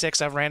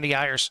 66 of Randy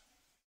Ayers.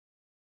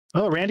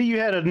 Oh, Randy, you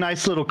had a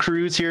nice little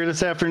cruise here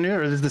this afternoon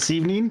or this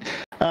evening.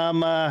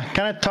 Kind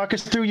of talk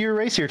us through your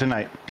race here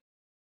tonight.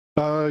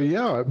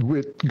 Yeah,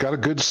 we got a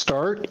good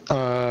start.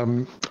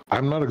 I'm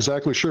not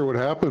exactly sure what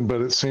happened, but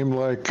it seemed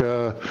like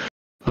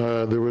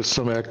there was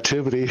some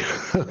activity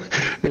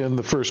in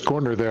the first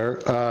corner there.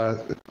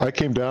 I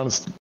came down and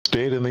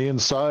stayed in the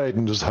inside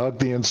and just hugged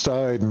the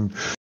inside, and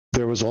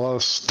there was a lot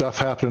of stuff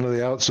happening to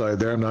the outside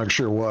there. I'm not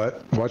sure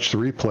what. Watched the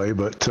replay,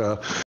 but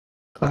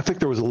I think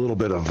there was a little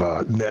bit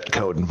of net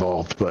code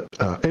involved. But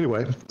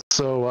anyway,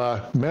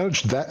 so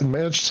managed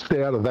to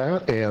stay out of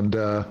that,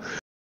 and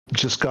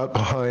just got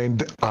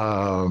behind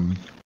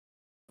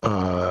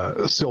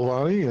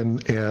Silvani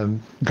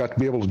and got to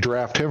be able to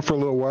draft him for a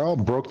little while.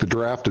 Broke the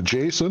draft to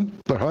Jason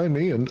behind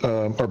me, and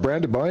or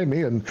Brandon behind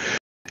me,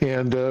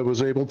 and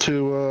was able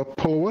to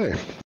pull away.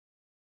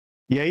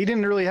 Yeah, he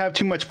didn't really have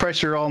too much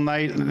pressure all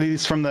night, at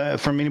least from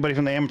anybody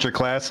from the amateur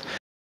class.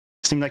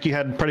 Seemed like you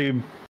had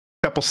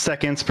couple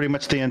seconds pretty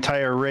much the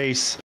entire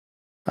race.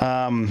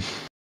 Is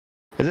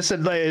this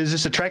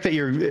a track that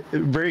you're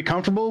very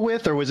comfortable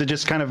with, or was it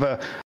just kind of a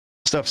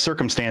stuff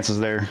circumstances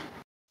there?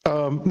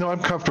 No, I'm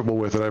comfortable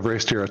with it. I've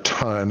raced here a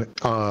ton.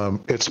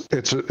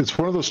 It's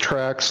one of those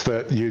tracks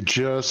that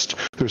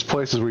there's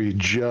places where you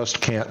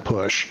just can't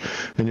push,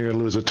 and you're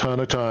gonna lose a ton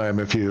of time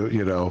if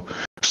you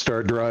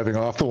start driving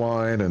off the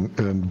line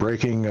and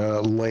braking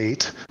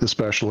late,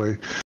 especially.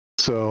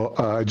 So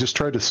I just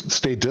tried to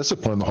stay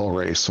disciplined the whole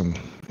race, and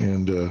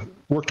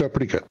worked out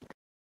pretty good.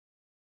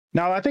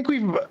 Now, I think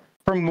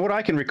from what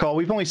I can recall,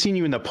 we've only seen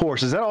you in the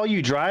Porsche. Is that all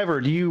you drive,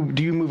 or do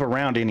you move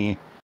around any?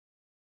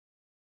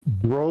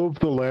 Drove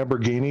the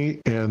Lamborghini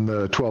in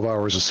the 12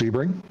 hours of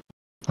Sebring.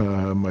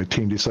 My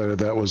team decided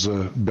that was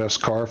the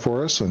best car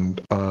for us,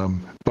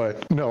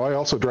 but no, I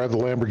also drive the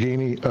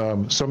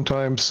Lamborghini.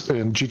 Sometimes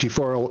in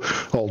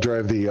GT4, I'll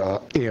drive the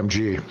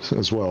AMG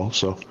as well.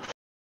 So,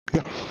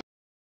 yeah.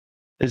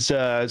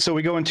 So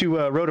we go into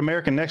Road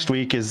America next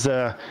week.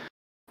 Are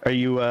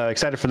you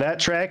excited for that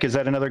track? Is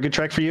that another good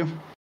track for you?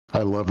 I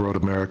love Road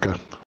America.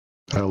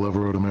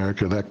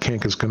 That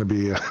kink is going to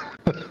be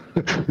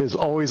is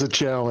always a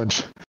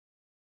challenge.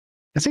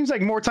 it seems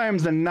like more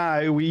times than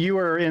not, you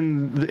were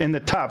in the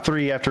top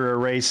 3 after a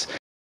race.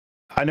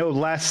 I know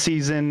last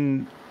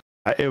season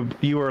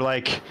you were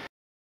like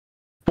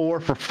 4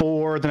 for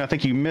 4. Then I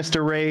think you missed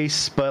a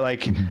race, but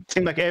like it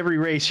seemed like every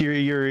race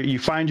you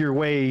find your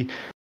way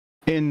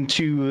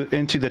into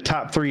the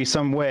top 3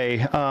 some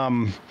way.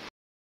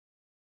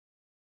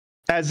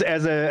 As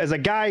a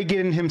guy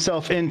getting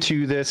himself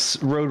into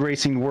this road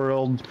racing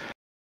world,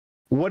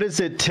 what does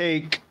it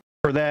take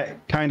for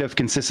that kind of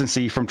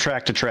consistency from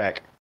track to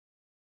track?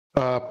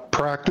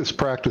 Practice.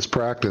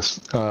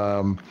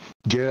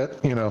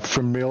 Get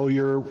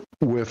familiar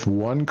with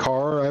one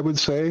car. I would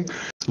say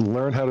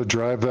learn how to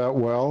drive that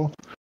well.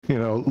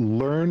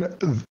 Learn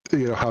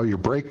how your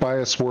brake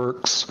bias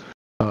works.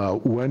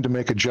 When to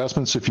make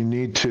adjustments if you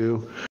need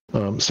to.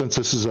 Since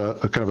this is a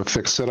kind of a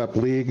fixed setup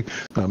league,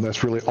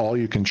 that's really all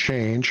you can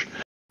change.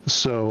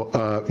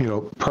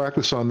 So,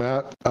 practice on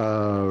that.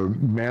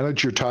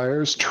 Manage your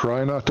tires.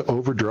 Try not to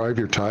overdrive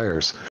your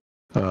tires.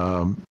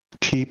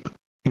 Keep,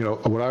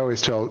 what I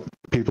always tell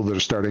people that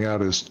are starting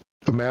out is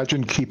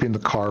imagine keeping the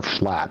car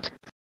flat.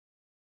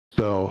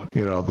 So,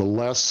 the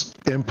less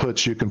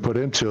inputs you can put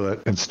into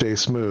it and stay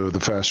smooth, the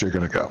faster you're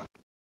going to go.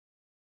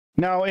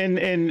 Now,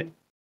 and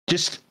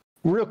just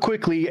real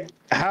quickly,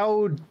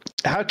 how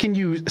can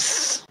you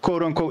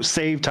quote unquote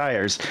save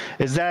tires?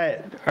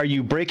 Are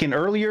you braking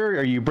earlier?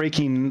 Are you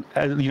braking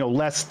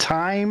less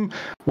time?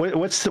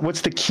 What's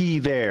the key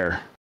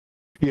there?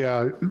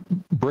 Yeah,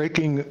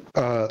 braking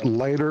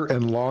lighter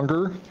and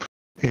longer,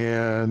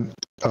 and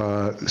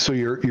so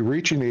you're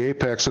reaching the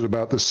apex at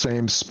about the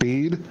same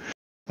speed,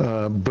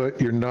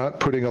 but you're not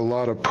putting a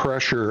lot of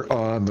pressure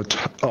on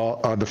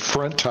the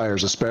front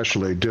tires,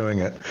 especially doing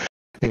it.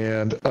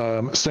 And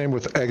same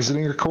with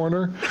exiting a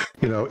corner,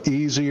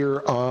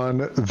 easier on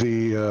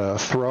the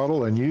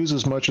throttle and use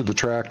as much of the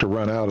track to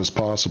run out as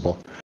possible.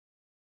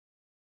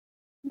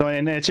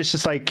 And it's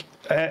just like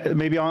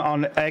maybe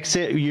on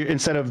exit,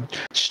 instead of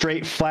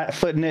straight flat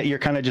footing it, you're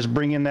kind of just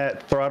bringing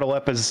that throttle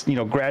up as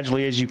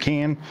gradually as you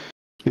can.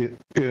 In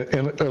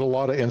a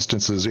lot of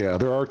instances, yeah.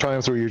 There are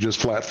times where you're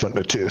just flat footing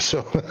it too.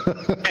 So,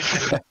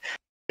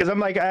 because I'm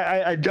like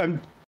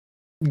I'm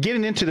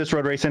getting into this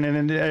road racing,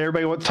 and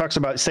everybody talks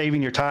about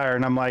saving your tire,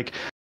 and I'm like,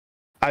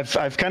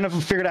 I've kind of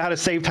figured out how to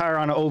save tire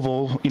on an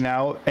oval,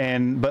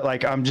 but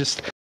like I'm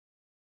just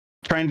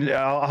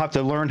I'll have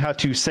to learn how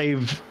to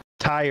save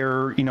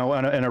tire, in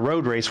a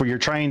road race where you're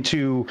trying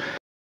to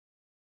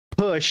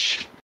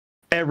push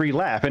every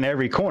lap in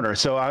every corner.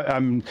 So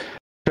I'm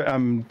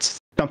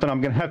something I'm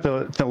going to have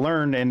to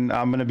learn, and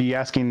I'm going to be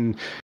asking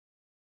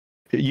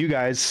you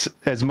guys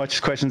as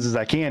much questions as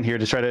I can here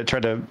to try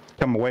to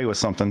come away with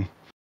something.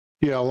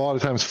 Yeah, a lot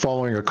of times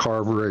following a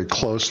car very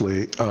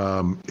closely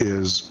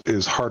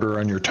is harder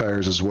on your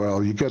tires as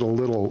well. You get a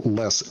little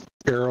less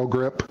aero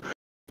grip,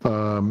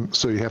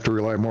 so you have to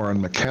rely more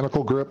on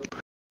mechanical grip,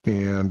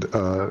 and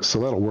so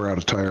that'll wear out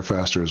a tire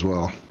faster as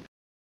well.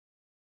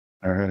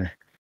 All right.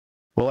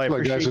 Well, I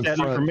appreciate that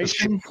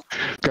information.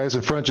 Guys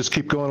in front just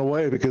keep going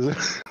away because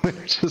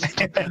it's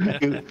just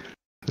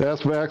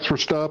ask Max for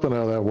stopping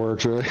how that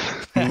works, right?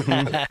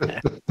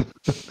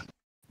 Mm-hmm.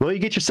 Well, you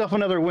get yourself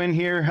another win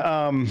here.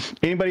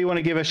 Anybody you want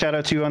to give a shout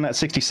out to on that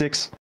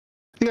 66?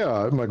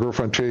 Yeah, my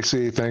girlfriend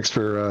Tracy. Thanks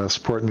for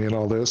supporting me in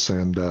all this,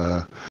 and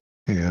her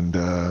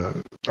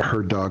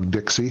dog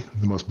Dixie,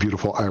 the most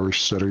beautiful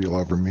Irish setter you'll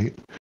ever meet.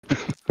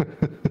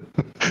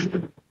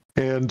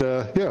 And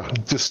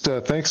just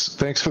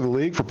thanks for the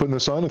league for putting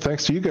this on, and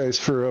thanks to you guys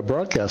for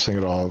broadcasting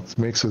it all. It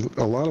makes it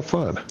a lot of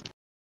fun.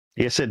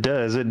 Yes, it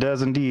does. It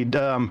does indeed.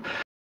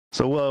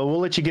 So we'll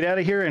let you get out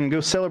of here and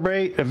go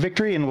celebrate a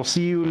victory, and we'll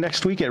see you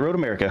next week at Road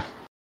America.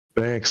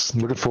 Thanks.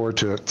 Looking forward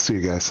to it. See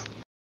you guys.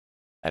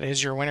 That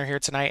is your winner here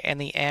tonight in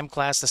the AM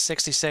class, the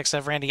 66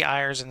 of Randy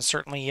Ayers, and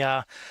certainly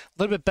a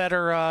little bit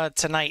better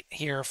tonight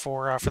here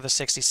for the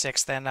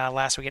 66 than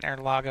last week at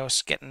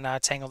Interlagos, getting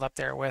tangled up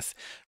there with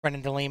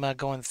Brendan DeLima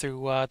going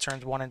through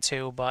turns 1 and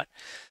 2, but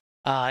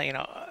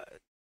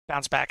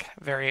bounced back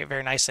very,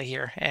 very nicely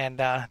here, and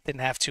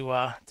didn't have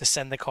to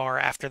send the car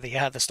after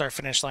the start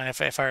finish line,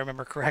 if I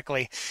remember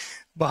correctly.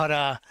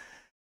 But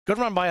good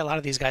run by a lot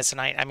of these guys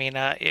tonight. I mean,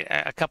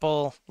 a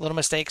couple little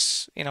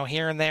mistakes,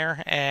 here and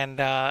there, and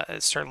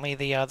certainly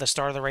the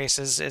start of the race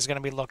is going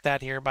to be looked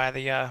at here by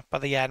the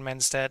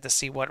admins to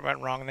see what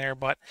went wrong there.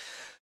 But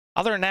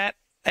other than that,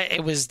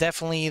 it was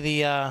definitely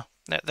the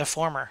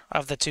former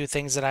of the two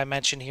things that I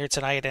mentioned here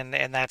tonight,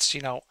 and that's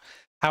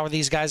how are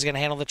these guys going to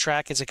handle the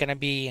track? Is it going to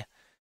be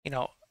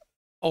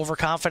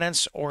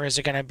overconfidence, or is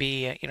it going to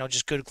be,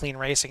 just good, clean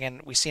racing?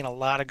 And we've seen a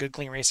lot of good,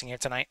 clean racing here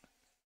tonight.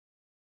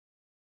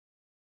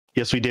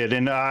 Yes, we did.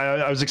 And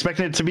I was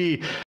expecting it to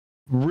be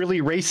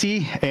really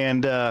racy,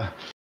 and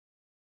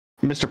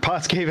Mr.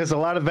 Potts gave us a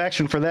lot of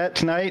action for that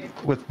tonight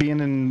with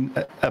being in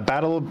a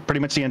battle pretty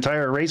much the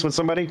entire race with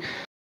somebody.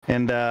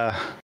 And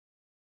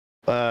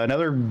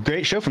another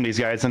great show from these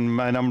guys,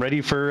 and I'm ready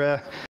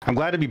for I'm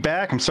glad to be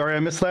back. I'm sorry I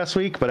missed last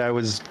week, but I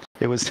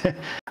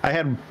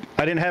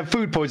didn't have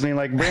food poisoning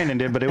like Brandon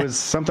did, but it was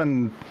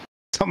something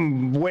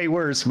way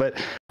worse.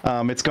 But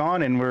it's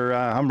gone, and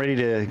I'm ready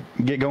to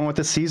get going with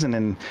this season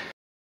and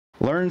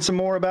learn some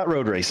more about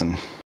road racing.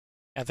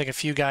 I think a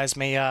few guys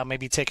may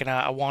be taking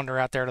a wander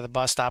out there to the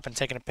bus stop and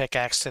taking a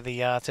pickaxe to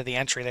the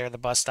entry there at the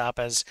bus stop,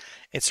 as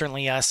it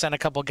certainly sent a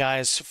couple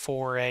guys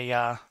for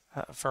a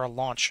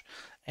launch.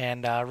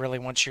 And really,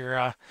 once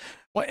you're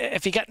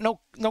if you got no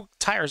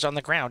tires on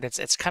the ground,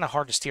 it's kind of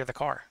hard to steer the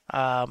car.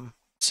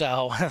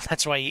 So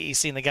that's why you've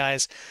seen the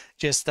guys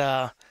just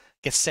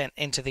get sent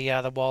into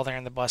the wall there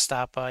in the bus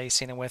stop. You've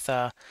seen it with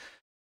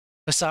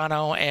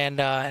Pisano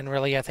and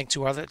really I think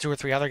two or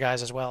three other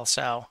guys as well.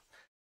 So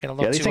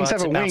these things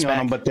have a wing on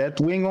them, but that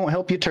wing won't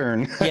help you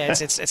turn. Yeah,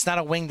 it's not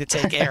a wing to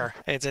take air.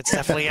 It's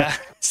definitely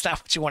it's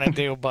not what you want to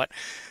do. But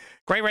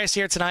great race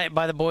here tonight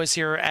by the boys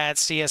here at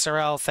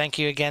CSRL. Thank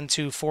you again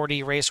to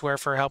 4D Racewear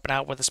for helping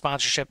out with the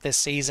sponsorship this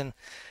season.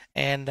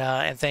 And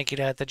thank you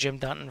to Jim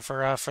Dunton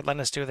for letting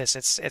us do this.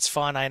 It's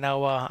fun. I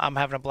know I'm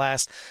having a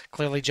blast.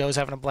 Clearly, Joe's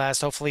having a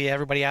blast. Hopefully,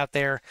 everybody out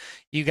there,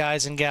 you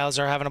guys and gals,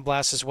 are having a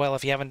blast as well.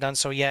 If you haven't done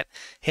so yet,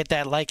 hit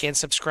that like and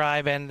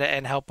subscribe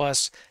and help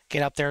us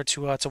get up there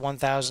to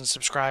 1,000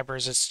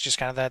 subscribers. It's just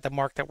kind of the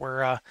mark that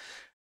we're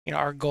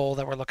our goal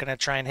that we're looking to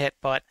try and hit.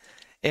 But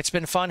it's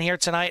been fun here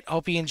tonight.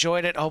 Hope you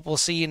enjoyed it. Hope we'll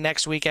see you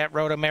next week at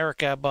Road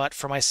America. But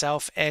for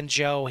myself and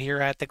Joe here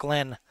at the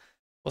Glen,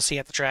 we'll see you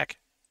at the track.